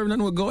 McDonald's don't serve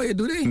nothing with Goya,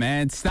 do they?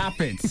 Man,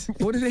 stop it.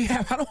 What do they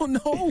have? I don't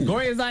know.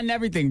 Goya's not in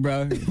everything,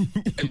 bro.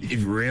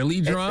 It's really,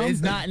 Drum?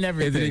 It's not in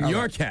everything. Is it in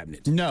your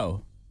cabinet?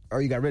 No. Oh,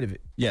 you got rid of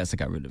it? Yes, I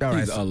got rid of it. All right.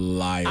 He's a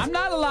liar. I'm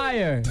not a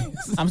liar.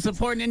 I'm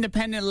supporting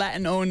independent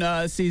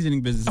Latin-owned seasoning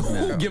businesses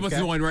now. Give us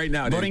one right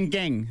now. Voting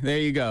gang. There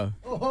you go.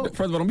 First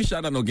of all, don't be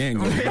shouting out no gang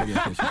on this radio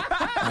station.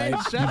 Right?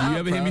 You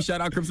ever hear me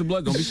shout out Crips and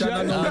Bloods? Don't be shouting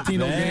out no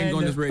Latino gang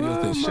on this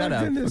radio station. Shut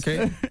up.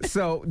 Okay?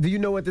 So, do you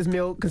know what this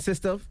meal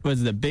consists of?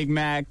 Was the Big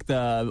Mac,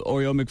 the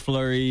Oreo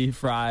McFlurry,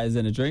 fries,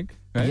 and a drink?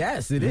 Right?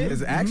 Yes, it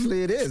is.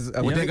 Actually, it is.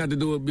 What they got to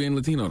do with being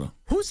Latino, though?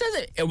 Who says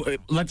it?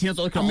 Latinos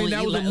can I mean,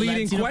 that was a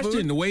leading question.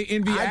 Food? The way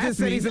Envy asked I just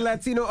said he's a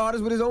Latino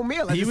artist with his own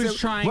meal. He was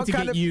trying to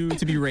get you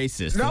to be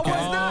racist. No, okay?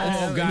 Was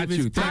not. Oh, got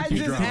you. Thank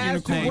you, Drum. I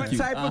just asked you what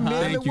type of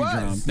meal it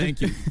was. Thank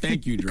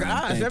you, Drum.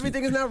 Gosh,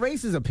 everything is not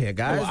racist up here,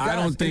 guys. I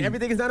don't think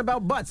everything is not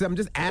about butts. I'm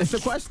just asking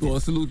the question. Well,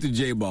 salute to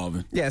J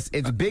Balvin. Yes,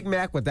 it's Big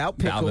Mac without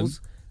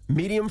pickles,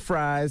 medium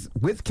fries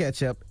with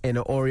ketchup, and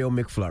an Oreo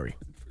McFlurry.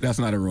 That's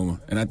not a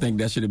rumor, and I think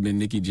that should have been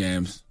Nicky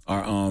Jam's,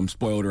 our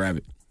spoiled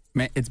rabbit.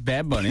 Man, it's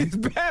Bad Bunny. It's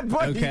Bad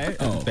Bunny. Okay,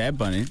 it's Bad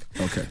Bunny.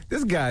 Okay.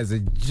 This guy's a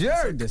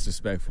jerk. So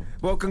disrespectful.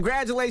 Well,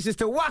 congratulations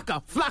to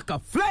Waka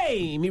Flocka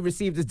Flame. He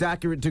received his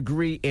doctorate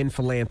degree in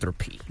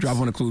philanthropy. Drop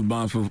one of clues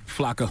bomb for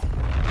Flocka.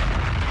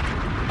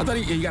 I thought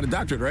he got a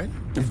doctorate, right?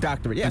 His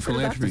doctorate. Yeah, for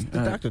the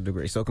doctorate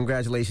degree. So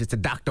congratulations to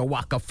Dr.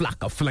 Waka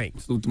Flocka Flame.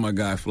 Salute to my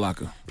guy,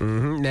 Flocka.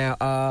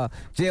 Now,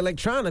 Jay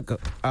Electronica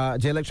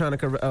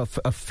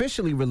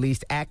officially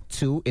released Act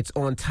 2. It's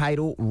on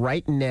Tidal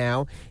right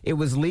now. It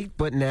was leaked,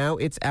 but now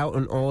it's out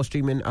on all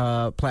streaming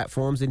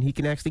platforms, and he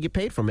can actually get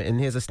paid from it. And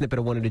here's a snippet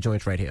of one of the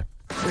joints right here.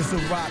 It's a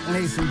Rock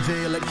Nation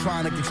J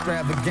Electronic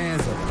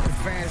extravaganza. The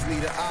fans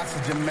need an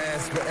oxygen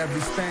mask for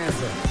every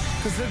stanza.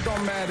 Cause it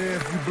don't matter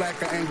if you black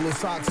or Anglo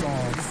socks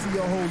on. You see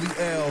a holy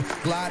L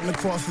gliding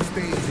across the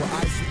stage with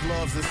icy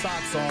gloves and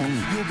socks on.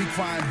 You'll be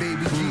crying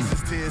baby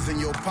Jesus tears in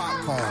your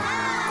popcorn.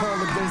 Call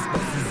the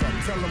Ghostbusters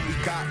up, tell them we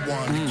got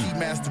one. The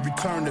Keymaster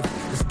returned it.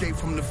 Escape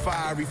from the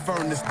fiery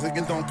furnace.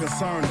 Niggas don't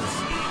concern us.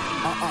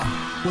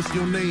 What's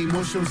your name?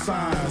 What's your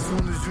sign? As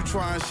soon as you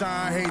try and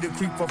shine, hey, they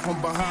creep up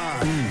from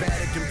behind.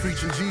 Vatican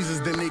preaching Jesus,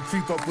 then they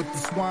creep up with the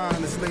swine.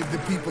 Enslave the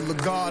people of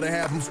God and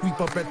have them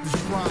sweep up at the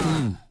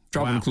shrine.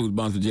 Dropping includes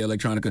bombs with J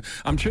Electronica.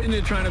 I'm trying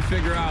to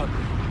figure out,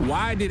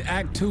 why did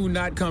Act 2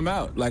 not come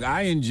out? Like,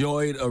 I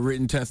enjoyed A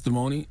Written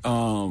Testimony.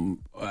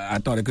 I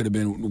thought it could have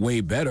been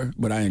way better,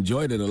 but I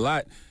enjoyed it a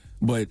lot.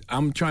 But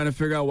I'm trying to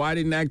figure out, why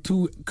didn't Act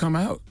 2 come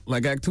out?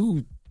 Like, Act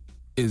 2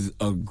 is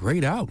a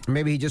great album.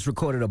 Maybe he just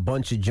recorded a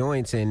bunch of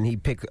joints and he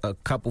picked a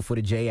couple for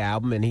the J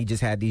album and he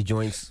just had these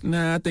joints.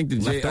 Nah, I think the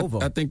left over.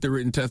 I think The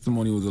Written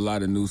Testimony was a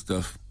lot of new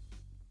stuff.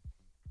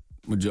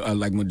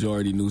 Like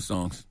majority new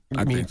songs.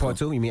 You mean part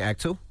 2? You mean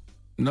Act 2?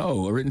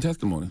 No, A Written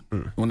Testimony.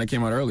 One that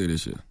came out earlier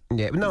this year.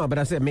 Yeah, no, but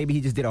I said maybe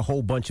he just did a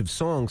whole bunch of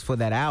songs for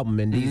that album,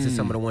 and these are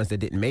some of the ones that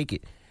didn't make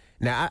it.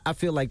 Now, I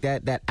feel like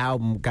that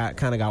album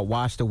got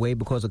washed away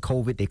because of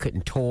COVID. They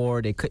couldn't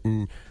tour. They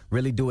couldn't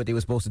really do what they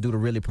were supposed to do to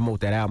really promote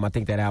that album. I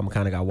think that album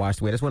kind of got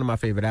washed away. That's one of my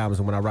favorite albums,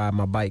 and when I ride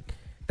my bike,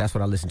 that's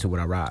what I listen to when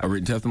I ride. A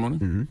Written Testimony?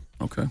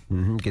 Mm-hmm. Okay.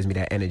 Mm-hmm. Gives me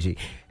that energy.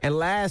 And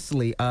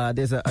lastly,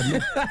 there's a new...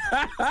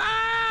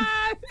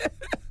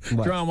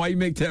 Drum, why you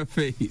make that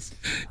face?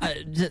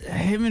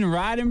 Him and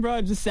riding, bro,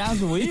 it just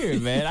sounds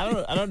weird, man.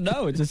 I don't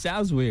know. It just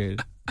sounds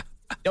weird.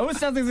 It always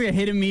sounds like a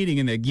hidden meeting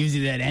and that gives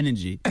you that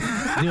energy.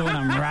 You know, when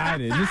I'm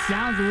riding. It just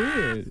sounds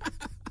weird.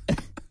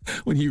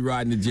 When he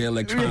riding the J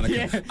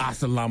Electronica,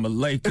 Assalamu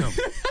alaikum.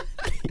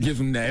 Gives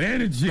him that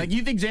energy. Like,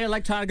 you think J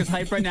Electronica's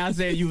hype right now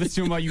saying you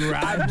assume while you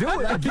ride? I do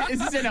it. Is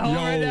this in a home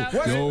right now?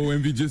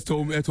 Envy just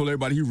told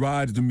everybody he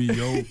rides to me,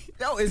 yo.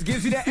 No, it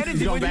gives you that energy.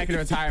 He's going back into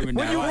retirement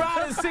now. When you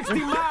riding 60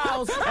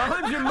 miles,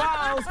 100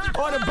 miles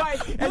on a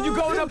bike, and you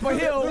going up a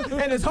hill,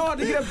 and it's hard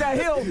to get up that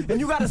hill, and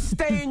you got to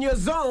stay in your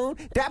zone,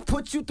 that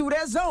puts you through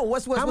that zone.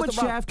 How much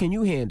shaft can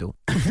you handle?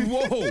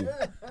 Whoa.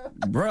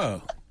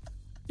 Bruh.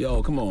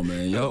 Yo, come on,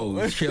 man.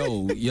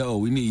 Yo,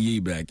 we need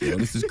Yee back, yo.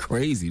 This is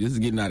crazy. This is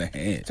getting out of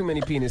hand. Too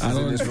many penises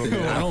in this room.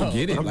 I don't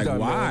get it. I'm like, done,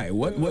 why? Man.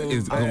 What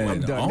is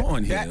going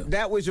on here?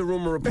 That was your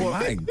rumor report.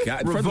 My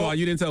God. First of all,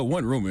 you didn't tell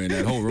one rumor in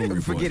that whole rumor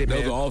report. Forget it,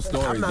 man. Those are all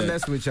stories. I'm not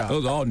messing with y'all.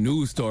 Those are all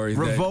news stories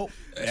Revolt.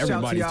 that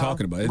everybody's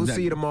talking about. We'll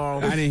see you tomorrow.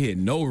 I didn't hear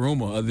no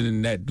rumor other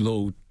than that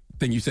little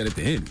thing you said at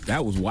the end.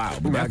 That was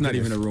wild. But that's not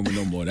even a rumor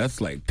no more. That's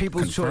like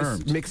People's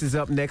confirmed. Choice mixes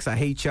up next. I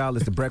hate y'all.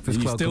 It's the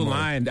Breakfast Club. You're still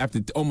lying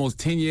after almost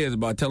 10 years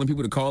about telling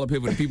people to call up here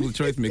for the People's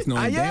Choice mix,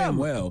 knowing damn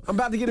well. I'm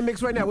about to get a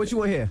mix right now. What you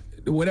want here?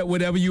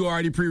 Whatever you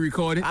already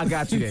pre-recorded. I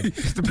got you then.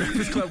 It's the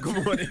Breakfast Club.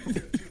 Good morning.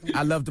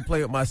 I love to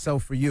play with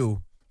myself for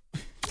you.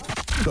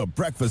 The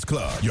Breakfast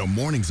Club. Your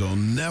mornings will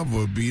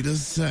never be the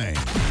same.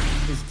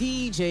 It's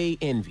DJ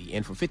Envy,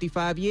 and for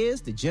 55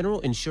 years, the General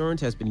Insurance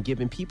has been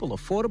giving people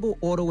affordable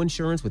auto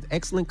insurance with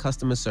excellent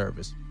customer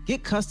service.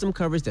 Get custom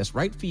coverage that's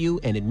right for you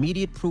and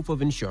immediate proof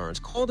of insurance.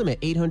 Call them at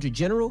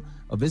 800-GENERAL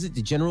or visit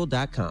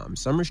thegeneral.com.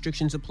 Some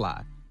restrictions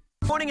apply.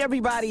 Morning,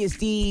 everybody. It's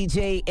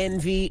DJ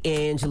Envy,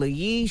 Angela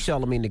Yee,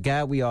 Charlamagne the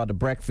Guy. We are the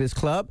Breakfast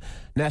Club.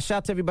 Now, shout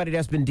out to everybody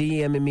that's been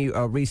DMing me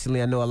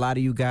recently. I know a lot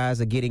of you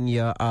guys are getting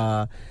your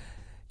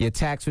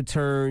tax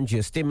returns,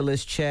 your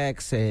stimulus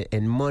checks,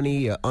 and money,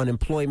 your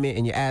unemployment,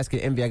 and you're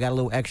asking, Envy, I got a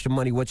little extra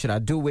money. What should I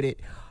do with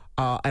it?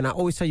 And I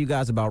always tell you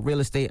guys about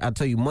real estate. I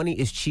tell you, money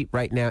is cheap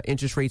right now.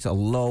 Interest rates are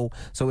low.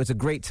 So it's a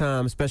great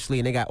time, especially,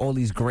 and they got all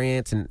these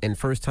grants and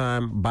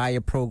first-time buyer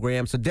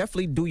programs. So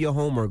definitely do your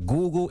homework.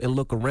 Google and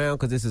look around,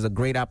 because this is a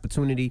great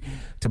opportunity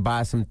to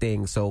buy some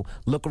things. So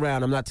look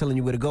around. I'm not telling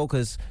you where to go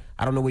because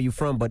I don't know where you're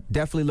from, but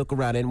definitely look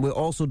around. And we're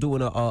also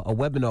doing a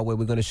webinar where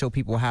we're going to show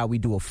people how we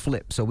do a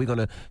flip. So we're going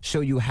to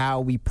show you how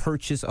we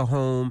purchase a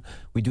home.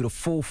 We do the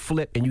full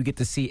flip, and you get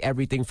to see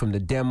everything from the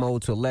demo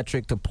to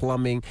electric to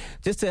plumbing,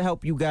 just to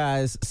help you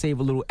guys save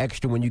a little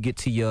extra when you get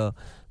to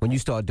when you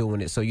start doing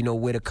it. So you know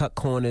where to cut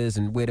corners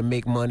and where to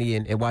make money,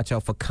 and watch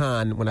out for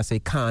when I say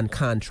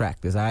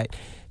contractors, all right?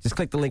 Just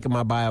click the link in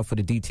my bio for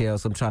the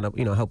details. I'm trying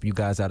to, help you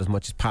guys out as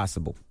much as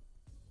possible.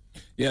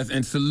 Yes,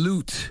 and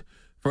salute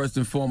first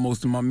and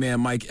foremost to my man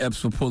Mike Epps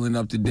for pulling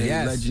up today.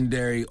 Yes.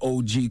 Legendary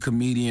OG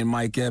comedian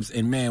Mike Epps.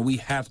 And man, we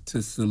have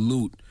to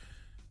salute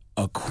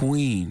a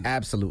queen.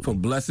 Absolutely. For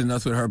blessing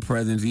us with her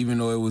presence, even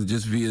though it was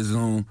just via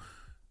Zoom.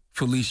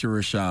 Phylicia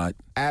Rashad.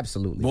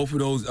 Absolutely. Both of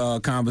those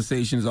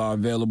conversations are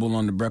available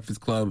on the Breakfast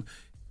Club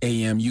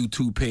AM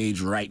YouTube page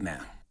right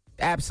now.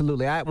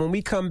 Absolutely. When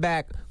we come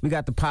back, we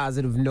got the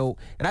positive note.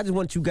 And I just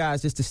want you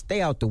guys just to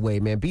stay out the way,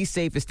 man. Be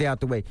safe and stay out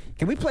the way.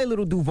 Can we play a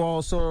little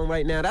Duval song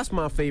right now? That's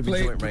my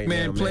favorite joint right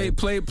now, man.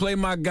 Play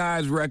my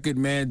guy's record,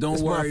 man.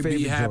 Don't worry,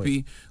 be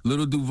happy.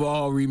 Little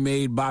Duval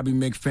remade Bobby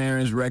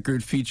McFerrin's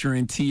record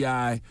featuring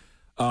T.I.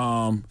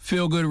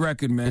 Feel good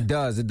record, man. It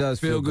does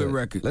feel good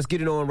record. Let's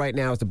get it on right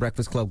now. It's the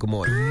Breakfast Club. Good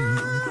morning.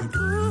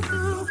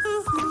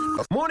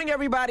 Morning,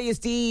 everybody. It's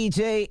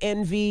DJ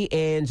Envy,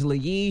 Angela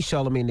Yee,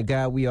 Charlamagne the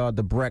Guy. We are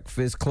the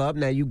Breakfast Club.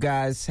 Now, you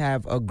guys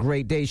have a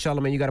great day.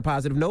 Charlamagne, you got a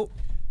positive note?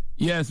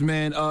 Yes,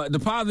 man.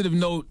 The positive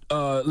note,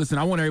 listen,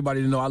 I want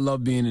everybody to know I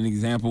love being an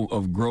example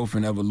of growth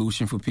and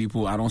evolution for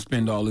people. I don't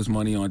spend all this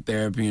money on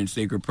therapy and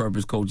sacred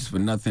purpose coaches for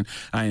nothing.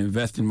 I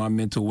invest in my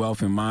mental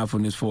wealth and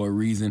mindfulness for a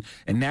reason.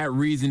 And that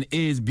reason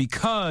is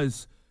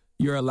because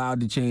you're allowed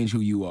to change who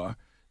you are.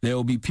 There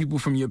will be people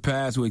from your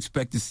past who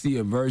expect to see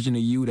a version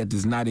of you that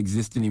does not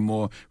exist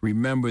anymore.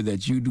 Remember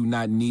that you do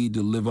not need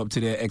to live up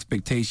to their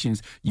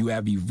expectations. You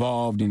have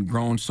evolved and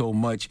grown so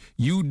much.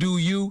 You do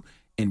you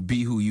and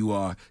be who you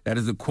are. That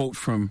is a quote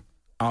from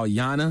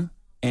Alyana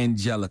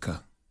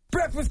Angelica.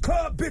 Breakfast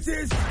Club,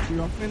 bitches!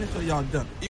 Y'all finished or y'all done?